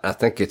lot. I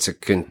think it's a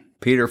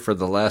competitor for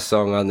the last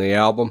song on the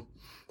album.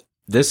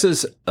 This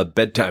is a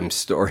bedtime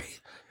story.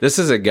 This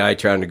is a guy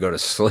trying to go to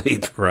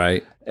sleep,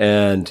 Right.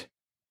 and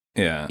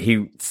Yeah.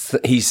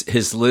 he's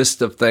his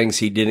list of things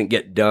he didn't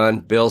get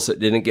done, bills that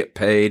didn't get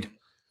paid,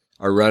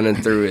 are running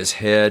through his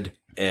head.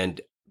 And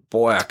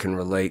boy, I can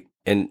relate.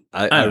 And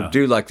I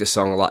do like this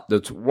song a lot.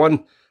 There's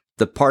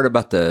the part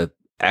about the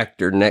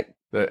actor neck.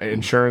 The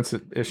insurance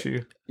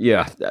issue.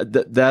 Yeah,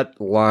 that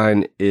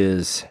line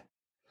is,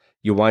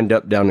 you wind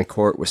up down in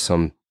court with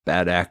some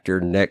bad actor,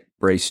 neck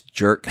brace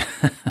jerk.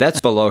 That's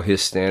below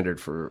his standard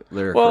for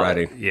lyric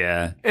writing.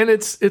 Yeah. And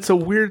it's a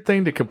weird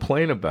thing to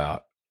complain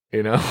about,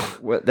 you know?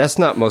 Well, that's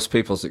not most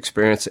people's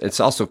experience. It's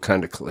also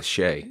kind of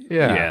cliche.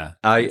 Yeah. Yeah.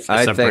 I It's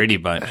think, a Brady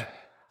Bunch.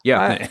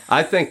 Yeah,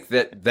 I think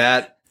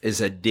that is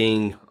a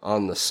ding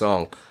on the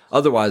song.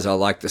 Otherwise, I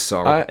like the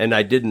song, and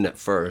I didn't at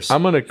first.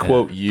 I'm going to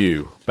quote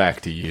you back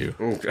to you.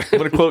 Okay. I'm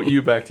going to quote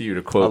you back to you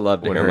to quote I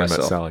love to When hear Harry Met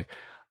myself. Sally.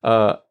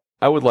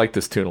 I would like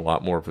this tune a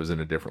lot more if it was in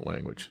a different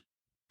language.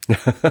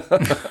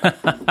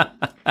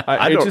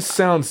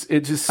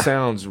 It just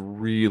sounds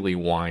really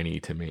whiny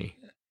to me.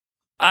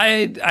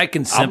 I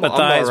can I'm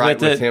sympathize all right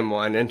with it him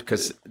whining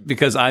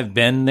because I've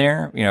been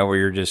there, where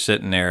you're just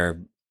sitting there,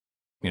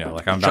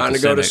 like I'm about trying to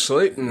go to send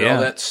sleep and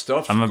all that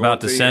stuff. I'm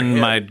about to send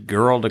my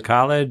girl to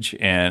college,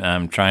 and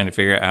I'm trying to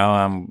figure out how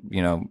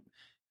I'm,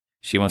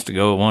 she wants to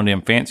go to one of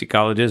them fancy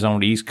colleges on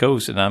the East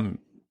Coast, and I'm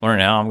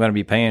learning how I'm going to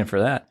be paying for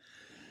that.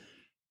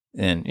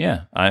 And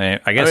yeah, I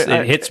guess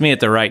it hits me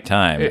at the right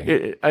time.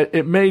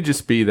 It may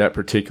just be that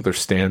particular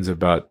stanza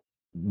about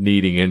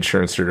needing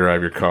insurance to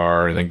drive your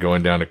car and then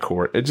going down to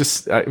court. It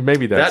just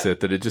maybe that's it.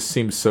 That it just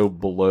seems so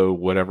below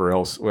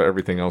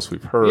everything else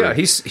we've heard. Yeah,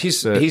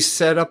 he's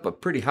set up a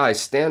pretty high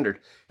standard,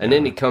 and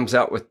then he comes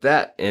out with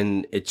that,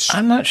 and it's.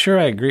 I'm not sure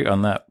I agree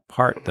on that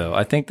part, though.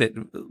 I think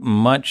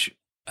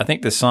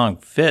the song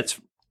fits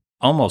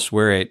almost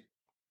where it.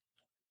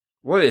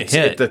 Well,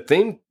 the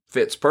theme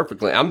fits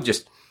perfectly. I'm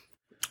just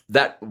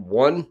that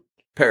one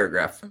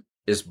paragraph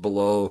is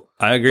below.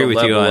 I agree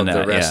with you on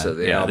that. The rest of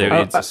the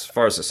album, as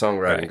far as the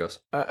songwriting goes.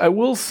 I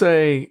will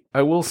say,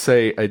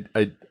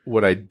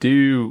 what I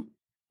do.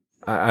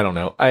 I don't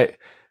know.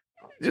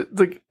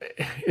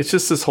 It's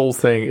just this whole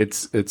thing.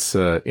 It's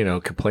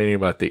complaining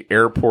about the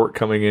airport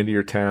coming into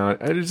your town.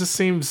 And it just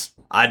seems.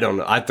 I don't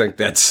know. I think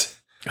that's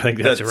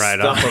right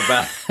stuff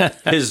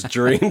about his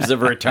dreams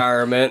of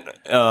retirement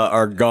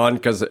are gone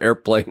because the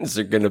airplanes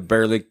are going to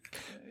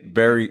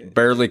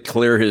barely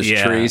clear his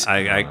trees.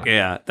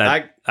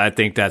 I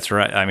think that's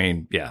right. I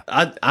mean, yeah.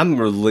 I'm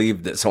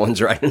relieved that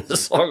someone's writing a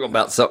song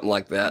about something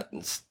like that.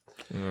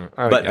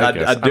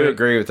 I do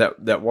agree with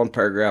that one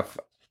paragraph.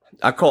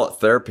 I call it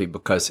therapy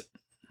because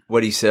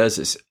what he says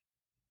is,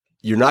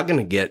 you're not going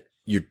to get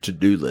your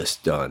to-do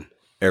list done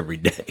every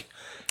day.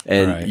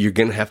 And you're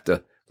going to have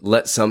to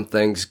let some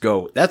things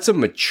go. That's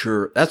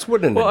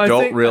what an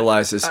adult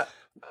realizes.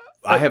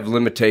 I have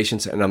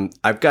limitations, and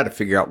I've got to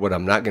figure out what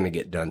I'm not going to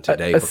get done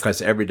today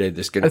because every day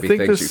there's going to be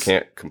things you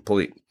can't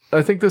complete.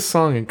 I think this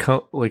song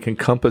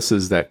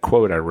encompasses that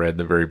quote I read in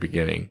the very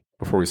beginning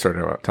before we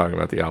started talking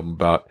about the album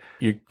about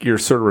you're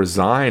sort of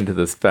resigned to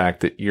the fact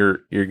that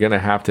you're going to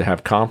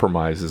have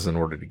compromises in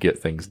order to get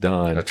things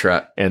done. That's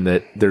right. And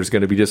that there's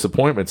going to be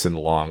disappointments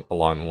along the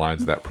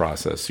lines of that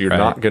process. So you're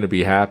not going to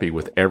be happy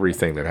with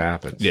everything that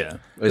happens. Yeah.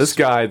 This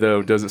guy,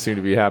 though, doesn't seem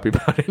to be happy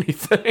about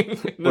anything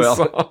in this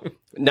song.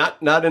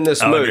 Not in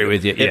this mood. I agree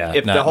with you. Yeah,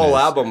 if the whole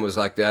album was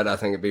like that, I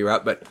think it'd be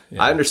right. But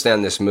I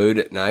understand this mood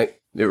at night.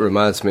 It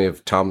reminds me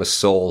of Thomas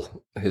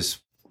Sowell. His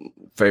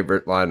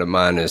favorite line of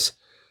mine is,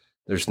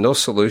 "There's no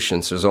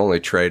solutions. There's only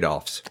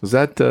trade-offs." Was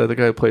that the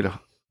guy who played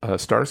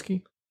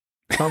Starsky?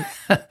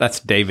 That's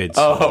David.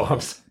 Oh,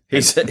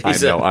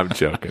 I'm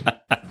joking.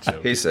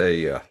 He's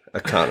a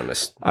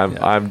economist.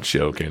 I'm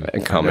joking.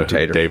 And commentator.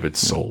 I know who David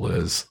Soul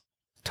is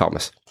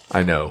Thomas.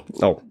 I know.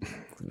 Oh,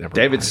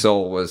 David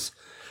Soul was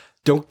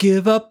 "Don't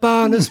give up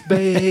on us,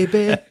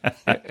 baby."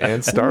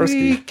 And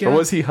Starsky. Or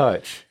was he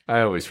Hutch? I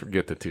always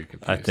forget the two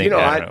confused. I think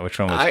I don't know which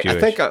one was Jewish. I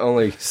think I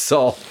only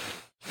saw.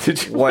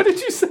 What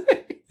did you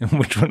say?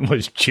 Which one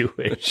was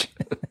Jewish?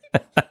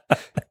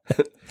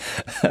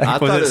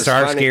 Was it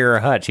Starsky or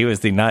Hutch? He was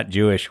the not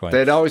Jewish one.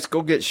 They'd always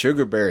go get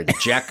Sugar Bear and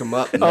jack him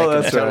up and make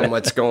him tell him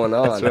what's going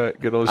on. That's right.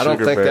 Good old I don't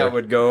Sugar think Bear. that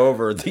would go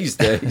over these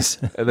days.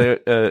 And they,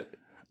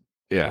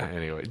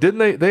 anyway, did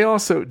they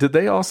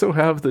also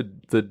have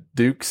the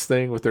Dukes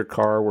thing with their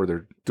car where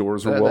their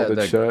doors were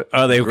welded shut?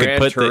 Oh, they Gran could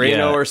put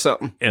Torino or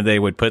something. And they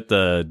would put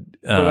the.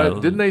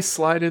 Didn't they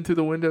slide in through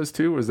the windows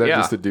too? Or was that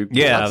just a Duke?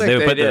 Yeah, they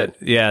would put did.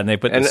 and they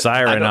put the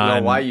siren on. I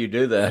don't know why you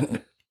do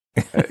that.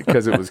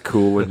 Because it was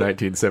cool in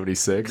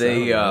 1976.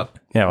 Why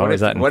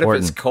was that important? What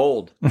if it's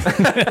cold?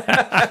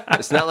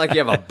 It's not like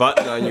you have a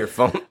button on your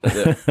phone.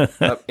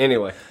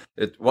 Anyway,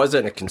 it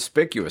wasn't a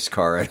conspicuous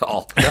car at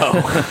all.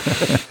 No.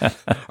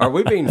 Are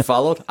we being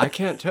followed? I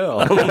can't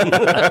tell.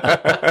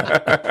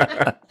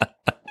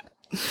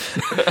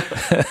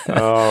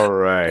 All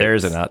right.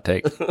 There's an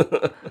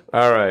outtake.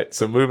 All right.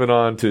 So moving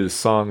on to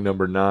song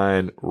number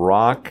 9,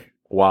 "Rock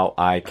While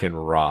I Can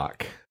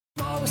Rock."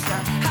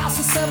 House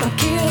of 7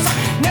 kids.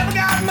 Never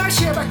got my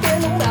share back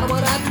then, no matter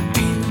what I could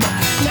do.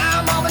 Now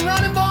I'm off and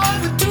running, boy,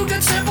 with 2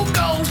 good simple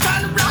goals.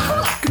 Trying to rock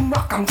while I can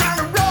rock. I'm trying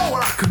to roll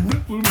while I can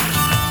roll.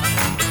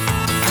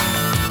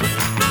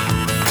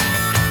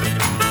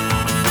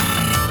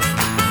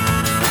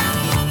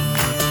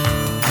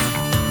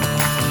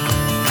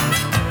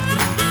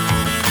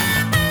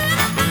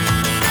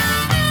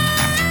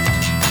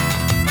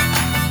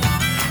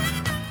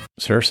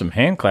 So there's some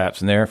hand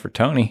claps in there for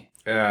Tony.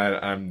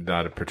 I'm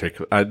not a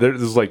particular.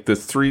 There's like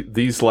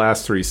these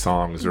last 3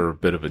 songs are a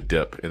bit of a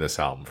dip in this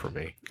album for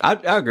me. I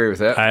agree with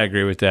that. I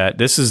agree with that.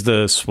 This is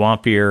the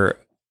swampiest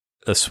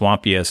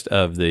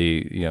of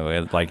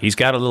the, like he's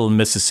got a little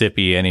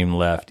Mississippi in him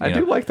left. I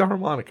do like the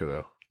harmonica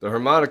though. The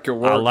harmonica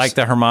works. I like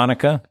the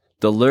harmonica.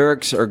 The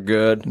lyrics are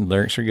good.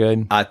 Lyrics are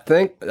good. I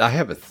think I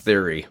have a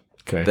theory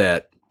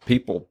that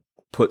people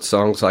put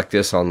songs like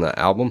this on the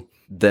album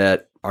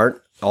that aren't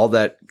all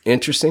that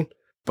interesting,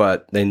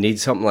 but they need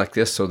something like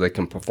this so they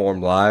can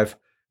perform live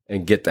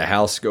and get the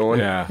house going.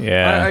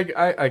 Yeah.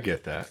 I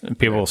get that. And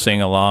people will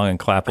sing along and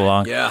clap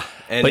along. Yeah.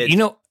 But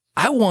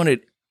I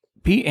wanted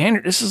Pete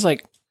Anderson. This is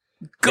like,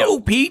 go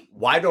Pete.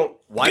 Why don't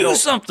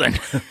something?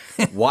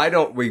 Why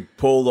don't we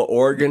pull the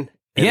organ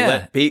and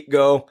let Pete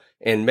go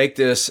and make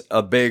this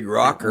a big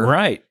rocker,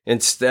 right?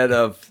 Instead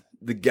of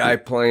the guy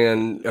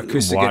playing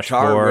acoustic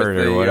guitar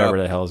with or whatever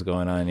the hell's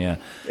going on. Yeah,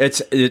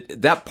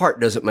 that part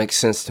doesn't make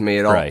sense to me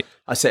at all. Right.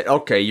 I said,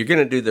 okay, you're going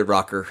to do the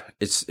rocker.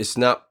 It's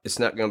not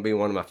going to be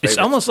one of my favorites. It's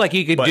almost like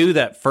you could do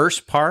that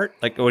first part,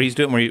 like what he's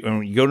doing,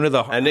 when you go into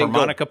the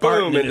harmonica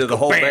part, and then into the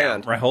whole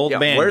band. Right, whole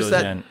band. Where's goes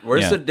that? in.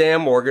 Where's the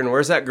damn organ?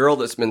 Where's that girl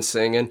that's been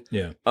singing?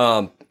 Yeah.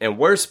 And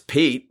where's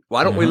Pete?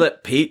 Why don't we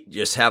let Pete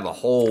just have a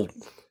whole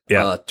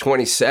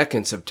 20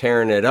 seconds of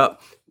tearing it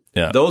up?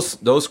 Yeah.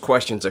 Those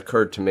questions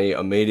occurred to me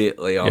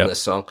immediately on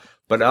this song.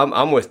 But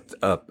I'm with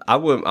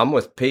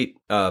Pete.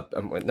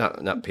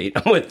 Not Pete.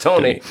 I'm with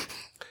Tony.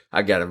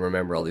 I got to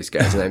remember all these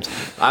guys' names.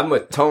 I'm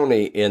with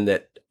Tony in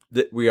that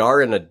we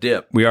are in a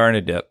dip. We are in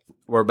a dip.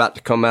 We're about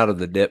to come out of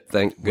the dip.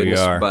 Thank goodness.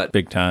 We are, but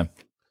big time.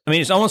 I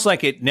mean, it's almost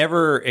like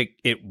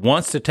it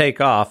wants to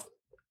take off.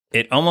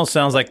 It almost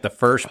sounds like the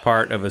first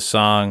part of a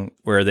song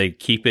where they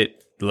keep it,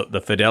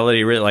 the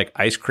fidelity, really like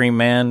Ice Cream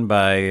Man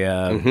by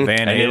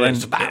Van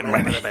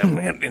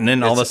Halen. And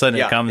then all of a sudden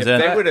it comes in.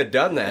 If they would have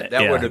done that,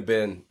 that would have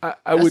been,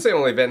 that's the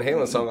only Van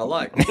Halen song I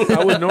like.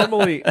 I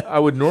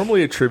would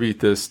normally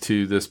attribute this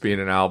to this being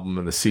an album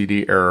in the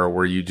CD era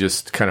where you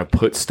just kind of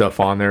put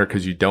stuff on there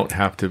because you don't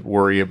have to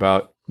worry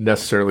about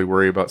necessarily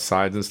worry about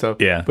sides and stuff.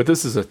 Yeah. But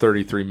this is a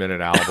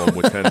 33-minute album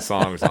with 10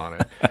 songs on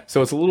it.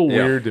 So it's a little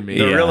weird to me.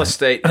 The real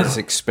estate is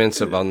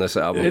expensive on this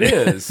album. It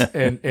is.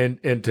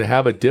 And to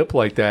have a dip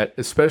like that,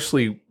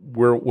 especially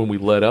when we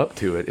led up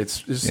to it,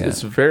 it's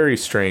very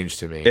strange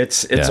to me.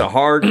 It's a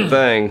hard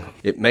thing.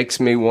 It makes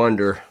me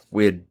wonder.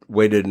 We had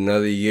waited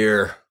another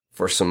year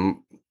for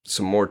some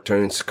more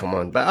tunes to come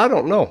on. But I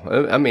don't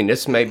know. I mean,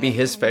 this may be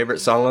his favorite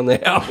song on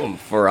the album,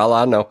 for all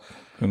I know.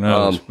 Who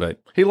knows?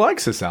 But he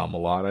likes this album a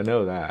lot. I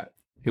know that.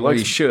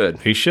 He should.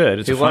 He should.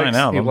 It's a fine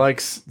album. He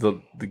likes the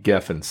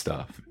Geffen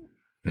stuff.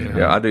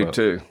 Yeah, I do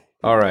too.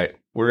 All right.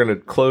 We're going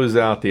to close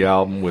out the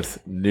album with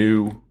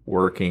New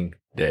Working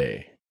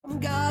Day.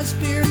 Guys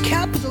fear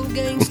capital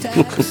gains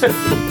tax.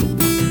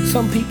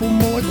 Some people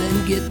more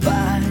than get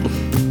by.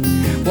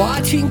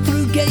 Watching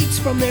through gates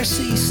from their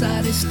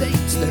seaside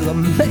estates, they're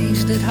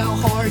amazed at how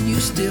hard you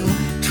still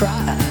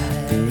try.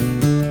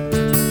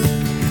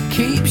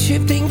 Keep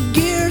shifting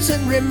gears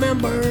and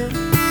remember,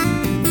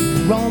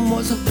 Rome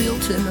wasn't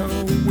built in a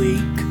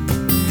week.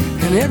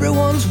 And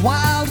everyone's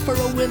wild for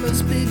a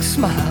winner's big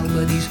smile,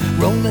 but he's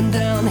rolling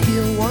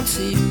downhill once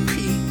he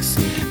peaks.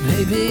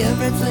 Baby,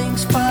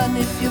 everything's fine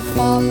if you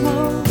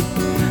follow,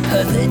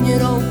 then you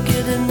don't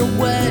get in the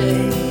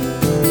way.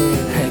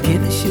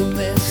 Give us your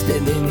best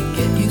and then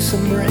get you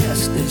some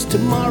rest, as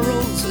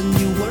tomorrow's a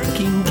new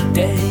working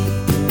day.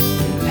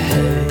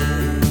 Hey.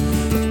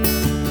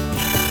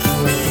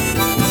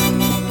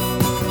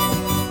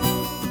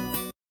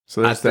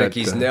 So I think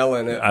he's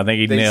nailing it. I think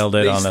he nailed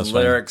it on this one. These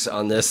lyrics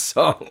on this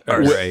song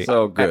are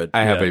so good.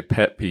 I have a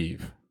pet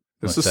peeve.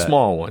 This is a that?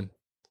 small one.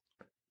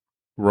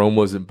 Rome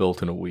wasn't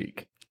built in a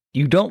week.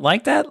 You don't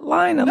like that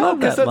line? I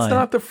love that that's line.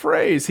 not the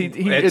phrase.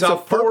 It's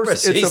on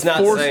purpose. He's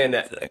not saying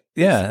that.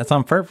 Yeah, that's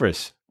on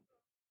purpose.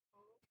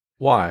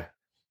 Why?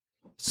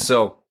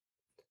 So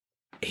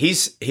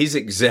he's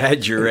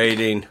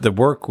exaggerating The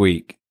work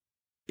week.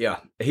 Yeah,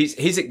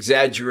 he's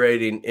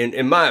exaggerating.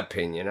 In my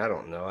opinion, I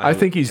don't know. I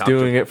think he's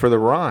doing it for the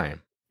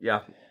rhyme. Yeah,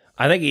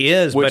 I think he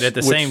is, but at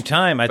the same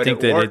time, I think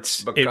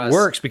that it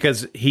works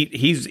because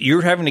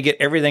you're having to get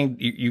everything.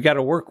 You got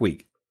a work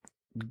week.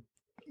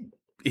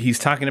 He's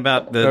talking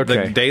about the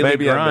daily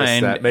Maybe grind. I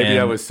missed that. Maybe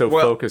I was so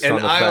focused on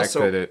the fact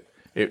also, that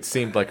it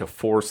seemed like a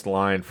forced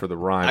line for the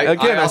rhyme.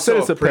 I said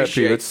it's a pet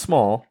peeve. It's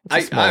small.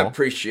 I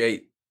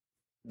appreciate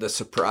the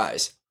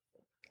surprise.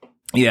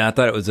 Yeah, I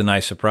thought it was a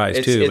nice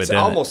surprise too. It's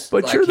almost.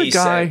 But like you're the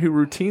guy said, who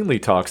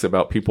routinely talks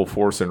about people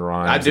forcing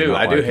rhymes. I do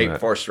hate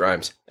forced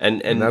rhymes,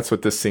 and that's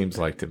what this seems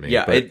like to me.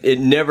 Yeah, it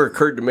never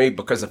occurred to me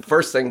because the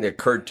first thing that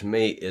occurred to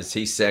me is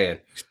he's saying,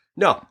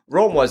 "No,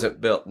 Rome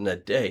wasn't built in a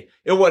day.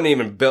 It wasn't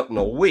even built in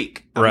a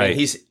week." I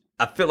mean,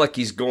 I feel like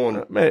he's going.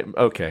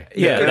 Okay.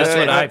 Yeah, that's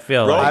what I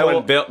feel. Rome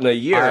wasn't built in a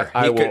year.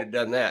 He could have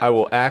done that. I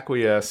will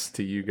acquiesce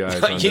to you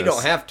guys. On you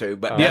don't have to,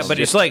 but yeah, but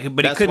it's like,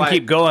 but he couldn't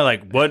keep going.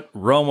 Like, what?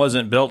 Rome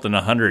wasn't built in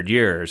 100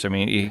 years. I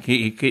mean,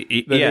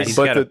 he's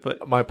got to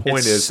put. My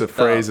point is the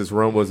phrase is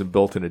Rome wasn't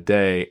built in a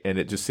day, and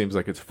it just seems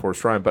like it's a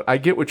forced rhyme. But I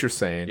get what you're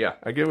saying. Yeah,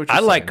 I get what you're saying.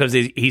 I like because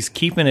he's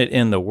keeping it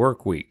in the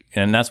work week,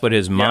 and that's what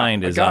his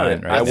mind is on.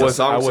 It. Right? I was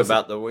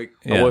about the week.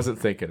 I wasn't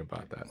thinking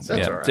about that.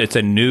 That's all right. It's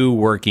a new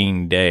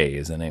working day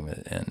is the name of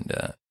it,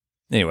 and.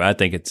 Anyway, I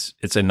think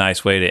it's a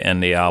nice way to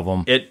end the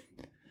album.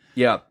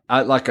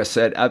 Like I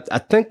said, I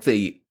think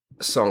the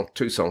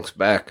two songs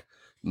back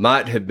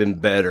might have been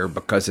better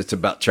because it's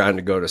about trying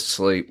to go to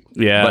sleep.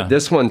 Yeah, but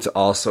this one's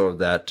also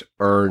that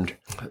earned.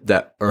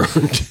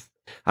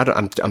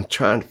 I'm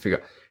trying to figure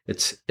out.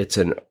 It's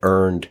an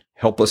earned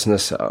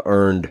helplessness,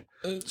 earned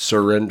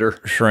surrender.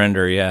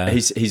 Surrender, yeah.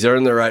 He's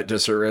earned the right to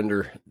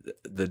surrender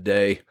the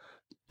day.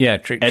 Yeah,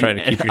 try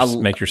to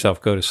make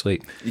yourself go to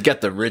sleep. You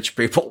got the rich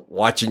people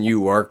watching you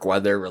work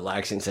while they're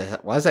relaxing. Say,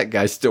 why is that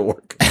guy still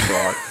working so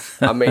hard?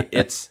 I mean,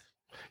 it's.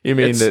 You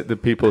mean the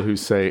people who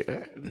say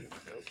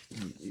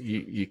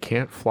you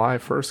can't fly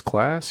first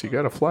class? You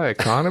got to fly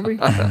economy.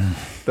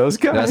 Those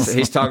guys.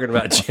 He's talking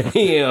about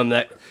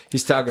GM.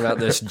 He's talking about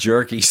this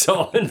jerk he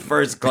saw in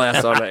first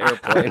class on an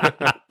airplane.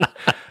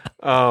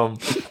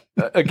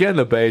 Again,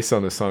 the bass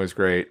on the song is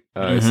great.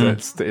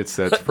 It's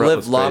that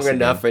live long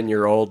enough and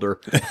you're older.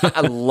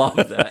 I love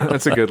that.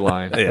 That's a good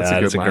line.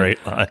 That's a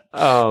great line.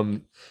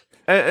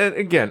 And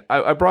again,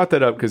 I brought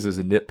that up because it's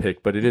a nitpick,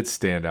 but it did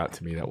stand out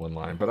to me, that one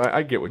line. But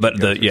I get what.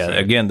 But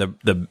again,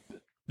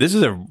 this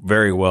is a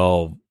very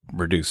well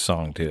reduced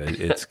song too.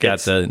 It's got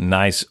the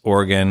nice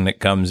organ that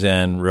comes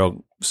in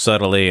real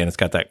subtly, and it's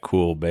got that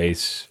cool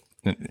bass.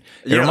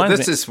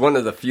 This is one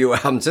of the few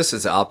albums. This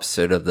is the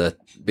opposite of the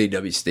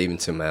B.W.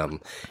 Stevenson album.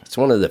 It's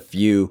one of the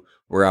few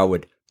where I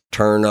would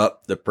turn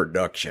up the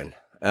production.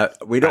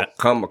 We don't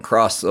come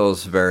across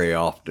those very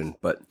often,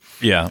 but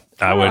yeah,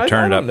 I would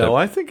turn it up. No,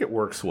 I think it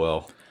works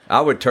well.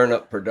 I would turn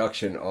up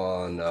production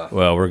on.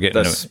 We're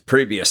getting this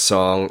previous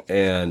song,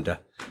 and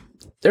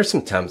there's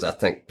some times I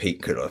think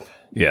Pete could have.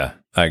 Yeah,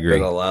 I agree.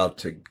 Been allowed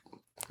to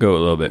go a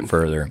little bit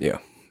further. Yeah,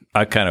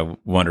 I kind of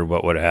wondered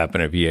what would have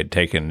happened if he had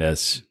taken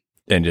this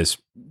and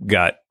just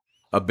got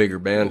a bigger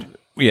band.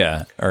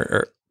 Yeah,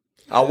 or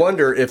I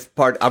wonder if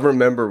I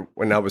remember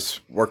when I was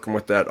working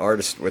with that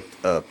artist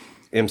with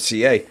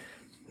MCA,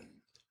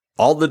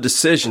 all the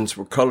decisions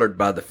were colored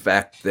by the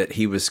fact that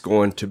he was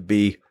going to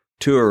be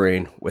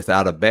touring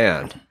without a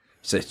band. He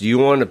says, do you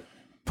want to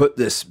put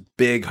this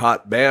big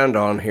hot band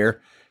on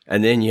here?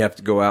 And then you have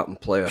to go out and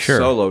play a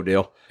solo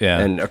deal.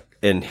 Yeah.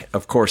 And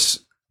of course,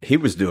 he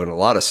was doing a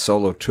lot of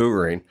solo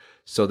touring.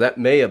 So that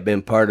may have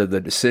been part of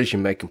the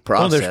decision-making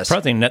process.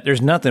 Well,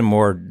 there's nothing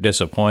more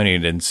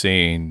disappointing than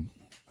seeing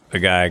a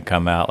guy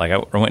come out. Like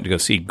I went to go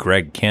see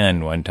Greg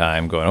Kihn one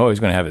time going, he's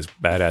going to have his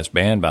badass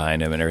band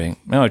behind him and everything.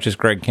 No, it's just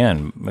Greg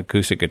Kihn,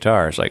 acoustic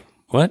guitar. It's like,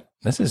 what?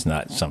 This is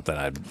not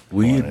something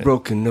We had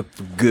broken up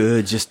for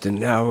good just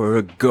an hour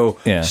ago.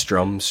 Yeah.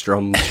 Strum,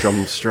 strum,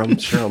 strum, strum,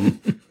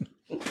 strum.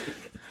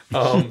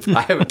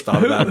 I haven't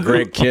thought about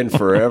Greg Kihn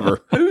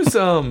forever.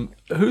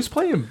 Who's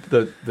playing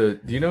the do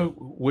you know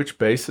which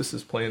bassist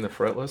is playing the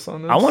fretless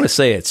on this? I want to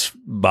say it's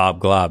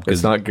Bob Glob.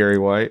 It's not Gary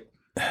White.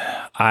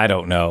 I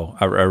don't know.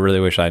 I really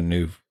wish I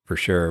knew for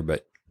sure,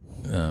 but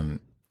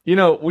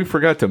we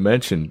forgot to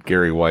mention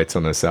Gary White's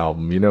on this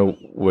album. You know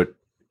what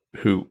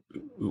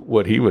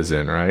he was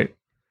in, right?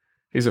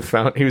 He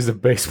was the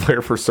bass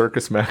player for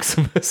Circus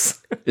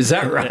Maximus. Is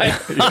that right?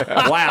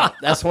 Yeah. Wow,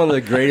 that's one of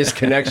the greatest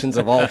connections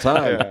of all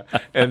time. Yeah.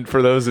 And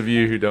for those of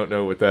you who don't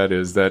know what that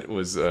is, that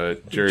was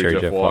Jerry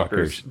Jeff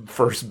Walker's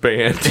first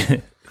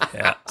band.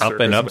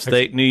 Up in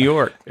upstate New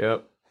York.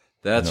 Yep.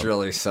 That's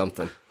really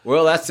something.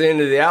 Well, that's the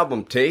end of the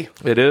album, T.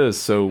 It is.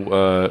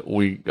 So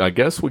I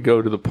guess we go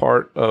to the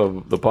part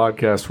of the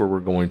podcast where we're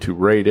going to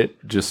rate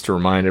it. Just to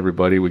remind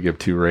everybody, we give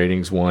 2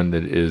 ratings. One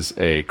that is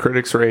a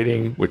critic's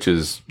rating, which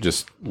is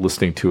just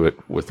listening to it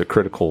with a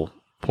critical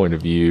point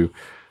of view.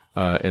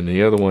 And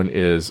the other one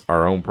is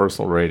our own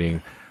personal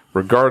rating.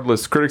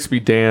 Regardless, critics be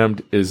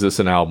damned, is this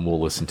an album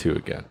we'll listen to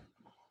again?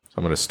 So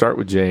I'm going to start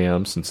with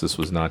JM since this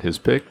was not his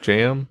pick.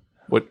 JM,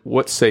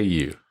 what say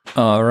you?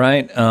 All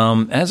right.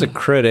 As a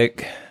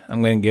critic,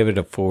 I'm going to give it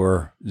a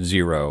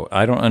 4.0.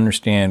 I don't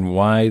understand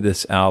why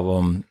this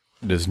album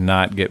does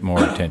not get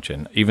more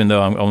attention, even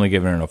though I'm only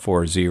giving it a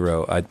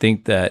 4.0. I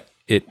think that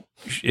it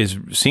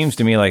seems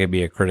to me like it'd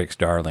be a critic's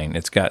darling.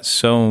 It's got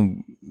so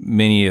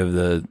many of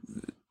the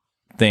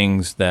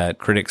things that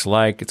critics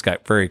like. It's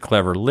got very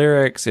clever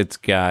lyrics. It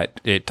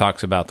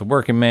talks about the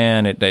working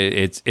man.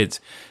 It's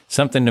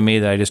something to me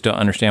that I just don't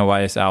understand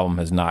why this album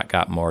has not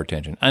got more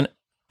attention.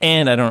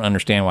 And I don't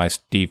understand why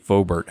Steve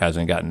Forbert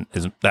hasn't gotten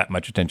that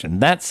much attention.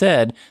 That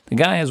said, the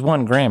guy has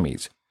won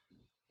Grammys.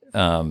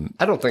 I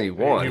don't think he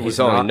won. He's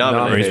only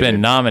nominated. He's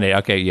been nominated.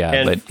 Okay,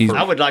 yeah. But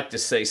I would like to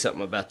say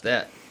something about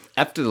that.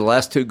 After the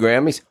last 2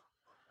 Grammys,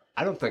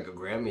 I don't think a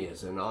Grammy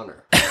is an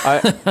honor.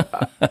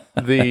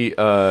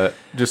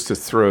 Just to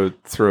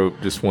throw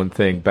just one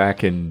thing,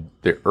 back in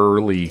the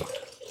early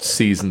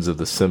seasons of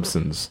The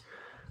Simpsons,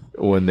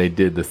 when they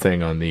did the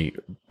thing on the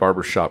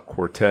Barbershop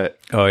Quartet.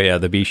 Oh, yeah,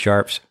 the B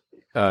Sharps.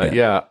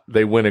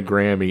 They win a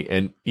Grammy,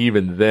 and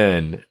even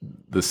then,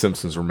 The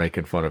Simpsons were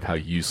making fun of how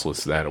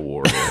useless that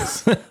award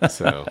is.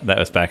 So that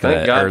was back in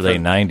the early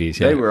 '90s.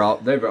 Yeah,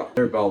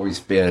 they've always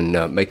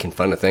been making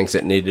fun of things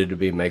that needed to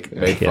be made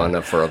fun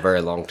of for a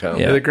very long time.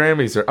 Yeah, the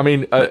Grammys are. I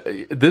mean,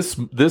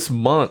 this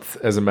month,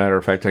 as a matter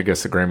of fact, I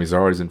guess the Grammys are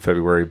always in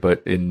February,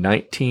 but in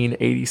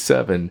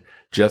 1987.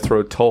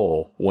 Jethro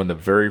Tull won the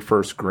very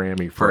first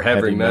Grammy for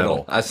heavy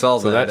metal. I saw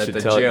that at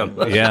the gym.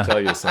 That should tell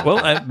you something.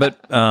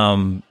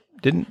 Well,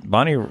 didn't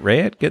Bonnie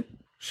Raitt get?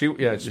 She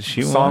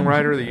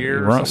Songwriter of the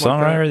Year,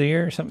 Songwriter of the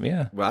Year, or something.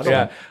 Yeah. Well, I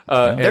don't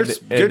know. There's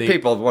good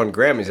people have won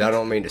Grammys. I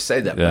don't mean to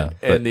say that,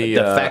 but the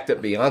fact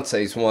that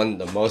Beyonce's won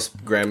the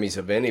most Grammys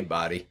of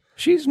anybody.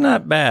 She's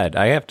not bad,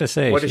 I have to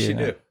say. What does she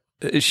do?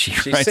 She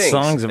writes sings,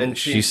 songs, and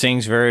she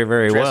sings very,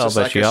 very well,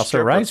 but she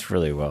also writes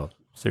really well.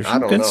 There's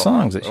some good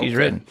songs that she's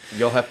written.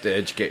 You'll have to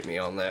educate me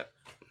on that.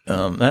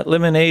 That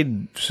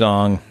Lemonade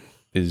song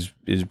is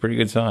a pretty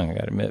good song, I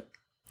got to admit.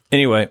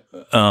 Anyway,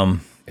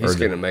 he's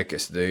going to make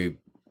us do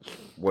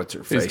what's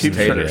her face? He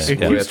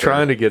keeps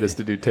trying to get us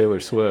to do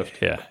Taylor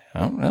Swift. Yeah.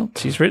 Oh, well,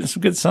 she's written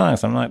some good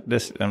songs. I'm not going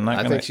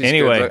to.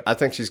 Anyway, I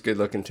think she's good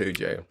looking too,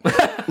 Jay.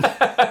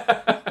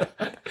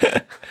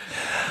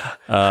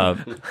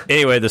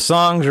 Anyway, the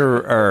songs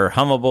are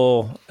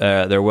hummable.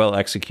 They're well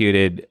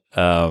executed.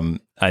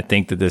 I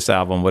think that this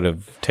album would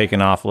have taken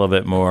off a little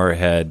bit more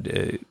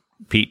had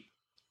Pete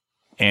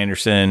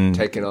Anderson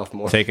taken off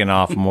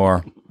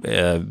more,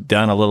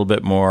 done a little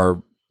bit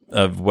more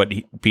of what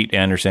Pete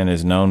Anderson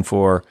is known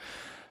for.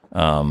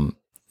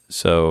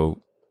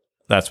 So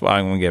that's why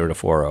I'm going to give it a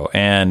 4.0.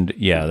 And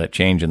yeah, that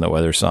Change in the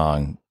Weather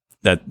song,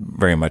 that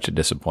very much a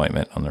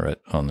disappointment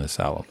on this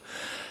album.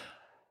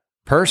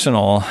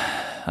 Personal,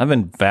 I've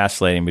been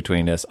vacillating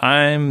between this.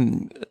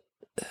 I'm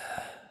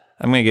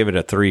going to give it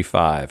a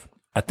 3.5.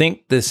 I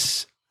think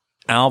this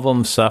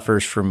album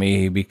suffers for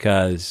me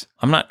because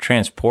I'm not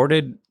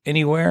transported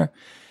anywhere.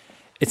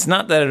 It's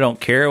not that I don't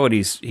care what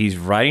he's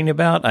writing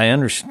about. I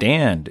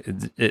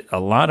understand a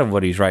lot of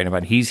what he's writing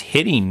about. He's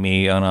hitting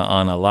me on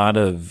a lot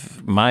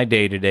of my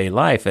day-to-day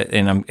life,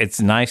 and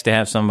it's nice to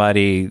have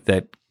somebody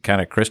that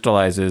kind of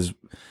crystallizes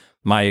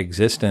my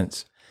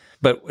existence.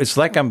 But it's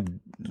like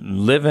I'm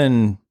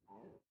living.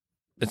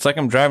 It's like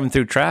I'm driving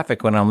through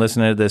traffic when I'm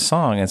listening to this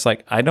song. It's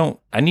like I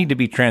need to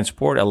be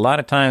transported. A lot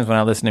of times when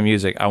I listen to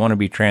music, I want to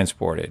be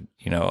transported.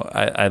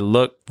 I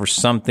look for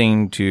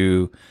something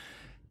to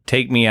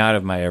take me out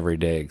of my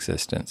everyday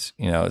existence.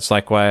 It's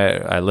like why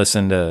I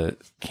listen to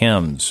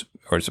hymns,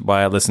 or it's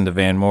why I listen to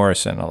Van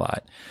Morrison a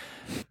lot.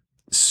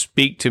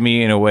 Speak to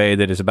me in a way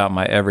that is about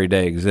my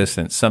everyday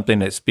existence, something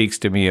that speaks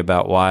to me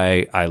about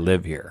why I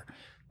live here,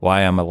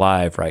 why I'm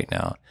alive right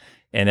now.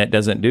 And it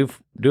doesn't do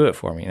it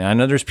for me. And I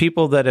know there's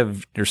people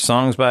there's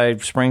songs by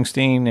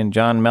Springsteen and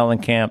John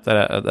Mellencamp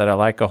that I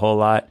like a whole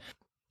lot.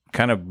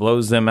 Kind of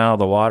blows them out of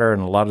the water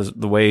in a lot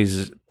of the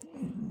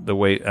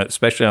way,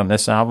 especially on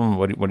this album,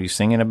 what are you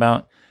singing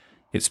about?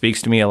 It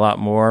speaks to me a lot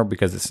more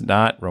because it's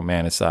not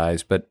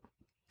romanticized, but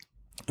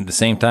at the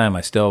same time,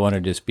 I still want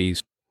to just be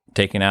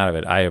taken out of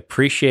it. I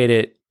appreciate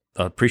it.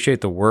 I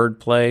appreciate the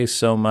wordplay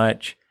so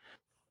much.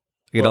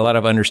 I get a lot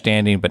of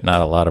understanding, but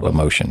not a lot of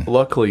emotion.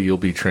 Luckily, you'll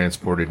be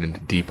transported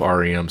into deep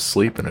REM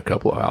sleep in a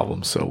couple of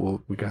albums,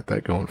 so we got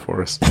that going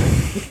for us.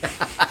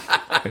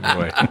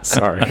 Anyway,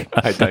 sorry,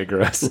 I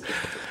digress.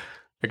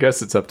 I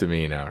guess it's up to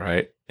me now,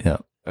 right? Yeah.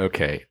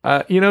 Okay.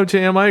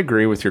 Jam, I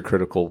agree with your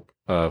critical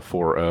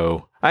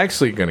 4.0.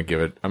 I'm going to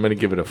give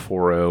it a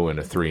 4.0 and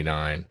a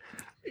 3.9.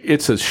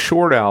 It's a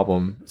short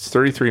album. It's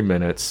 33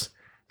 minutes,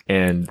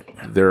 and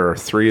there are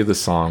 3 of the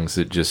songs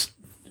that just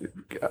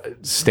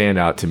stand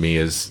out to me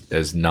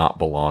as not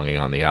belonging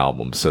on the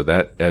album. So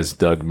that, as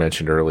Doug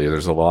mentioned earlier,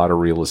 there's a lot of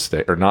real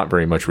estate, or not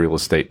very much real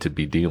estate, to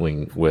be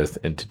dealing with,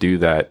 and to do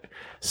that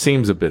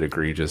seems a bit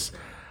egregious.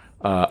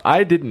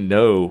 I didn't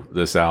know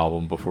this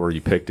album before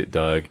you picked it,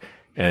 Doug,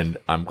 and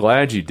I'm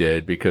glad you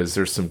did, because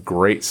there's some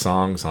great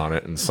songs on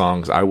it, and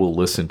songs I will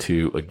listen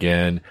to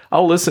again.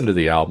 I'll listen to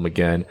the album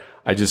again.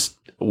 I just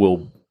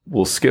will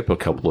skip a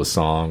couple of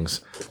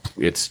songs.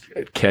 It's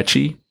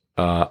catchy.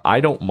 I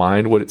don't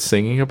mind what it's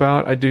singing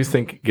about. I do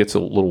think it gets a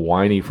little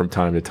whiny from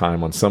time to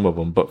time on some of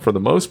them, but for the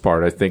most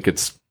part, I think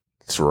it's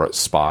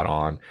spot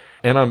on.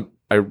 And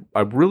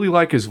I really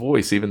like his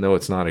voice, even though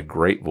it's not a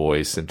great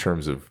voice in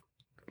terms of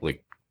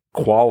like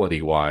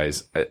quality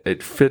wise.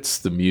 It fits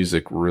the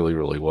music really,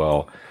 really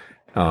well.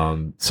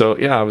 So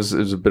yeah, it was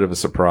a bit of a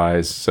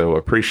surprise. So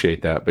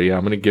appreciate that. But yeah,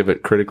 I'm going to give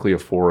it critically a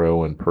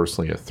 4.0 and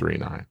personally a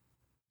 3.9.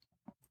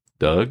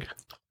 Doug?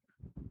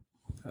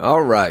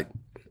 All right.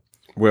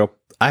 Well,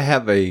 I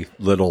have a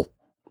little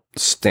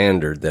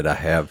standard that I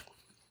have.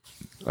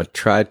 I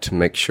try to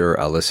make sure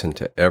I listen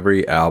to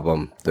every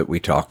album that we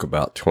talk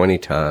about 20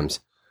 times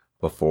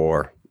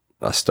before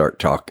I start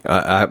talking.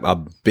 I'm a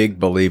big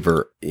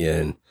believer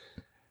in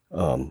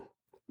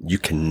you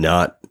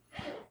cannot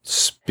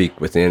speak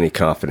with any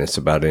confidence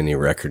about any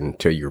record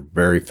until you're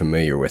very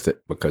familiar with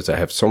it, because I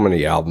have so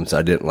many albums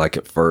I didn't like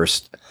at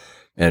first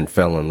and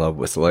fell in love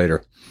with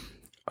later.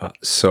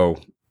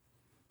 So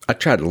I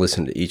try to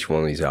listen to each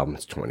one of these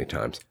albums 20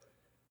 times.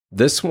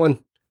 This one,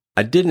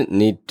 I didn't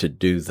need to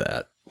do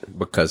that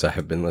because I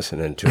have been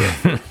listening to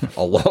it for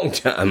a long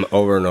time,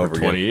 over and over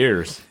again. 20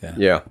 years.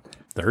 Yeah.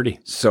 30.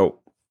 So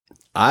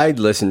I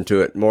listened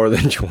to it more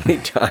than 20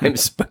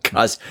 times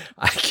because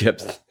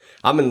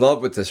I'm in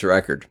love with this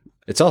record.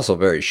 It's also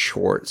very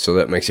short, so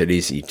that makes it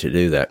easy to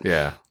do that.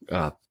 Yeah.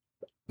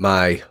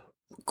 My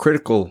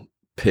critical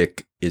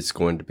pick is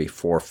going to be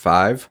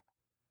 4.5,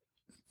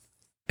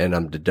 and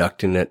I'm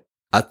deducting it.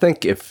 I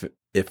think if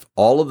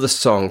all of the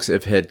songs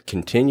had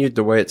continued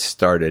the way it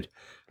started,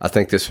 I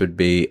think this would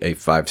be a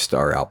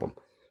 5-star album.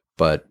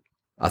 But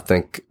I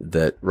think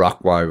that Rock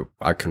Why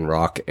I Can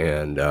Rock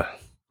and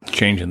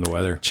Changing the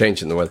Weather.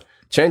 Changing the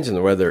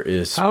Weather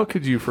is... How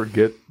could you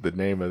forget the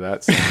name of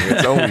that song?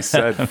 It's only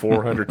said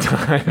 400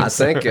 times.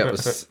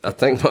 I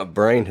think my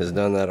brain has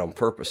done that on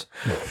purpose.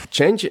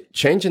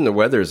 Changing the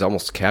Weather is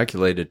almost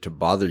calculated to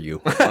bother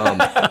you.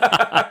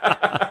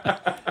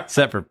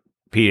 Except for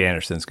Pete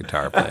Anderson's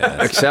guitar play.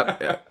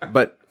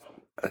 But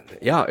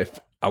yeah,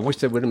 I wish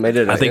they would have made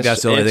it. I think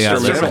that's the only thing I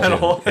listened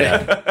to.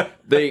 Yeah.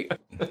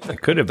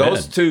 It could have been.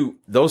 Two.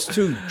 Those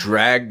two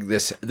drag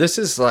this. This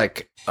is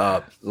like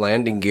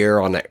landing gear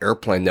on an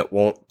airplane that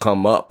won't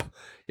come up.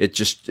 It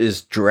just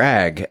is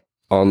drag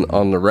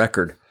on the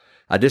record.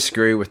 I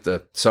disagree with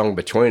the song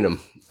Between Them.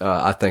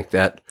 I think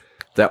that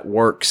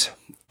works,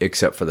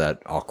 except for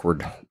that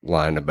awkward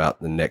line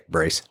about the neck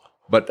brace.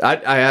 But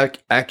I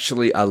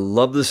actually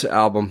love this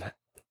album.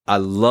 I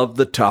love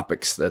the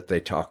topics that they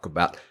talk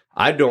about.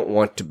 I don't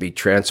want to be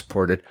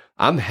transported.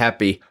 I'm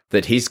happy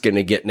that he's going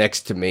to get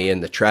next to me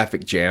in the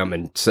traffic jam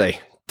and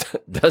say,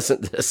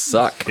 doesn't this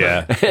suck?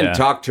 Yeah. And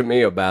talk to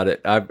me about it.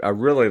 I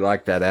really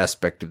like that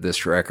aspect of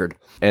this record.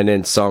 And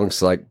then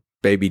songs like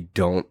Baby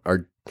Don't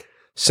are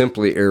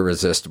simply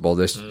irresistible.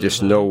 There's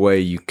just no way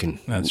you can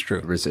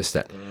resist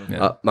that.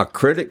 Yeah. My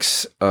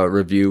critics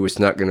review is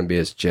not going to be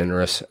as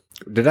generous.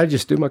 Did I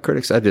just do my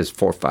critics? I did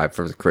 4.5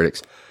 for the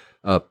critics.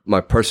 My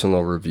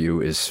personal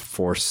review is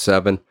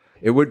 4.7.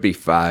 It would be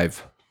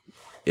 5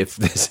 if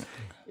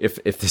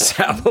if this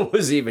album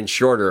was even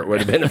shorter, it would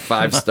have been a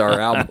 5-star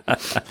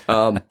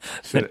album.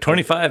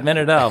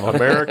 25-minute album.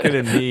 American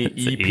and Me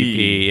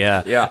EP.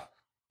 Yeah. Yeah,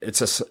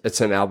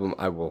 it's an album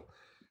I will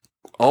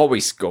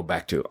always go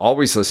back to,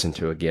 always listen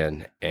to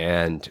again,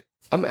 and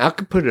I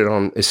could put it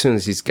on as soon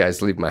as these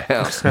guys leave my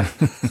house.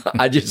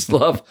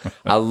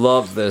 I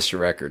love this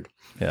record.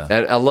 Yeah.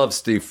 And I love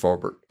Steve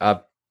Forbert.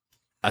 I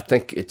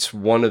think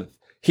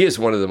he is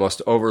one of the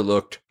most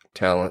overlooked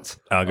talents.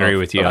 I agree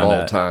with you of on all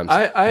that. times.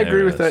 I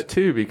agree with is. that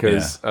too,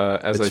 because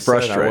as It's I said,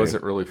 frustrating. I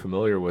wasn't really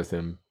familiar with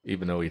him,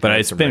 even though he. But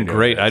it's been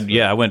great.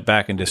 I went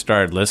back and just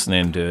started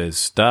listening to his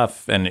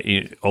stuff,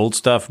 and old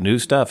stuff, new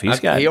stuff.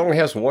 He only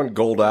has one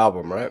gold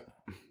album, right?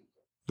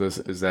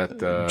 Is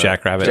that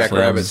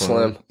Jackrabbit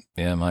Slim.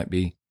 Yeah, it might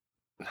be.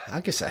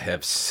 I guess I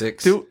have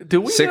 6.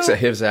 Do we six know? of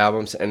his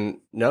albums, and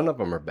none of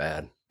them are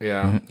bad.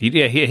 Yeah.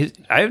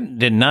 I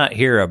did not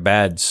hear a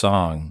bad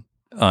song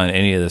on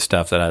any of the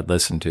stuff that I'd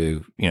listened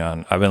to.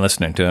 And I've been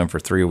listening to him for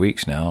 3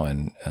 weeks now,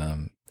 and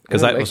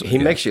because he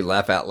makes you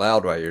laugh out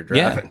loud while you're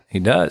driving. Yeah, he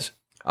does.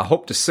 I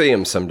hope to see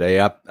him someday.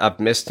 I've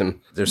missed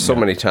him. There's so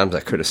many times I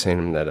could have seen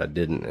him that I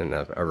didn't, and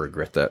I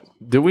regret that.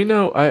 Do we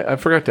know? I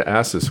forgot to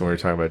ask this when we were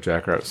talking about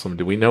Jackrabbit Slim.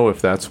 Do we know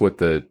if that's what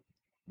the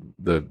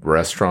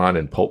restaurant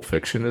in Pulp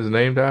Fiction is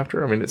named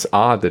after? I mean, it's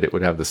odd that it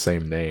would have the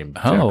same name.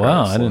 Oh,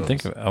 wow. I didn't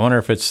think of it. I wonder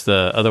if it's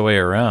the other way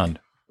around.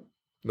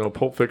 No,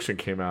 Pulp Fiction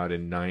came out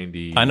in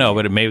 90. I know,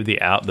 but maybe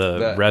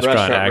the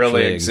restaurant actually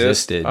really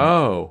existed.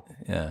 Oh.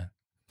 Yeah.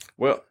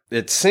 Well,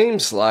 it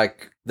seems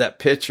like that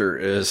picture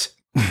is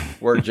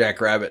where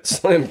Jackrabbit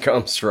Slim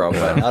comes from,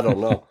 but I don't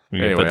know. We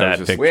can Anyway, put I that was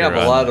just- picture We have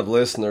a on. lot of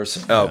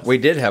listeners. We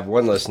did have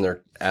one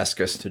listener ask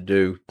us to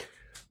do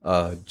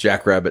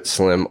Jackrabbit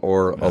Slim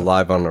or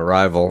Alive on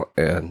Arrival,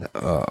 and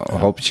I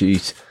hope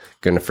she's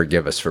going to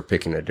forgive us for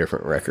picking a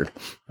different record.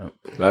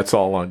 That's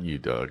all on you,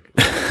 Doug.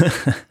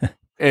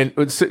 And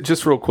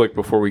just real quick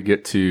before we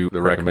get to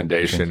the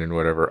recommendation and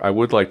whatever, I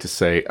would like to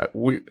say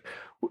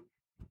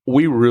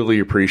we really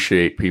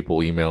appreciate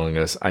people emailing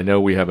us. I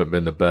know we haven't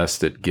been the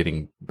best at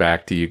getting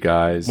back to you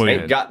guys. We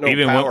Ain't got no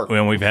even power.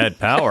 when we've had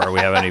power, we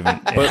haven't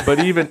even. but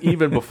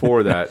even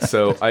before that,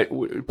 so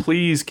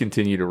please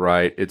continue to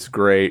write. It's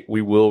great.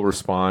 We will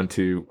respond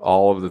to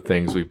all of the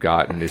things we've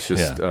gotten. It's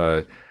just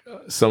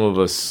some of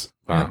us.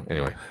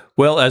 Anyway,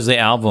 Well, as the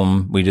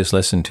album we just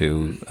listened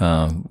to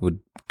would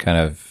kind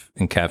of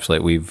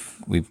encapsulate,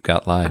 we've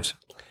got lives.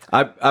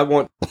 I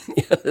want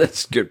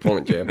that's a good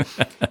point, Jim.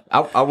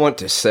 I want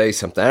to say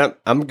something.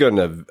 I'm going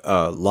to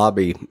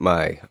lobby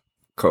my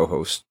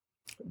co-host,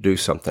 do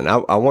something.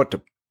 I want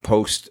to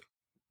post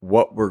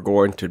what we're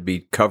going to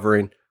be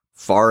covering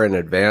far in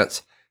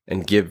advance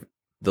and give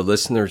the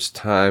listeners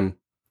time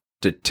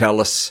to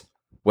tell us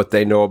what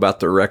they know about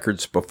the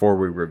records before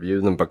we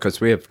review them,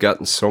 because we have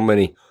gotten so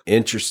many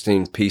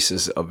interesting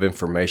pieces of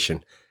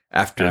information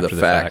after the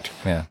fact.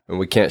 Yeah. And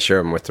we can't share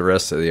them with the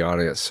rest of the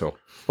audience. So,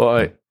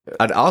 well,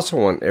 I'd also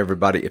want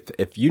everybody,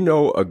 if you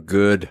know a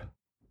good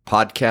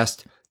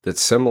podcast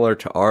that's similar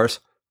to ours,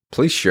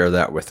 please share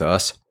that with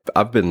us.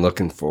 I've been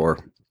looking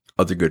for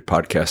other good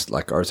podcasts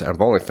like ours, and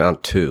I've only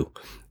found 2,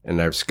 and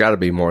there's got to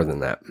be more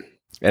than that.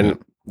 And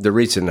the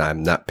reason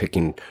I'm not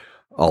picking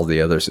all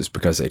the others is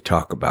because they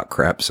talk about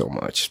crap so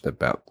much,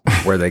 about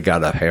where they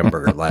got a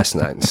hamburger last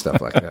night and stuff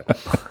like that.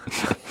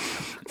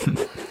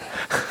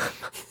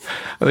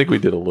 I think we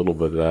did a little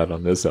bit of that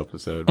on this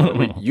episode.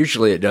 But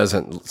Usually it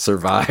doesn't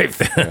survive.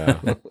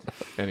 yeah.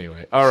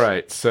 Anyway, all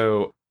right.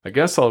 So I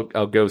guess I'll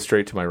go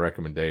straight to my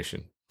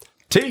recommendation.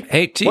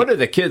 Hey, T. What are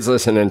the kids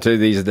listening to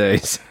these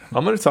days?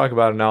 I'm going to talk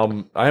about an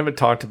album. I haven't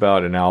talked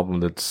about an album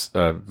that's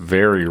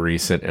very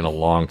recent in a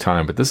long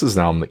time, but this is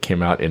an album that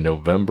came out in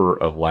November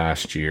of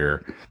last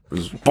year. It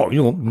was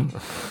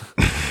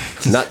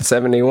Not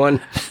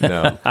 71?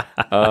 no,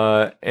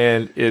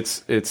 and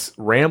it's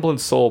 "Ramblin'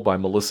 Soul" by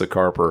Melissa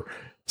Carper.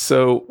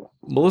 So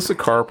Melissa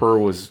Carper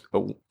was.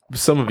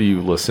 Some of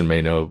you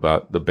may know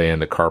about the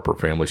band, the Carper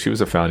Family. She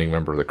was a founding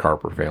member of the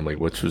Carper Family,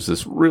 which was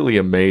this really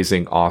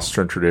amazing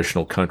Austrian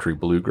traditional country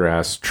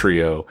bluegrass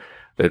trio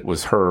that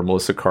was her,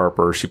 Melissa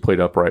Carper. She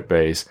played upright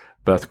bass,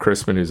 Beth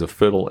Crispin, who's a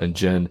fiddle, and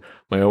Jen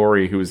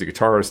Maori, who was a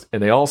guitarist.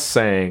 And they all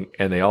sang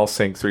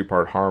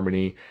 3-part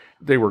harmony.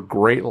 They were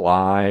great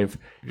live.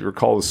 If you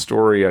recall the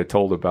story I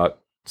told about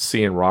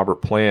seeing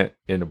Robert Plant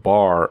in a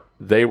bar,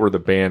 they were the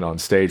band on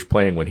stage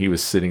playing when he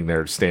was sitting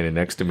there standing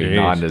next to me,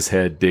 nodding his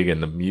head, digging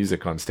the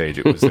music on stage.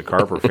 It was the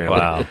Carper Family.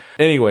 Wow.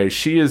 Anyway,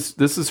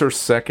 this is her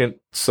second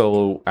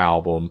solo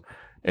album,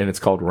 and it's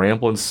called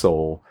Ramblin'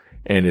 Soul,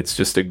 and it's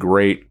just a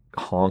great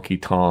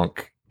honky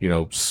tonk,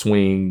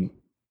 swing,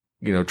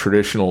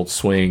 traditional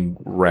swing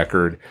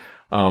record.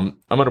 I'm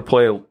going to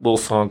play a little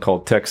song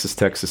called Texas,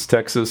 Texas,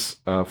 Texas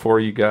for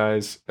you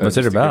guys. What's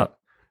it about?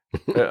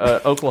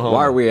 Oklahoma.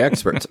 Why are we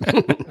experts?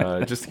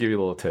 Just to give you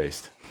a little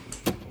taste.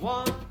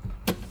 1, 2,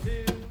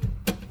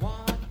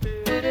 1,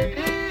 2, 3.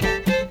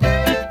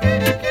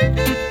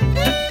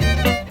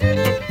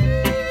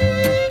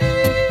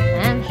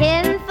 I'm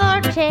heading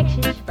for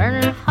Texas,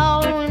 burning a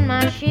hole in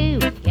my shoe.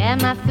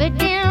 Got my foot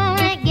down on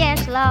that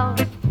gas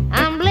log.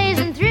 I'm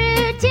blazing through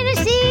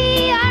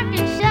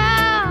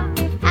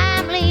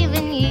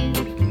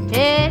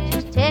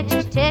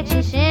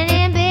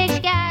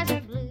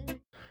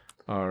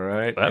All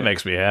right. That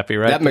makes me happy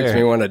right That makes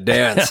me want to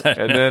dance.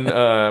 And then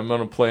I'm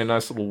going to play a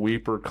nice little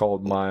weeper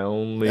called My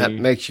Only... That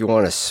makes you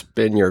want to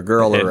spin your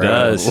girl It around.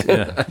 does.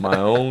 Yeah. My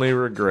Only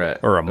Regret.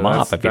 Or a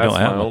mop if you don't have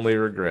That's my one. only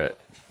regret.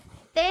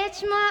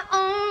 That's my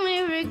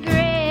only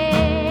regret,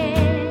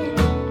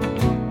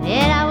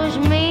 that I was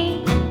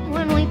mean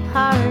when we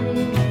parted,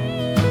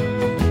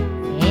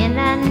 and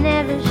I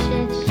never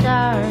said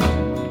sorry.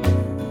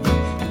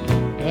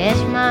 That's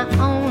my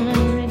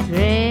only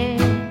regret.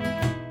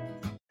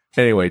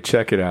 Anyway,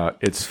 check it out.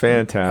 It's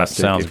fantastic.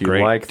 That sounds if you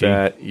great, like Steve.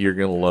 that, you're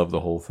going to love the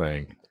whole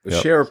thing.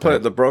 Does she ever play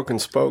the Broken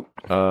Spoke?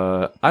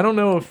 I don't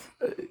know if...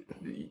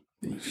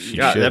 She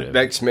God, should that have.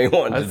 makes me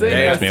want to I think-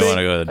 dance. Makes me want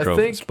to go to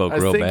the spoke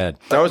real bad.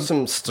 Throw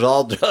some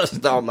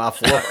sawdust on my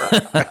floor.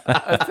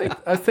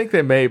 I think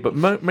they may, but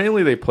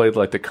mainly they played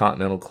like the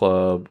Continental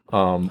Club.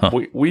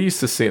 We used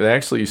to see. They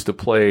actually used to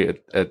play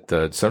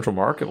at Central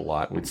Market a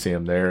lot. We'd see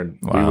them there, and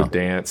we would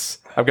dance.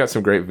 I've got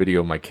some great video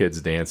of my kids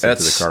dancing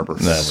to the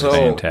Carpenter. That's so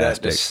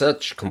fantastic. That is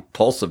such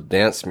compulsive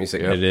dance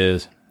music. It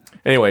is.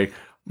 Anyway,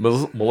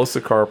 Melissa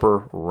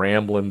Carper,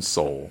 Ramblin'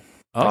 Soul.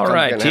 All I'm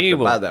right, gonna have T. to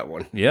Well, buy that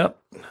one. yep.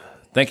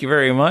 Thank you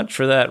very much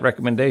for that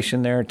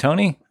recommendation there,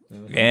 Tony.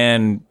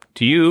 And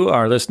to you,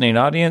 our listening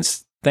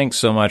audience, thanks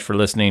so much for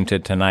listening to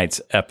tonight's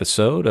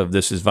episode of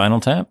This is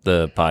Vinyl Tap,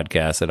 the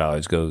podcast that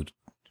always goes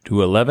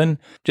to 11.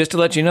 Just to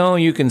let you know,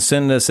 you can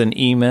send us an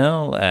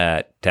email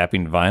at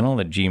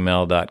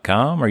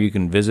tappingvinyl@gmail.com, or you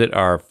can visit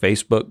our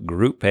Facebook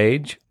group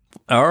page,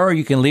 or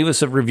you can leave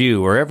us a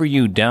review wherever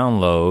you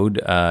download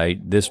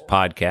this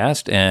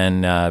podcast,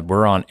 and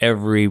we're on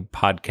every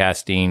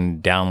podcasting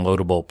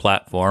downloadable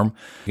platform.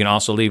 You can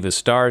also leave us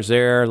stars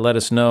there. Let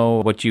us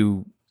know what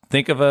you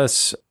think of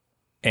us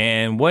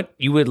and what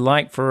you would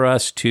like for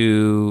us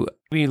to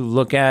maybe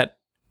look at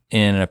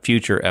in a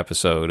future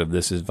episode of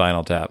This is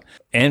Vinyl Tap.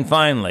 And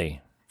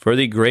finally, for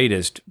the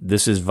greatest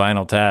This is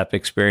Vinyl Tap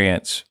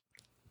experience,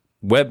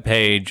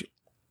 webpage,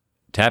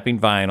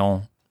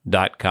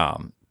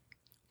 tappingvinyl.com.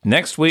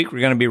 Next week,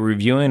 we're going to be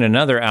reviewing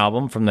another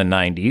album from the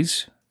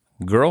 90s,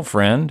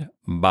 Girlfriend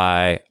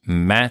by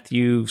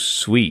Matthew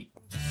Sweet.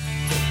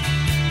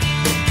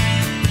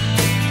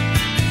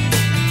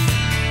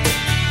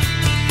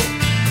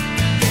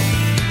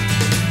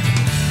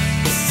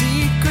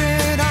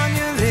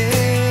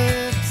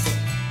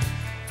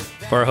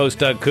 For our host,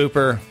 Doug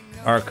Cooper,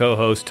 our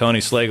co-host, Tony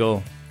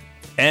Slagle,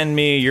 and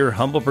me, your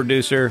humble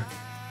producer,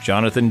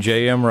 Jonathan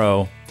J.M.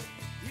 Rowe,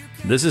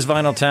 this is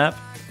Vinyl Tap,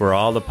 where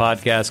all the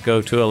podcasts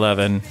go to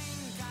 11.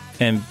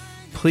 And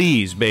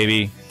please,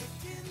 baby,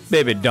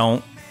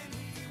 don't